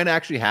think it might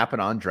actually happen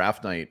on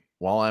draft night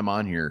while I'm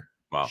on here.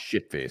 Wow.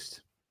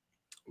 Shit-faced.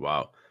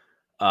 Wow.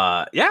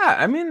 Yeah,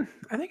 I mean,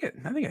 I think it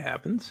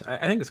happens.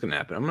 I think it's gonna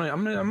happen.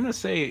 I'm gonna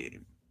say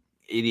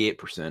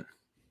 88%.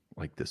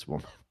 Like this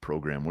one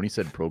program. When he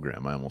said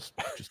program, I almost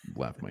just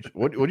laughed my shit.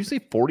 What did you say?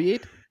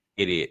 48?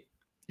 88.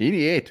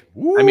 88.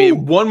 Woo! I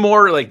mean, one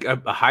more like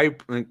a high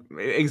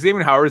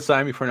Xavier Howard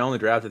sign before now in the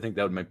draft. I think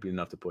that might be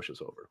enough to push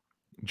us over.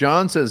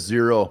 John says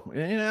 0.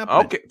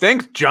 Okay,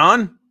 thanks,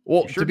 John.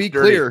 Well, to be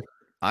clear,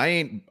 I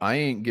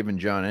ain't giving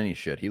John any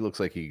shit. He looks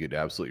like he could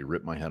absolutely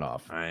rip my head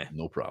off.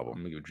 No problem.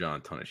 I'm gonna give John a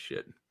ton of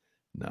shit.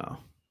 No,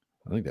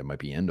 I think that might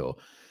be Endo.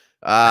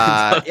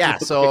 Yeah.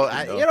 So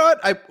you know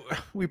what?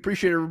 We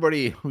appreciate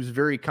everybody who's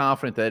very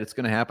confident that it's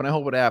going to happen. I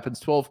hope it happens.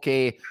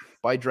 12K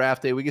by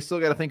draft day. We still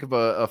got to think of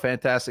a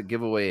fantastic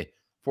giveaway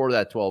for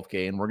that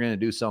 12K, and we're going to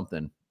do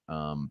something.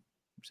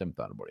 Just haven't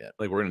thought about it yet.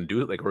 Like we're going to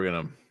do it. Like we're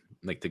going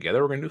to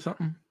together. We're going to do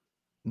something.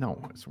 No,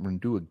 we're going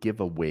to do a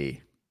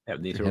giveaway. Yeah,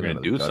 we're going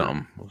to do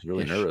something. I was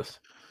really nervous.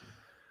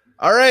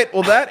 All right.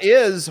 Well, that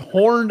is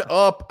Horned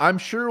Up. I'm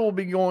sure we'll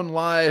be going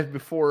live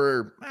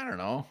before, I don't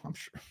know, I'm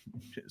sure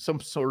some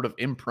sort of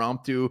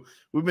impromptu.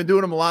 We've been doing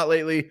them a lot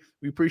lately.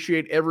 We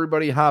appreciate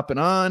everybody hopping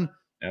on.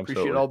 Absolutely.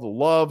 Appreciate all the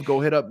love. Go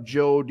hit up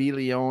Joe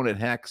DeLeon at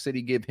Hack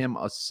City. Give him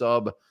a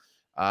sub.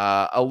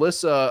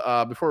 Alyssa,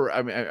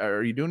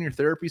 are you doing your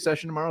therapy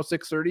session tomorrow,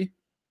 6:30?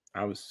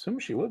 I would assume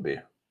she would be.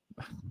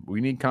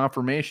 We need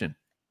confirmation.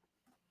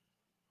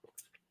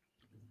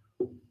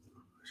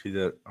 She's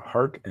a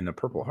heart and a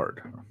purple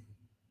heart.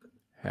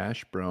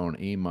 Hash brown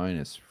A-,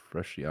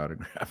 freshly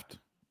autographed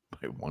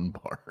by 1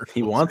 bar.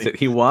 He wants it.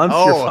 He wants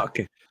your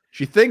fucking.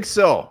 She thinks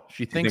so.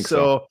 She thinks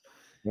so.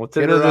 What's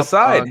it to the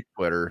side?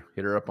 Twitter.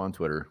 Hit her up on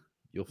Twitter.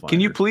 You'll find.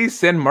 Can you please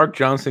send Mark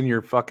Johnson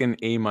your fucking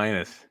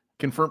A-?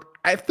 Confirm.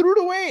 I threw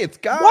it away. It's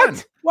gone.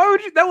 What? Why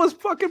would you? That was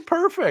fucking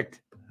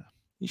perfect.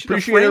 You should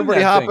appreciate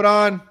everybody hopping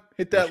on.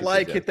 Hit that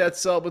like, hit that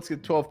sub. Let's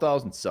get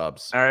 12,000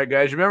 subs. All right,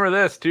 guys. Remember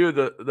this, too.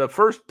 The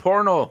first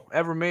porno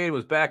ever made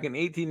was back in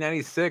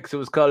 1896. It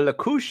was called Le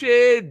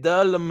Coucher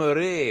de la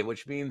Murée,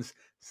 which means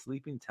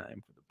sleeping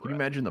time for the bride. Can you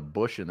imagine the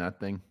bush in that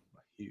thing?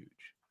 Huge.